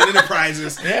have Wayne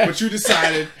Enterprises, Yeah. but you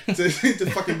decided to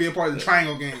fucking be a part of the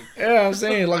Triangle Gang. Yeah, I'm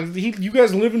saying, like, you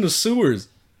guys live in the sewers.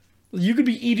 You could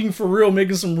be eating for real,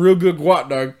 making some real good guac,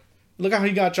 dog. Look how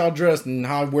he got y'all dressed and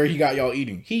where he got y'all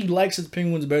eating. He likes his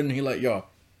penguins better than he like y'all.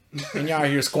 And y'all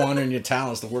here squandering your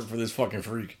talents to work for this fucking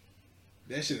freak.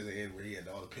 That shit at the end where he had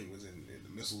all the penguins and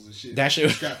the missiles and shit. That shit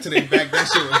was- strapped to their back. That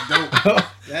shit was dope.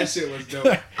 That shit was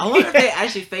dope. I wonder if they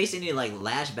actually faced any like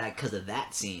lashback because of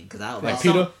that scene. Because I was Like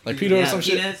Some- PETA? Like PETA or yeah, some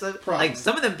PETA shit? and stuff. Probably. Like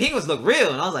some of them penguins look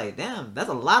real, and I was like, damn, that's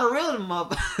a lot of real in them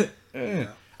up. Yeah.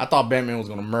 I thought Batman was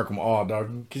gonna murk them all,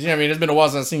 dog. Because, you know what I mean? It's been a while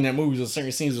since I've seen that movie, so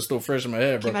certain scenes are still fresh in my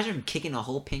head, Can you bro. imagine him kicking a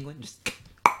whole penguin? Just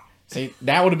See,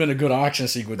 that would have been a good action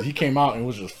sequence. He came out and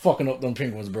was just fucking up them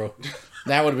penguins, bro.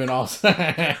 That would have been awesome.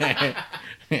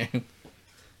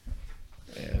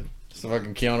 Yeah. So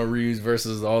fucking Keanu Reeves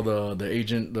versus all the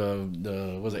agent,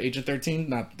 the was it Agent 13?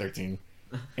 Not 13.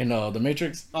 In the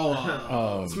Matrix?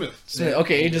 Smith. Smith.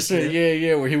 Okay, Agent Smith.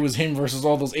 Yeah, where he was him versus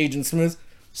all those Agent Smiths.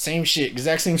 Same shit,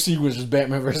 exact same sequence, just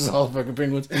Batman versus all the fucking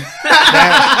penguins.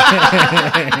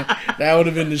 That would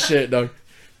have been the shit, dog.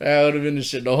 That would have been the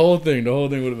shit. The whole thing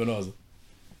would have been awesome.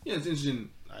 Yeah, it's interesting.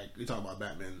 Like we talk about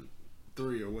Batman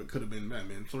 3 or what could have been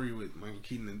Batman 3 with Michael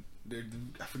Keaton and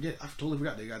I totally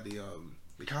forgot they got the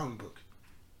comic book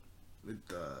with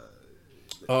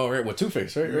Oh, right, with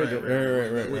Two-Face, right? With,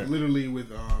 literally with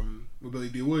Billy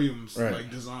D. Williams Right. like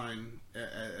design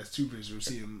as Two-Face. We'll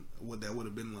see him what that would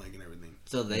have been like and everything.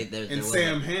 so there And was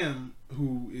Sam Hamm,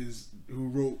 who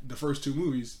wrote the first two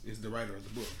movies, is the writer of the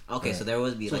book. okay, Right. so there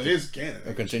would be So like it is canon.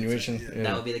 A continuation. Yeah. Yeah.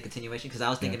 that would be the continuation because I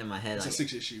was thinking in my head It's like a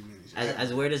 6-issue miniseries.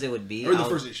 as weird as it would be, or the I would-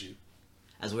 first issue.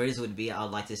 as weird as it would be, I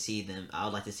would like to see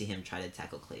him try to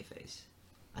tackle Clayface.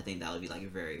 I think that would be like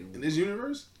very In this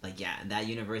universe? like in that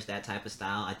universe, that type of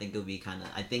style. I think it would be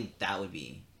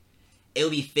it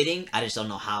would be fitting. I just don't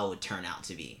know how it would turn out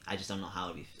to be. I just don't know how it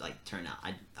would be like turn out.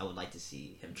 I would like to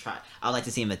see him try. I would like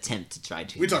to see him attempt to try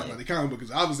to. We talking about the comic book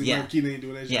because obviously Yeah. Michael Keaton ain't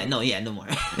doing that shit. No more.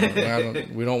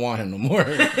 We don't want him no more.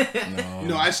 No. You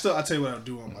know, I tell you what I'll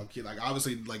do on my kid. Like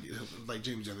obviously, like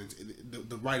James Jones,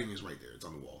 the writing is right there. It's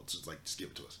on the wall. It's just like just give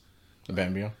it to us. The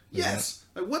Batman Beyond? Yes.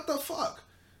 Like what the fuck?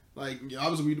 Like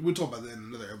obviously we'll talk about that in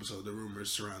another episode. The rumors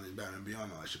surrounding Batman Beyond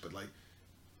and all that shit. But like,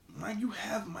 you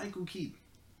have Michael Keaton.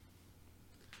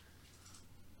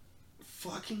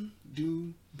 Fucking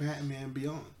do Batman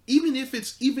Beyond. Even if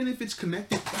it's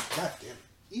connected. God damn it.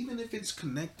 Even if it's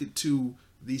connected to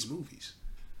these movies.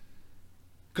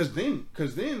 Cause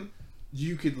then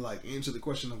you could like answer the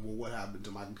question of, well, what happened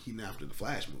to Michael Keaton after the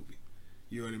Flash movie?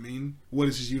 You know what I mean? What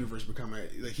does his universe become?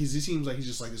 Like he seems like he's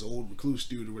just like this old recluse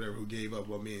dude or whatever who gave up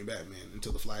on being Batman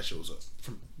until the Flash shows up.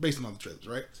 Based on all the trailers,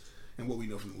 right? And what we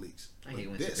know from the leaks. I hate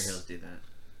when superheroes do that.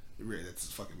 Really, that's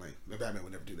fucking lame. Batman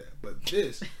would never do that.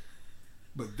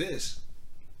 But this,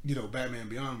 you know, Batman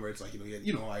Beyond, where it's like,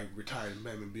 I retired in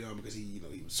Batman Beyond because he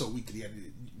was so weak that he had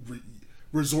to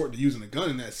resort to using a gun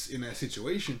in that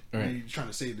situation. Right. When he's trying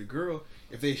to save the girl.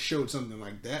 If they showed something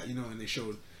like that, and they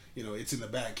showed, it's in the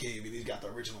Batcave and he's got the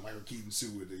original Michael Keaton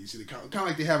suit with it. You see the kind of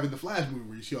like they have in the Flash movie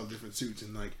where you see all the different suits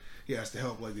and like he has to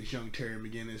help like this young Terry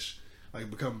McGinnis like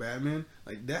become Batman.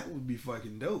 Like that would be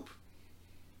fucking dope.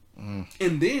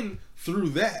 And then through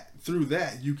that,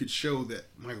 you could show that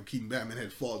Michael Keaton Batman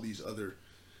had fought these other,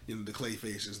 the Clay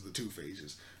Faces, the Two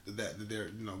Faces, that they're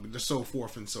so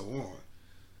forth and so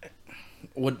on.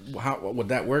 How would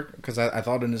that work? Because I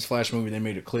thought in this Flash movie they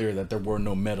made it clear that there were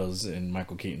no metas in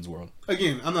Michael Keaton's world.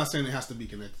 Again, I'm not saying it has to be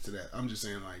connected to that. I'm just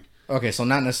saying like. Okay, so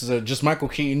not necessarily just Michael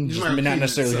Keaton, Just just Michael not Keaton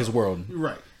necessarily itself. his world.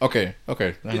 Right. Okay.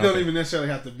 It don't even necessarily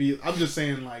have to be. I'm just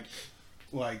saying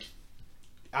like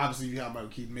obviously you have Michael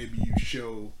Keaton. Maybe you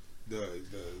show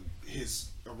his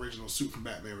original suit from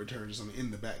Batman Returns or something in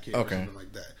the Batcave or something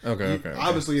like that. Okay.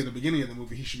 Obviously, in the beginning of the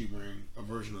movie, he should be wearing a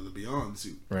version of the Beyond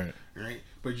suit. Right.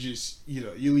 But just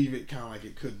you leave it kind of like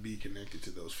it could be connected to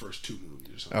those first two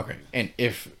movies or something. Okay. And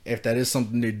if that is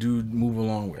something they do move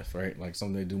along with, right? Like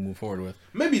something they do move forward with.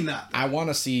 Maybe not. I want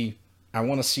to see.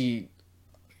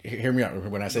 Hear me out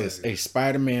when I say this. A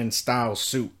Spider-Man style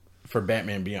suit for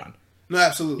Batman Beyond. No,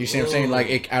 absolutely. You see what I'm saying?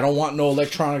 Like, I don't want no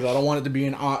electronics. I don't want it to be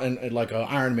in like an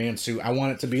Iron Man suit. I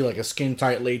want it to be like a skin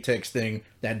tight latex thing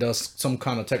that does some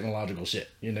kind of technological shit.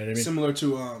 You know what I mean? Similar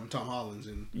to Tom Holland's.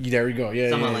 And there we go. Yeah,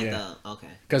 Someone yeah, like yeah. that. Okay.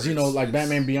 Because like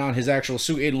Batman Beyond, his actual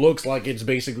suit, it looks like it's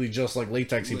basically just like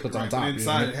latex he puts on top. And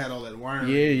inside it had all that wiring.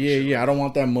 Yeah. I don't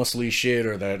want that muscly shit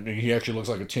or that he actually looks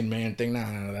like a Tin Man thing.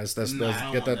 No, that's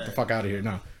get that the fuck out of here.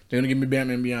 No, they're gonna give me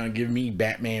Batman Beyond. Give me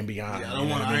Batman Beyond. Yeah, I don't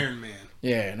want Iron Man.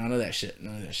 Yeah, none of that shit.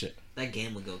 That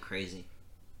game would go crazy.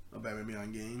 A Batman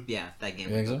Beyond game? Yeah, that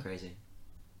game would go crazy.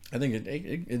 I think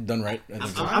it done right.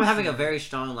 I'm having a very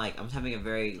strong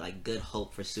good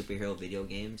hope for superhero video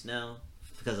games now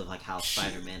because of like how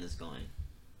Spider-Man is going.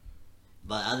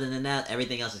 But other than that,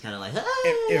 everything else is kind of like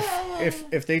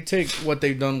if they take what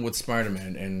they've done with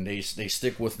Spider-Man and they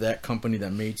stick with that company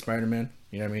that made Spider-Man,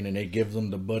 you know what I mean, and they give them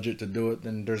the budget to do it,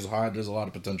 then there's a lot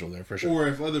of potential there for sure. Or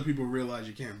if other people realize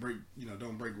you can't break,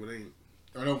 don't break what ain't,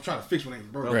 or don't try to fix what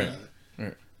ain't broken.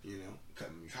 Right. You know,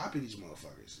 copy these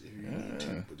motherfuckers if you need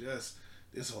to. But just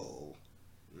this whole,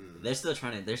 they're still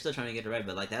trying to get it right.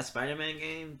 But like that Spider-Man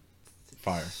game,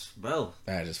 fire, bro.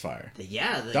 That is fire.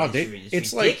 Yeah,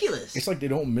 it's ridiculous. It's like they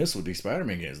don't miss with these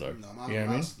Spider-Man games though. No, you know what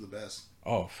I mean? The best.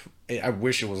 Oh, I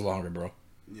wish it was longer, bro.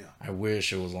 Yeah, I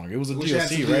wish it was longer. It was a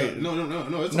DLC, right?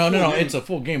 No. It's a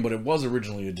full game, but it was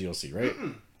originally a DLC, right?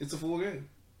 It's a full game.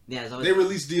 Yeah, they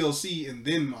released DLC and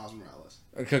then Miles Morales.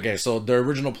 Okay, so the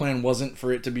original plan wasn't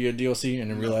for it to be a DLC,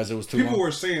 and then realized it was too long. People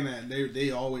were saying that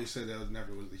they always said that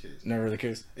never was the case. Never the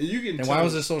case. And you can. And why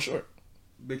was it so short?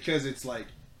 Because it's like,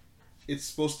 it's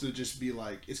supposed to just be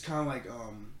like, it's kind of like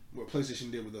what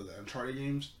PlayStation did with the Uncharted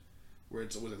games, where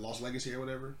was it Lost Legacy or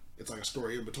whatever. It's like a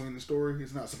story in between the story.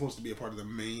 It's not supposed to be a part of the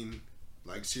main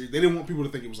like series. They didn't want people to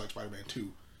think it was like Spider-Man 2.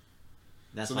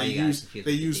 That's so why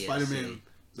they used Spider-Man.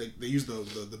 Like they use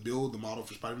the build, the model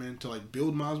for Spider-Man to like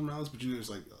build Miles Morales, but it's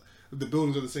like the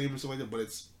buildings are the same and stuff like that, but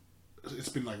it's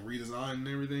been like redesigned and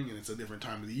everything, and it's a different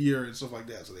time of the year and stuff like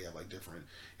that. So they have like different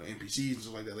NPCs and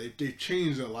stuff like that. They've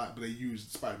changed it a lot, but they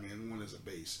used Spider-Man 1 as a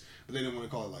base, but they didn't want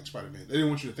to call it like Spider-Man. They didn't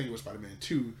want you to think it was Spider-Man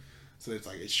 2, so it's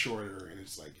like it's shorter and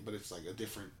it's like, but it's like a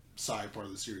different side part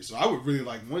of the series. So I would really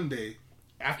like one day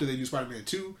after they do Spider-Man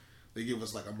 2, they give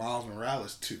us like a Miles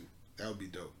Morales 2. That would be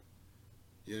dope.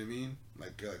 You know what I mean?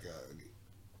 Like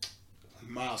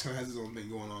Miles kind of has his own thing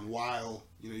going on while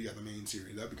you got the main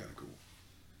series. That'd be kind of cool.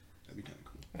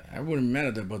 I wouldn't be mad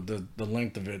at that, but the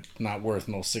length of it not worth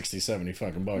no 60, 70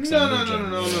 fucking bucks.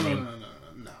 No.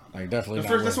 Like definitely.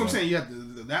 That's what I'm saying. You have to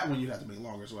that one. You have to make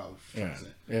longer. So I was saying.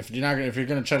 If you're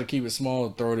gonna try to keep it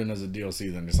small, throw it in as a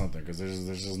DLC then or something. Because there's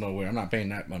just no way. I'm not paying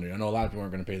that money. I know a lot of people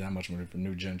aren't gonna pay that much money for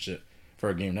new gen shit for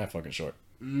a game that fucking short.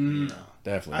 No,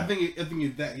 definitely. I think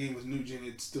if that game was new gen,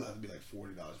 it'd still have to be like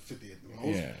 $40, $50 at the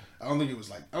most. Yeah. I don't think it was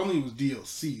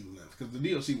DLC length because the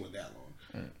DLC wasn't that long.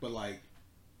 Right. But like,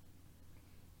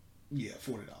 yeah,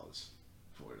 $40.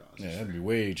 Yeah, that'd be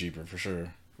way cheaper for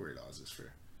sure. $40 is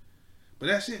fair. But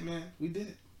that's it, man. We did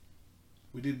it.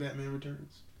 We did Batman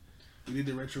Returns. We did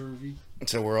the retro review.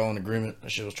 So we're all in agreement. That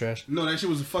shit was trash. No, that shit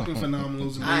was fucking phenomenal. It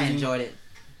was amazing. I enjoyed it.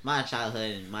 My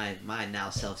childhood and my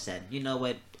now self said, you know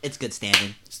what? It's good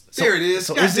standing. There it is.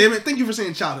 God damn it. Thank you for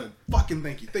saying childhood. Fucking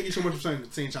thank you. Thank you so much for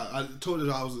saying childhood. I told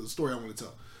you I was a story I want to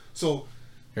tell. So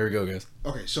here we go, guys.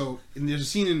 Okay, so there's a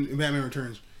scene in Batman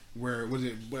Returns where I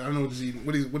don't know what he's eating.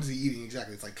 What is he eating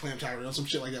exactly? It's like clam chowder or some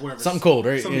shit like that. Whatever. Something cold,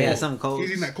 right? Something cold.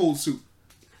 He's eating that cold soup.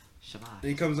 Shabbat.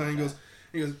 And he comes down and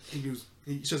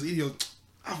he shows the goes,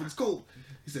 Alfred, it's cold.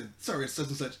 He said, sorry, it's such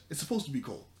and such. It's supposed to be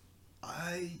cold.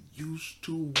 I used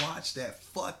to watch that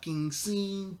fucking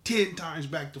scene 10 times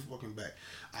back to fucking back.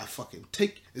 I fucking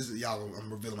take y'all.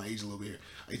 I'm revealing my age a little bit here.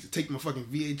 I used to take my fucking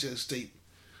VHS tape,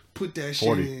 put that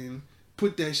 40. Shit in,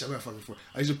 put that shit. I'm not fucking 40.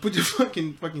 I used to put the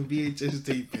fucking VHS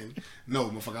tape in. No,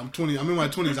 motherfucker, I'm 20. I'm in my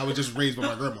 20s. I was just raised by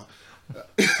my grandma.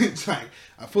 It's like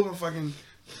I put my fucking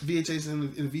VHS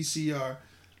in the VCR.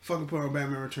 Fucking put on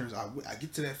Batman Returns. I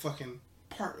get to that fucking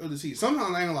part of the scene.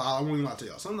 Sometimes I ain't gonna lie, I won't even lie to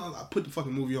y'all. Sometimes I put the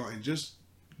fucking movie on and just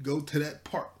go to that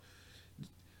part.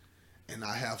 And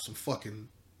I have some fucking,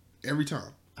 every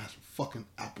time, I have some fucking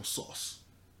applesauce.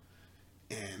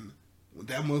 And when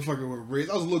that motherfucker would raise,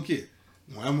 I was a little kid.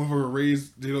 When that motherfucker would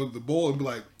raise, the bowl and be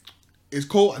like, it's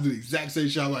cold, I do the exact same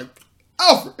shit. I'm like,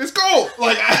 Alfred, it's cold.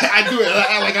 Like, I do it.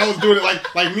 Like I was doing it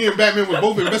like me and Batman were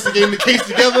both investigating the case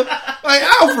together. Like,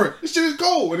 Alfred, this shit is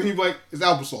cold. And he'd be like, it's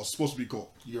applesauce. It's supposed to be cold.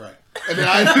 You're right. And then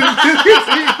that's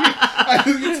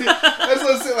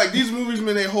what I said. Like, these movies,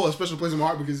 man, they hold a special place in my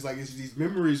heart because it's these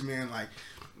memories, man. Like,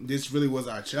 this really was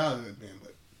our childhood, man.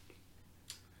 But,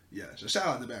 yeah, so shout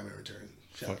out to Batman Returns.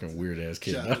 Fucking weird ass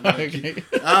kid.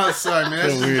 I'm sorry, man.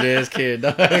 That's a weird ass kid,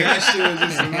 dog. That shit was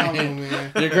just phenomenal,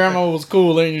 man. Your grandma was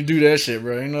cool letting you do that shit,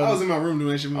 bro. You know? I was in my room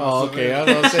doing that shit. Oh, okay. I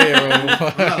was about to say, bro. I'm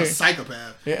not a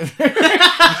psychopath. Yeah.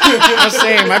 I'm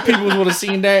saying my people would have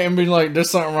seen that and been like,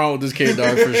 "There's something wrong with this kid,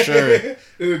 dog, for sure."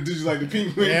 Did you like the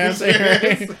penguin? Yeah, I'm saying,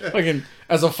 right? Fucking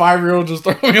as a 5-year-old, just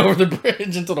throw me over the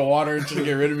bridge into the water just to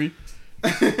get rid of me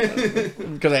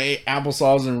because I ate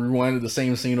applesauce and rewinded the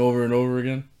same scene over and over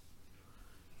again.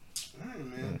 All right,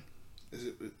 man. Is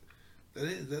it?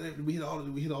 That it? We hit all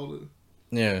the.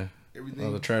 Yeah. Everything.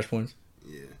 All the trash points.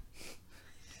 Yeah.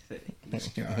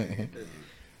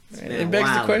 It begs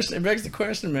the question. It begs the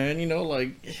question, man. You know,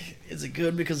 like, is it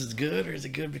good because it's good, or is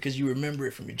it good because you remember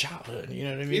it from your childhood? You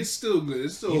know what I mean? It's still good.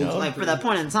 It's still, you know, like for that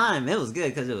point in time, it was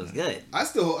good because it was good. I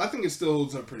think it still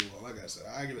holds up pretty well. Like I said,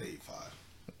 I give it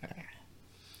 8.5.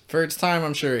 For its time,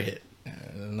 I'm sure it hit.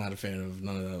 I'm not a fan of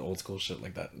none of that old school shit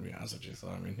like that, to be honest with you. So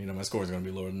I mean, you know, my score is gonna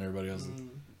be lower than everybody else's.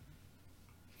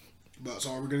 But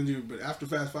so we're gonna do. But after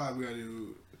Fast 5, we gotta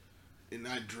do. And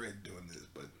I dread doing this,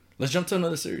 but. Let's jump to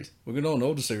another series. We're going to an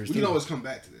older series. We can always come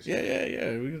back to this. Yeah.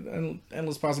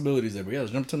 Endless possibilities there. But yeah,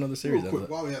 let's jump to another series. Real quick,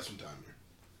 while we have some time here.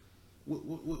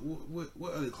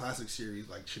 What other classic series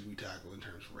like should we tackle in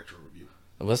terms of retro review?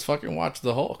 Let's fucking watch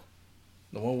The Hulk.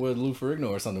 The one with Lou Ferrigno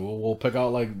or something. We'll pick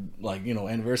out like you know,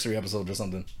 anniversary episodes or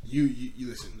something. You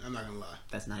listen. I'm not gonna lie.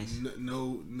 That's nice.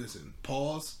 No, listen.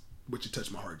 Pause. But you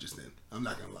touched my heart just then. I'm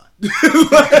not gonna lie.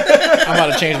 I'm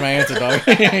about to change my answer, dog.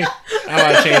 I'm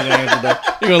about to change my answer, dog.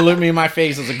 You're gonna look me in my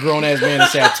face as a grown ass man and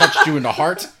say I touched you in the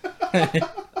heart.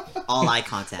 All eye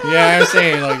contact. Yeah, I'm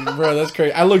saying, like, bro, that's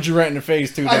crazy. I looked you right in the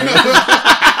face too, dog.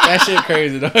 That shit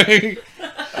crazy, dog.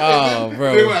 Oh,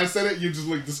 bro. Then when I said it, you just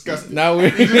look disgusted. Now we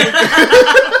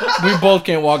both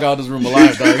can't walk out this room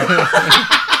alive, dog.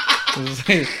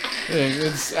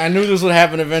 I knew this would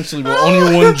happen eventually, but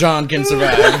only one John can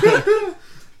survive.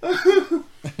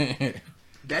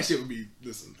 That shit would be.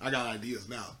 Listen, I got ideas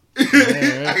now. Yeah,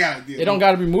 right. I got ideas. It don't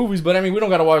got to be movies, but I mean, we don't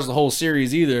got to watch the whole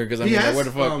series either. Because I mean, like, where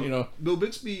the fuck, you know? Bill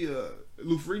Bixby,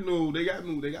 Lou Ferrigno, they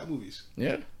got movies.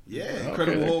 Yeah. Yeah, Okay.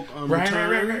 Incredible Hulk, Right.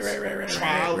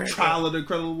 Trial of the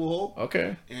Incredible Hulk.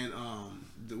 Okay. And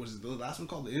was it the last one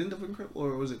called The End of Incredible,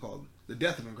 or was it called The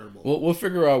Death of Incredible Hulk? We'll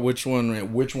figure out which one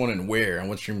and where and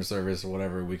what streaming service or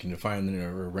whatever we can find it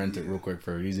or rent it real quick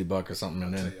for an easy buck or something,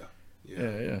 and then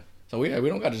yeah. So we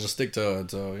don't got to just stick to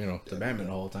you know to Batman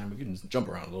the whole time. We can just jump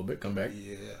around a little bit, come back.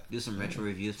 Yeah. Do some retro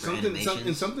reviews for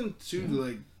animation. Something too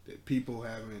like that people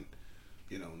haven't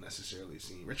necessarily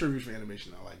seen. Retro reviews for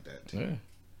animation, I like that too. Yeah.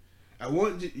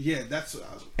 That's what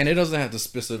I was. And it doesn't have to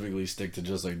specifically stick to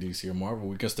just like DC or Marvel.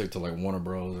 We can stick to like Warner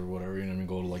Bros. Or whatever. You know what I mean?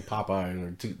 Go to like Popeye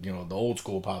or the old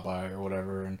school Popeye or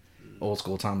whatever, and old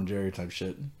school Tom and Jerry type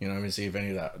shit. You know what I mean? See if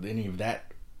any of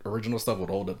that original stuff would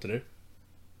hold up today.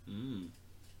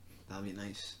 That'd be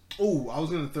nice. Oh, I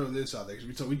was gonna throw this out there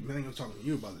because I think I was talking to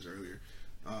you about this earlier.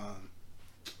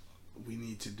 We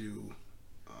need to do.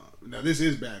 Now this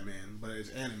is Batman, but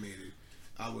it's animated.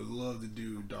 I would love to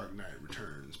do Dark Knight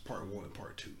Returns Part 1 and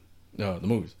Part 2. No, the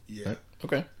movies. Yeah. Right?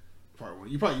 Okay. Part 1.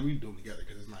 We do them together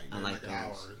because it's like an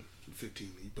hour and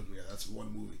 15. You put them together. That's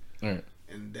one movie. All right.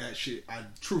 And that shit, I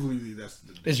truthfully believe that's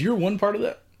the. Is Year One part of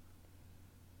that?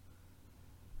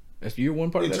 Is Year One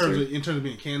part of that series? In terms of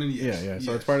being canon, yes. Yeah.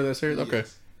 So it's part of that series? Okay.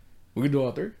 Yes. We could do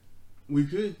all three? We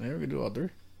could. Yeah, we could do all three.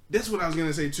 That's what I was going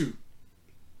to say too.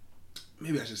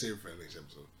 Maybe I should save it for the next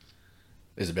episode.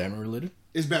 Is it Batman related?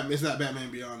 It's Batman. It's not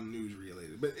Batman Beyond news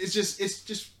related, but it's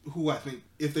just who I think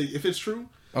if it's true.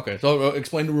 Okay, so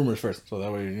explain the rumors first, so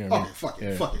that way you know. Okay, fuck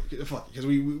it, because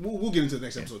we'll get into the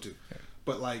next episode too. Yeah.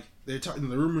 But like they're talking,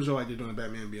 the rumors are like they're doing a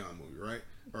Batman Beyond movie, right?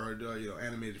 Or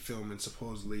animated film, and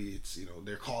supposedly it's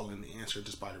they're calling the answer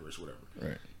to Spider-Verse, whatever.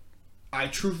 Right. I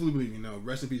truthfully believe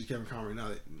rest in peace Kevin Conroy. Now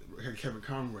that Kevin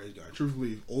Conroy is gone, I truthfully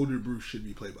believe older Bruce should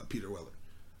be played by Peter Weller,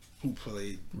 who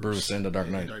played Bruce in The Dark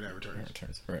Knight. Dark Knight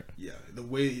Returns. Right. Yeah, the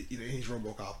way he's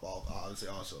RoboCop, obviously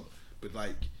also, but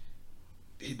like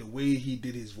the way he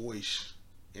did his voice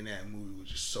in that movie was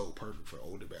just so perfect for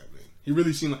older Batman. He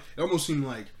really seemed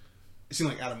like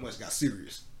Adam West got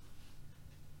serious,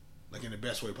 like in the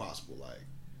best way possible. Like,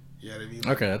 you know what I mean?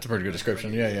 Okay, that's a pretty good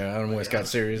description. Yeah. Adam West got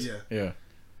serious. Yeah.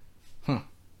 Huh.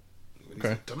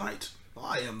 Okay. Tonight,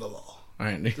 I am the law. All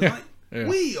right. Tonight,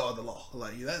 we are the law.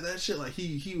 Like that shit. Like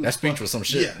he was. That speech was some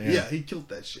shit. Yeah. He killed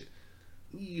that shit.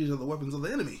 We are the weapons of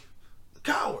the enemy. The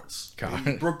cowards.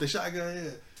 He broke the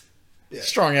shotgun. Yeah.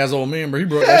 Strong ass old man, bro. He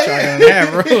broke that shotgun in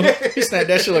half, bro. He snapped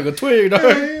that shit like a twig, dog.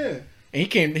 Yeah.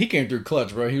 And he came through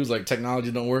clutch, bro. He was like,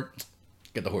 technology don't work.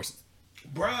 Get the horses.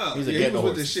 Bro. He was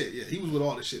with the shit. Yeah, he was with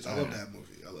all the shit. So I love that movie.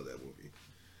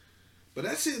 But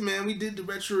that's it, man. We did the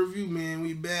retro review, man.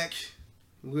 We back.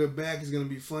 We're back. It's gonna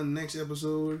be fun next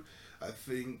episode. I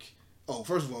think. Oh,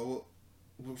 first of all,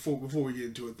 before we get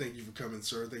into it, thank you for coming,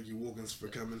 sir. Thank you, Wilkins, for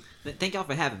coming. Thank y'all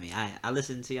for having me. I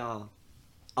listen to y'all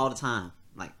all the time.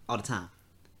 Like, all the time.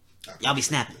 Y'all be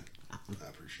snapping. I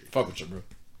appreciate it. Fuck with you, bro.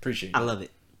 Appreciate you. I love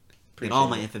it. Get all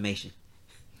my information.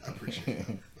 I appreciate it.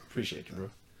 Appreciate you, bro.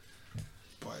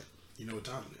 But you know what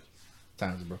time it is.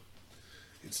 Times, bro.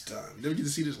 It's time. You never get to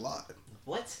see this live.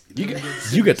 What? You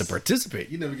get to participate.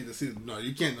 You never get to see it. No,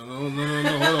 you can't. No, hold on.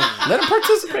 Let him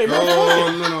participate, bro.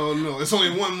 No. It's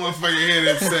only one motherfucker here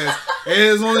that says.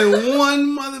 There's only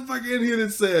one motherfucker in here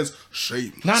that says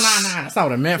shameless. Nah. That's not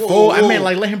what I meant, fool. I meant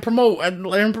like let him promote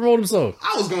himself.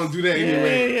 I was gonna do that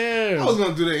anyway. Yeah. I was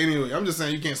gonna do that anyway. I'm just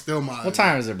saying you can't steal my. What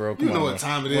time is it, bro? Come You know on, what bro.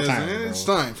 time it is, man. It's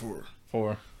time for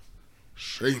 4.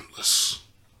 shameless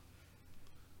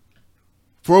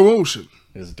promotion.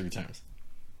 This is 3 times.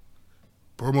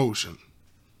 Promotion.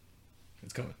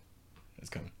 It's coming.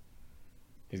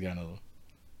 He's got another one.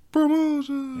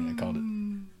 Promotion. Yeah, I called it.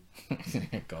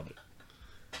 Called it.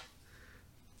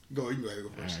 Go. You can go ahead and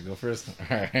go first.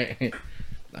 Alright, go first.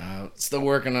 Alright. Still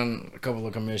working on a couple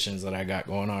of commissions that I got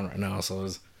going on right now. So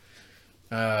it's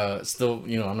still,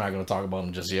 I'm not going to talk about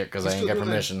them just yet because I ain't got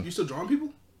permission. You still drawing people?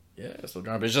 Yeah, still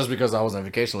drawing. But it's just because I was on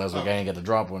vacation last week, I ain't get to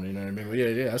drop one. You know what I mean? But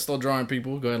yeah, I'm still drawing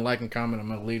people. Go ahead and like and comment on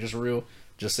my latest reel.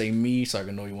 Just say me so I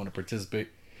can know you want to participate.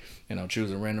 And I'll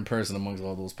choose a random person amongst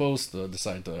all those posts to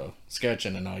decide to sketch,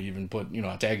 and then I'll even put,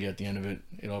 I'll tag you at the end of it.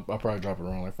 I'll probably drop it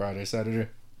around like Friday, Saturday.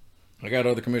 I got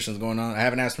other commissions going on. I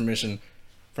haven't asked permission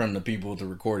from the people to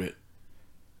record it,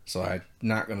 so I'm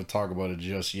not going to talk about it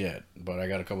just yet. But I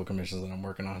got a couple of commissions that I'm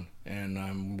working on, and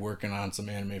I'm working on some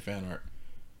anime fan art.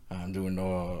 I'm doing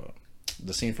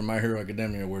the scene from My Hero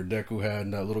Academia where Deku had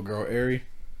that little girl Eri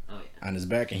on his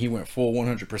back, and he went full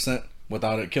 100%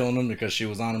 without it killing him because she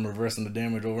was on him, reversing the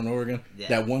damage over and over again. Yeah.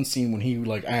 That one scene when he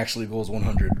actually goes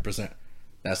 100%.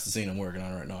 That's the scene I'm working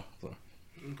on right now. So.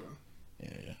 Okay.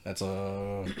 Yeah. That's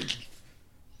I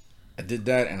did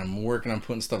that, and I'm working on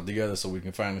putting stuff together so we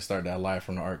can finally start that live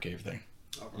from the art cave thing.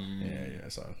 Okay. Yeah.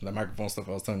 So that microphone stuff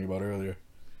I was telling you about earlier.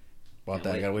 I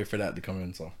gotta wait for that to come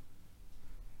in. So.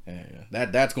 Yeah.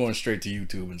 That's going straight to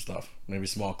YouTube and stuff. Maybe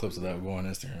small clips of that will go on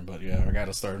Instagram. But yeah, I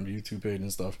gotta start a YouTube page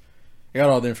and stuff. I got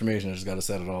all the information. I just got to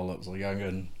set it all up. So y'all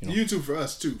good. YouTube for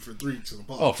us too, for 3 to the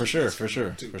pod. Oh, for sure. That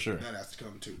has to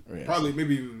come too. Yeah, probably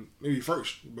maybe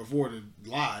first before the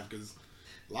live, because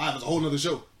live is a whole nother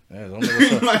show. Yeah,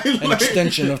 an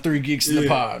extension of 3 Geeks in the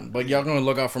Pod. But y'all gonna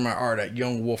look out for my art at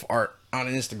Young Wolf Art on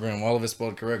Instagram. All of it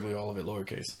spelled correctly, all of it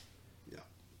lowercase. Yeah.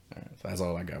 All right, so that's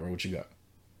all I got, bro. What you got?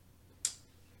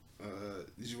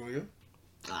 Did you want to go?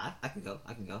 I can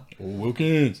go.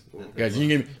 Wilkins. Guys, you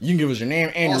can give us your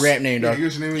name and your rap name, dog. Give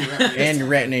us your name and your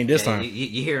rap name this time.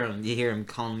 You hear him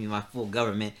calling me my full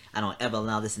government. I don't ever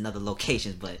allow this in other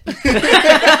locations, but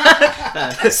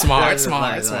smart. I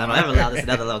don't ever allow this in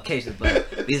other locations,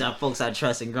 but these are folks I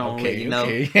trust and grown with.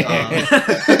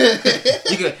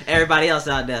 Everybody else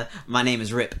out there, my name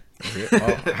is Rip.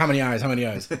 How many eyes?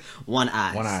 One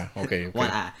eye. One eye. Okay.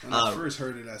 One eye. When I first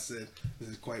heard it, I said, "This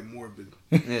is quite morbid."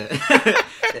 Yeah.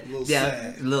 A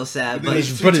little sad, but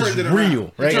it's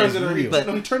real, right? He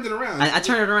turned it around. I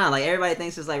turned it around. Like, everybody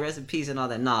thinks it's like rest in peace and all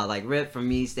that. Nah, like RIP for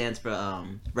me stands for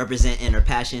represent inner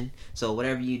passion. So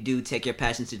whatever you do, take your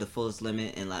passion to the fullest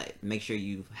limit, and like make sure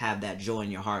you have that joy in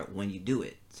your heart when you do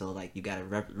it. So like you gotta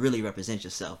really represent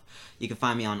yourself. You can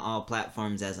find me on all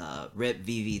platforms as Rip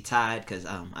VV Tide, because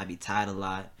I be tied a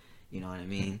lot. You know what I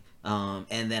mean?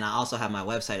 And then I also have my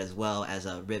website as well as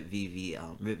RipVV,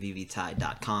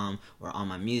 ripvvtide.com, where all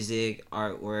my music,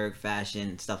 artwork,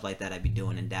 fashion, stuff like that I be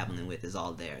doing and dabbling with is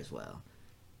all there as well.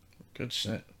 Good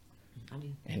shit.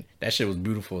 And that shit was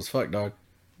beautiful as fuck, dog.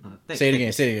 Say it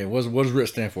again. What does RIP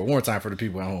stand for? One more time for the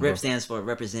people at home. RIP stands for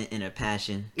represent inner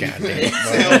passion. God damn.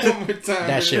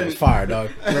 That shit was fire, dog.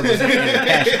 Represent inner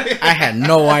passion. I had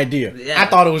no idea. Yeah. I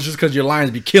thought it was just because your lines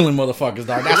be killing motherfuckers,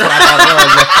 dog. That's what I thought it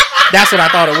was, bro. That's what I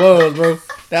thought it was, bro.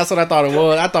 That's what I thought it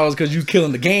was. I thought it was because you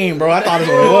killing the game, bro. I thought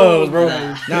that's what it was, bro.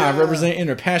 Nah, represent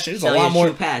inner passion. It's a lot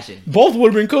more passion. Both would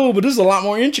have been cool, but this is a lot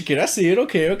more intricate. I see it.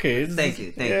 Okay. Thank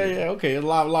you. Yeah. Okay, a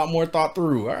lot more thought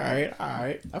through. All right.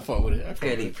 I fuck with it. I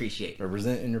really appreciate it.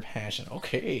 Represent inner passion.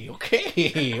 Okay. All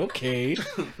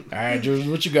right, George,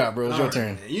 what you got, bro? It's your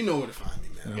turn. Man. You know where to find me,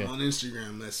 man. Okay. I'm on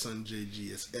Instagram. That's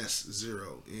SunJG. It's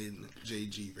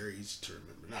S0NJG. Very easy to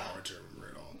remember. Not hard to remember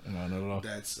at all. No, not at all.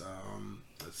 That's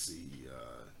let's see.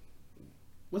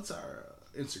 What's our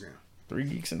Instagram? 3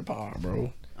 Geeks in the Pod,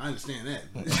 bro. I understand that.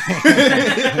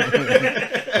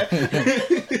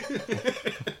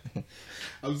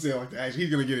 I'm saying like that. He's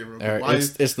gonna get it real quick. All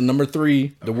right, it's the number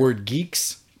 3. The word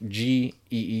geeks,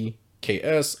 GEEKS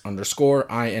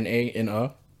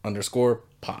 _INA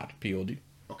 _pod POD.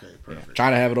 Okay, perfect. Yeah, try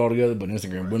to have it all together, but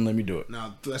Instagram wouldn't let me do it.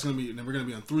 Now that's gonna be. Then we're gonna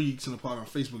be on 3 Geeks in a Pod on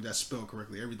Facebook. That's spelled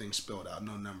correctly. Everything's spelled out.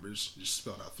 No numbers. Just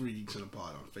spelled out. 3 Geeks in a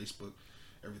Pod on Facebook.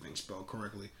 Everything's spelled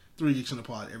correctly. 3 Geeks in a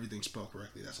Pod. Everything's spelled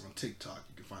correctly. That's on TikTok.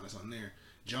 You can find us on there.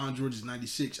 John George's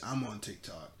 96. I'm on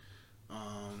TikTok.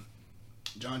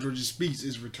 John George's Speaks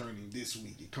is returning this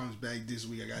week. It comes back this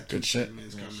week. I got 2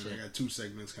 segments coming. I got 2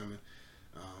 segments coming.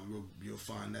 You'll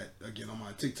find that again on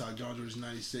my TikTok, John George's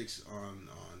 96. On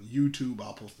YouTube,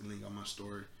 I'll post the link on my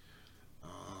story.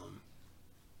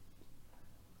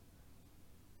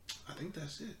 I think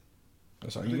that's it.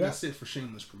 That's all you got? That's it for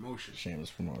shameless promotion.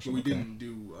 But we didn't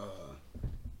do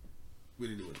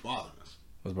What's Bothering Us.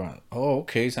 What's bothering? Oh,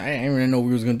 okay. So I didn't really know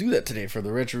we was gonna do that today for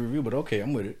the retro review, but okay,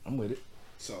 I'm with it.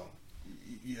 So,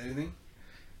 you got anything?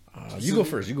 You go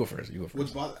first.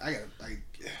 What's bothering?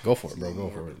 Go for it, bro. Go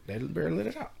for it. Let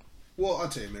it out. Well, I'll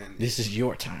tell you, man. This is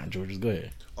your time, George. Go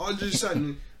ahead. All just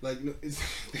sudden, like, no, it's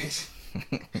thanks.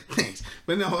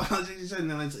 But no, all just sudden,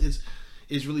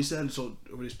 it's really sad. So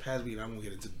over this past week, I won't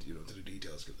get into to the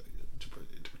details because to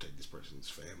protect this person's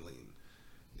family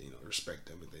and respect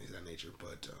them and things of that nature.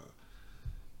 But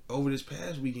over this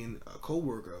past weekend, a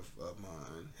coworker of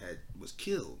mine was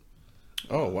killed.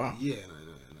 Oh wow! Yeah,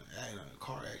 in a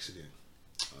car accident.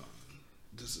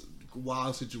 Just a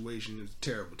wild situation. It's a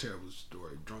terrible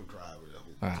story. Drunk driver.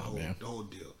 The whole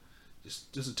deal.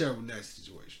 Just a terrible, nasty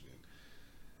situation.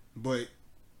 But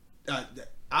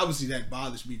obviously that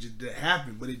bothers me just that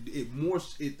happened. But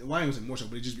why I say more so?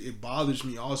 But it bothers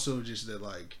me also just that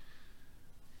like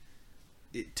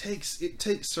it takes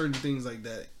certain things like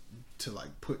that to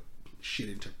like put shit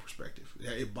into perspective.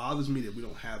 It bothers me that we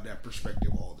don't have that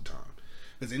perspective all the time.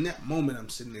 Because in that moment, I'm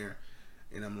sitting there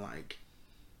and I'm like,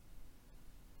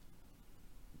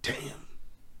 damn,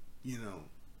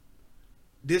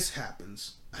 this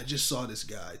happens. I just saw this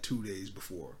guy 2 days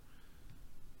before.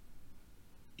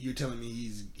 You're telling me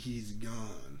he's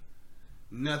gone.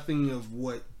 Nothing of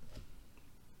what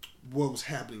was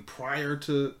happening prior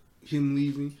to him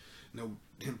leaving,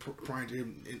 him prior to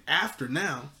him and after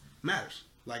now matters.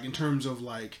 Like in terms of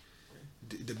like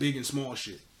the big and small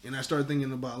shit. And I started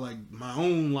thinking about like my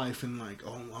own life and like,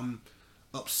 oh, I'm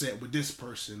upset with this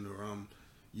person, or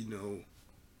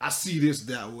I see this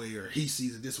that way, or he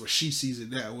sees it this way, she sees it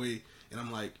that way, and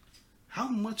I'm like, how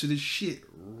much of this shit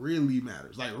really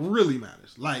matters? Like really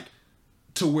matters. Like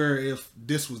to where if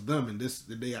this was them and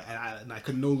the day I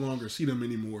could no longer see them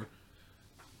anymore,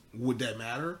 would that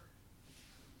matter?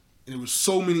 And it was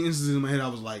so many instances in my head I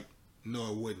was like,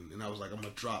 no, it wouldn't. And I was like, I'm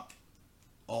gonna drop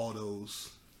all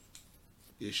those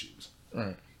issues.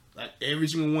 Right. Like every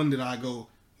single one that I go,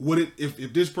 would it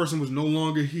if this person was no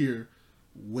longer here,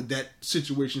 would that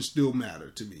situation still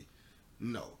matter to me?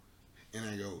 No. And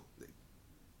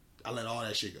I let all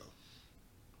that shit go.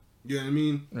 You know what I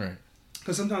mean? Right.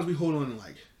 Because sometimes we hold on to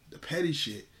like the petty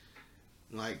shit,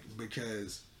 like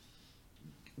because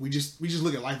we just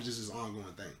look at life as just this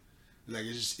ongoing thing. Like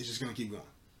it's just gonna keep going.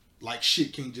 Like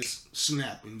shit can't just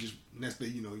snap and just next day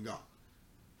you're gone.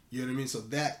 You know what I mean? So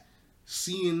that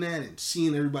seeing that and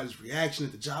seeing everybody's reaction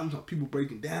at the job, people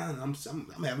breaking down, I'm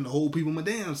having to hold people my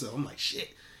damn self. I'm like shit.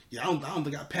 Yeah, I don't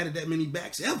think I patted that many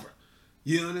backs ever.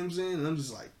 You know what I'm saying? And I'm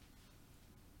just like,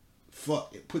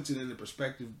 fuck. It puts it into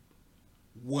perspective.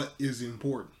 What is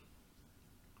important?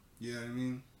 You know what I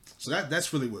mean? So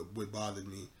that's really what bothered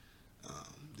me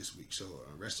this week. So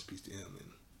rest in peace to him.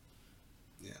 And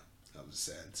yeah, that was a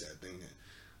sad thing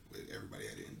that everybody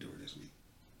had to endure this week.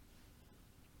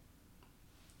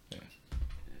 Yeah.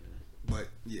 But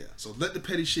yeah, so let the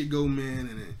petty shit go, man,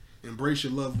 and embrace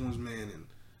your loved ones, man,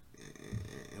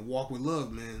 and walk with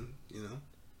love, man.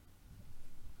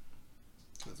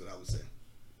 That's what I would say.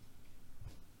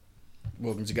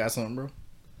 Wilkins, you got something, bro?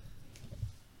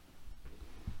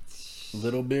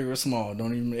 Little, big, or small. It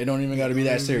don't even got to be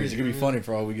that serious. It could be funny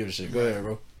for all we give a shit. Go ahead,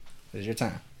 bro. It's your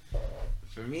time.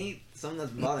 For me, something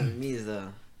that's bothering me is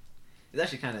it's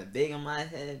actually kind of big on my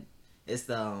head. It's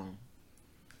the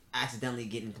accidentally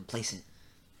getting complacent.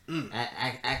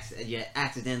 You're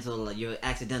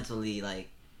accidentally like,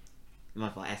 my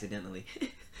fault. Accidentally,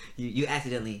 you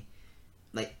accidentally.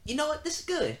 Like, you know what? This is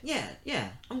good. Yeah.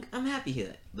 I'm happy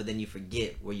here. But then you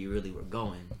forget where you really were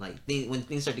going. Like, when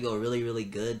things start to go really, really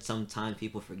good, sometimes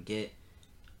people forget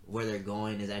where they're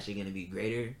going is actually going to be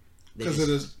greater.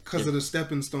 Because of the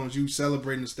stepping stones, you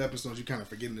celebrating the stepping stones, you kind of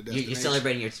forgetting the destination.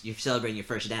 You're celebrating your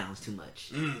first downs too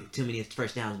much. Too many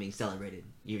first downs being celebrated.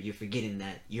 You're forgetting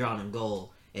that you're on a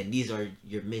goal, and these are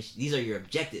your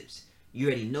objectives. you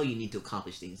already know you need to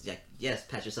accomplish things. Like, yes,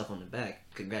 pat yourself on the back,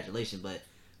 congratulations, but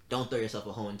don't throw yourself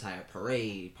a whole entire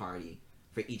parade party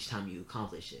for each time you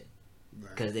accomplish it.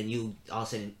 Because then you all of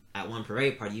a sudden at one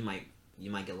parade party you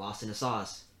might get lost in the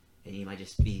sauce, and you might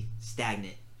just be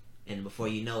stagnant, and before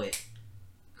you know it,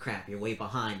 crap, you're way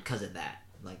behind because of that.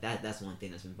 Like that's one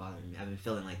thing that's been bothering me. I've been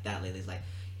feeling like that lately. It's like,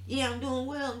 yeah, I'm doing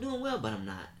well, but I'm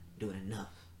not doing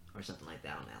enough, or something like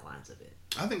that on that lines of it.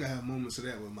 I think I have moments of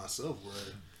that with myself where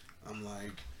I'm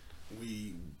like,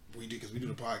 we do, because we do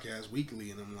the podcast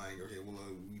weekly, and I'm like, okay, well,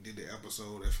 we did the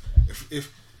episode.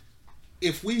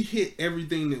 If we hit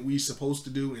everything that we supposed to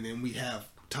do, and then we have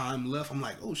time left, I'm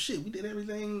like, oh shit, we did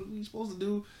everything we supposed to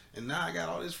do, and now I got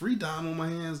all this free time on my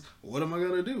hands. What am I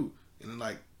gonna do? And then,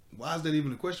 like, why is that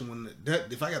even a question? When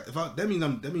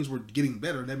that means we're getting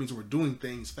better. That means we're doing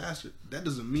things faster. That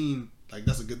doesn't mean like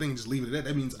that's a good thing. Just leave it at that.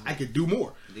 That means I could do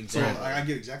more. Exactly. So I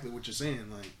get exactly what you're saying.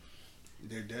 Like,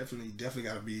 there definitely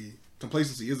got to be,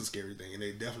 complacency is a scary thing, and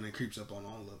it definitely creeps up on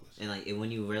all of us. And like,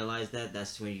 when you realize that,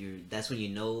 that's when you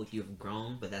know you've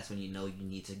grown, but that's when you know you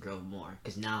need to grow more.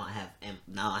 Because now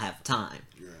I have time,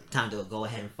 time to go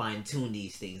ahead and fine tune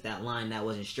these things. That line that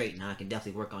wasn't straight, now I can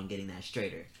definitely work on getting that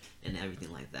straighter and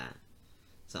everything like that.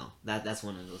 So that's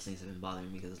one of those things that have been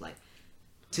bothering me, because it's like,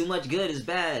 too much good is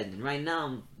bad, and right now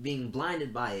I'm being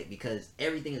blinded by it because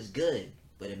everything is good,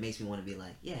 but it makes me want to be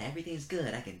like, yeah, everything's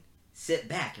good. I can sit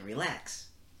back and relax.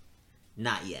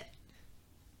 Not yet.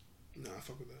 No, I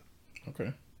fuck with that.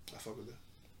 Okay. I fuck with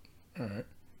that. All right.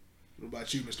 What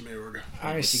about you, Mr. Mayweather?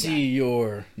 I see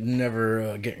your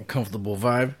never getting comfortable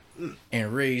vibe,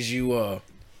 and raise you up.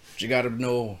 You gotta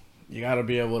know. You gotta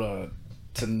be able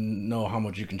to know how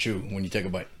much you can chew when you take a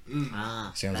bite. See what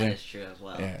I'm saying? That is true as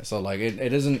well. Yeah. So like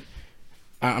it isn't.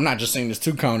 I'm not just saying this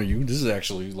to counter you. This is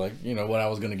actually like, you know, what I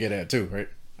was gonna get at too, right?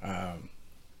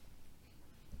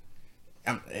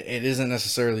 It isn't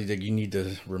necessarily that you need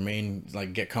to remain,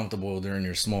 like, get comfortable during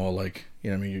your small, like,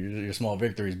 you know what I mean, your small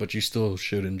victories, but you still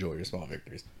should enjoy your small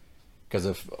victories. Because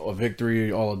if a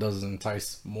victory, all it does is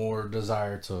entice more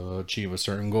desire to achieve a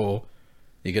certain goal,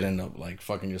 you could end up, like,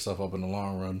 fucking yourself up in the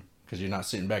long run, because you're not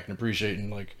sitting back and appreciating,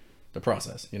 like, the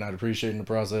process. You're not appreciating the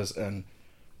process, and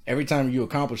every time you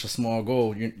accomplish a small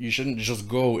goal, you shouldn't just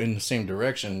go in the same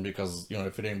direction, because, you know,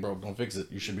 if it ain't broke, don't fix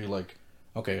it. You should be like,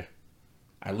 okay,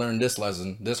 I learned this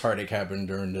lesson. This heartache happened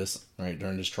during this, right?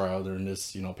 During this trial, during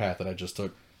this, you know, path that I just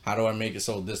took. How do I make it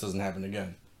so this doesn't happen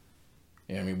again?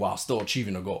 You know what I mean? While still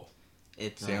achieving a goal.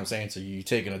 See what I'm saying? So you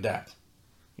take and adapt.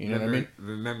 You know what I mean?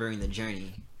 Remembering the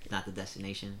journey, not the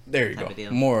destination. There you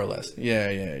go. More or less.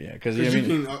 Yeah. Because you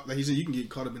can, like he said, you can get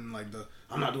caught up in like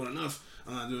I'm not doing enough.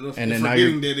 And then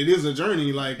forgetting that it is a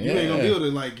journey. Like, you ain't gonna be able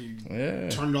to like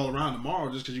turn it all around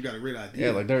tomorrow just because you got a great idea.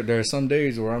 Yeah, like there are some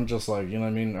days where I'm just like, you know what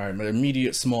I mean? All right, my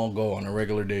immediate small goal on a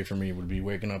regular day for me would be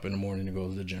waking up in the morning to go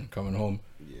to the gym, coming home,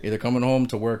 either coming home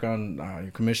to work on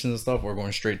your commissions and stuff, or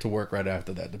going straight to work right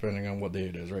after that, depending on what day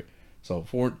it is, right? So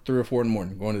 3 or 4 in the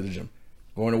morning, going to the gym,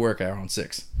 going to work at around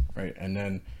 6, right? And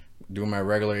then doing my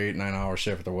regular 8-9 hour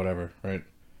shift or whatever, right?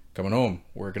 Coming home,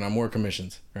 working on more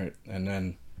commissions, right? And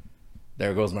then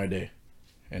there goes my day.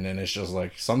 And then it's just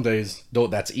like, some days, though,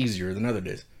 that's easier than other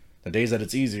days. The days that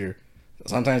it's easier,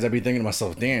 sometimes I'd be thinking to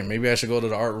myself, damn, maybe I should go to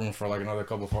the art room for like another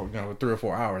 3 or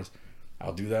 4 hours.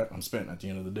 I'll do that. I'm spent at the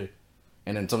end of the day.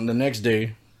 And then the next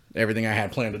day, everything I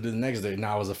had planned to do the next day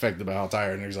now was affected by how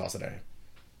tired and exhausted I am.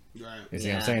 Right. You see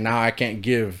what I'm saying? Now I can't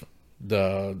give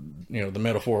the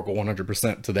metaphorical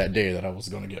 100% to that day that I was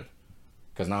going to give.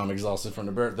 Because now I'm exhausted from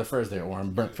the first day, or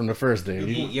I'm burnt from the first day.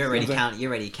 You're already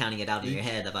counting it out in your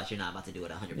head about you're not about to do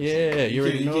it 100%. Yeah, you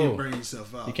already know. You can't burn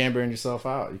yourself out. You can't burn yourself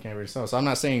out. So I'm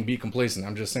not saying be complacent.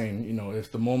 I'm just saying, you know,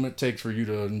 if the moment takes for you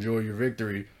to enjoy your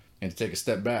victory and to take a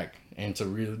step back and to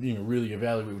really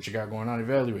evaluate what you got going on,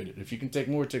 evaluate it. If you can take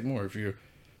more, take more. If you're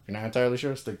not entirely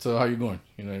sure, stick to how you're going.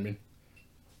 You know what I mean?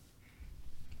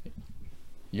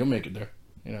 You'll make it there.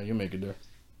 You'll make it there.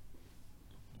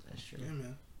 That's true. Yeah,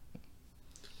 man.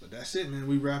 But that's it, man.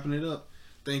 We wrapping it up.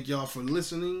 Thank y'all for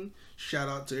listening. Shout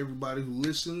out to everybody who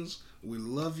listens. We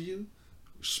love you.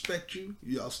 Respect you.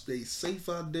 Y'all stay safe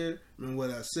out there. Remember what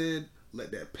I said.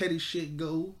 Let that petty shit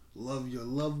go. Love your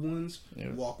loved ones.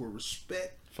 Yep. Walk with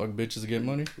respect. Fuck bitches to get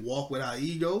money. Walk without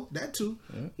ego. That too.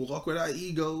 Yep. Walk without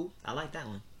ego. I like that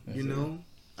one. You know?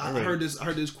 I heard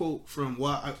this quote from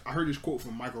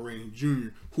Michael Rainey Jr.,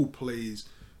 who plays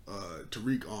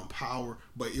Tariq on Power,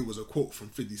 but it was a quote from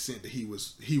 50 Cent that he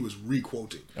was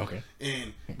re-quoting. Okay.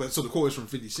 So the quote is from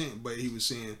 50 Cent, but he was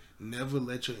saying, never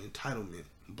let your entitlement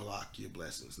block your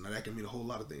blessings. Now that can mean a whole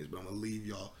lot of things, but I'm gonna leave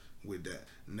y'all with that.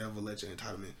 Never let your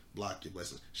entitlement block your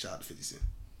blessings. Shout out to 50 Cent.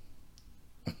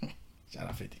 Shout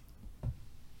out 50.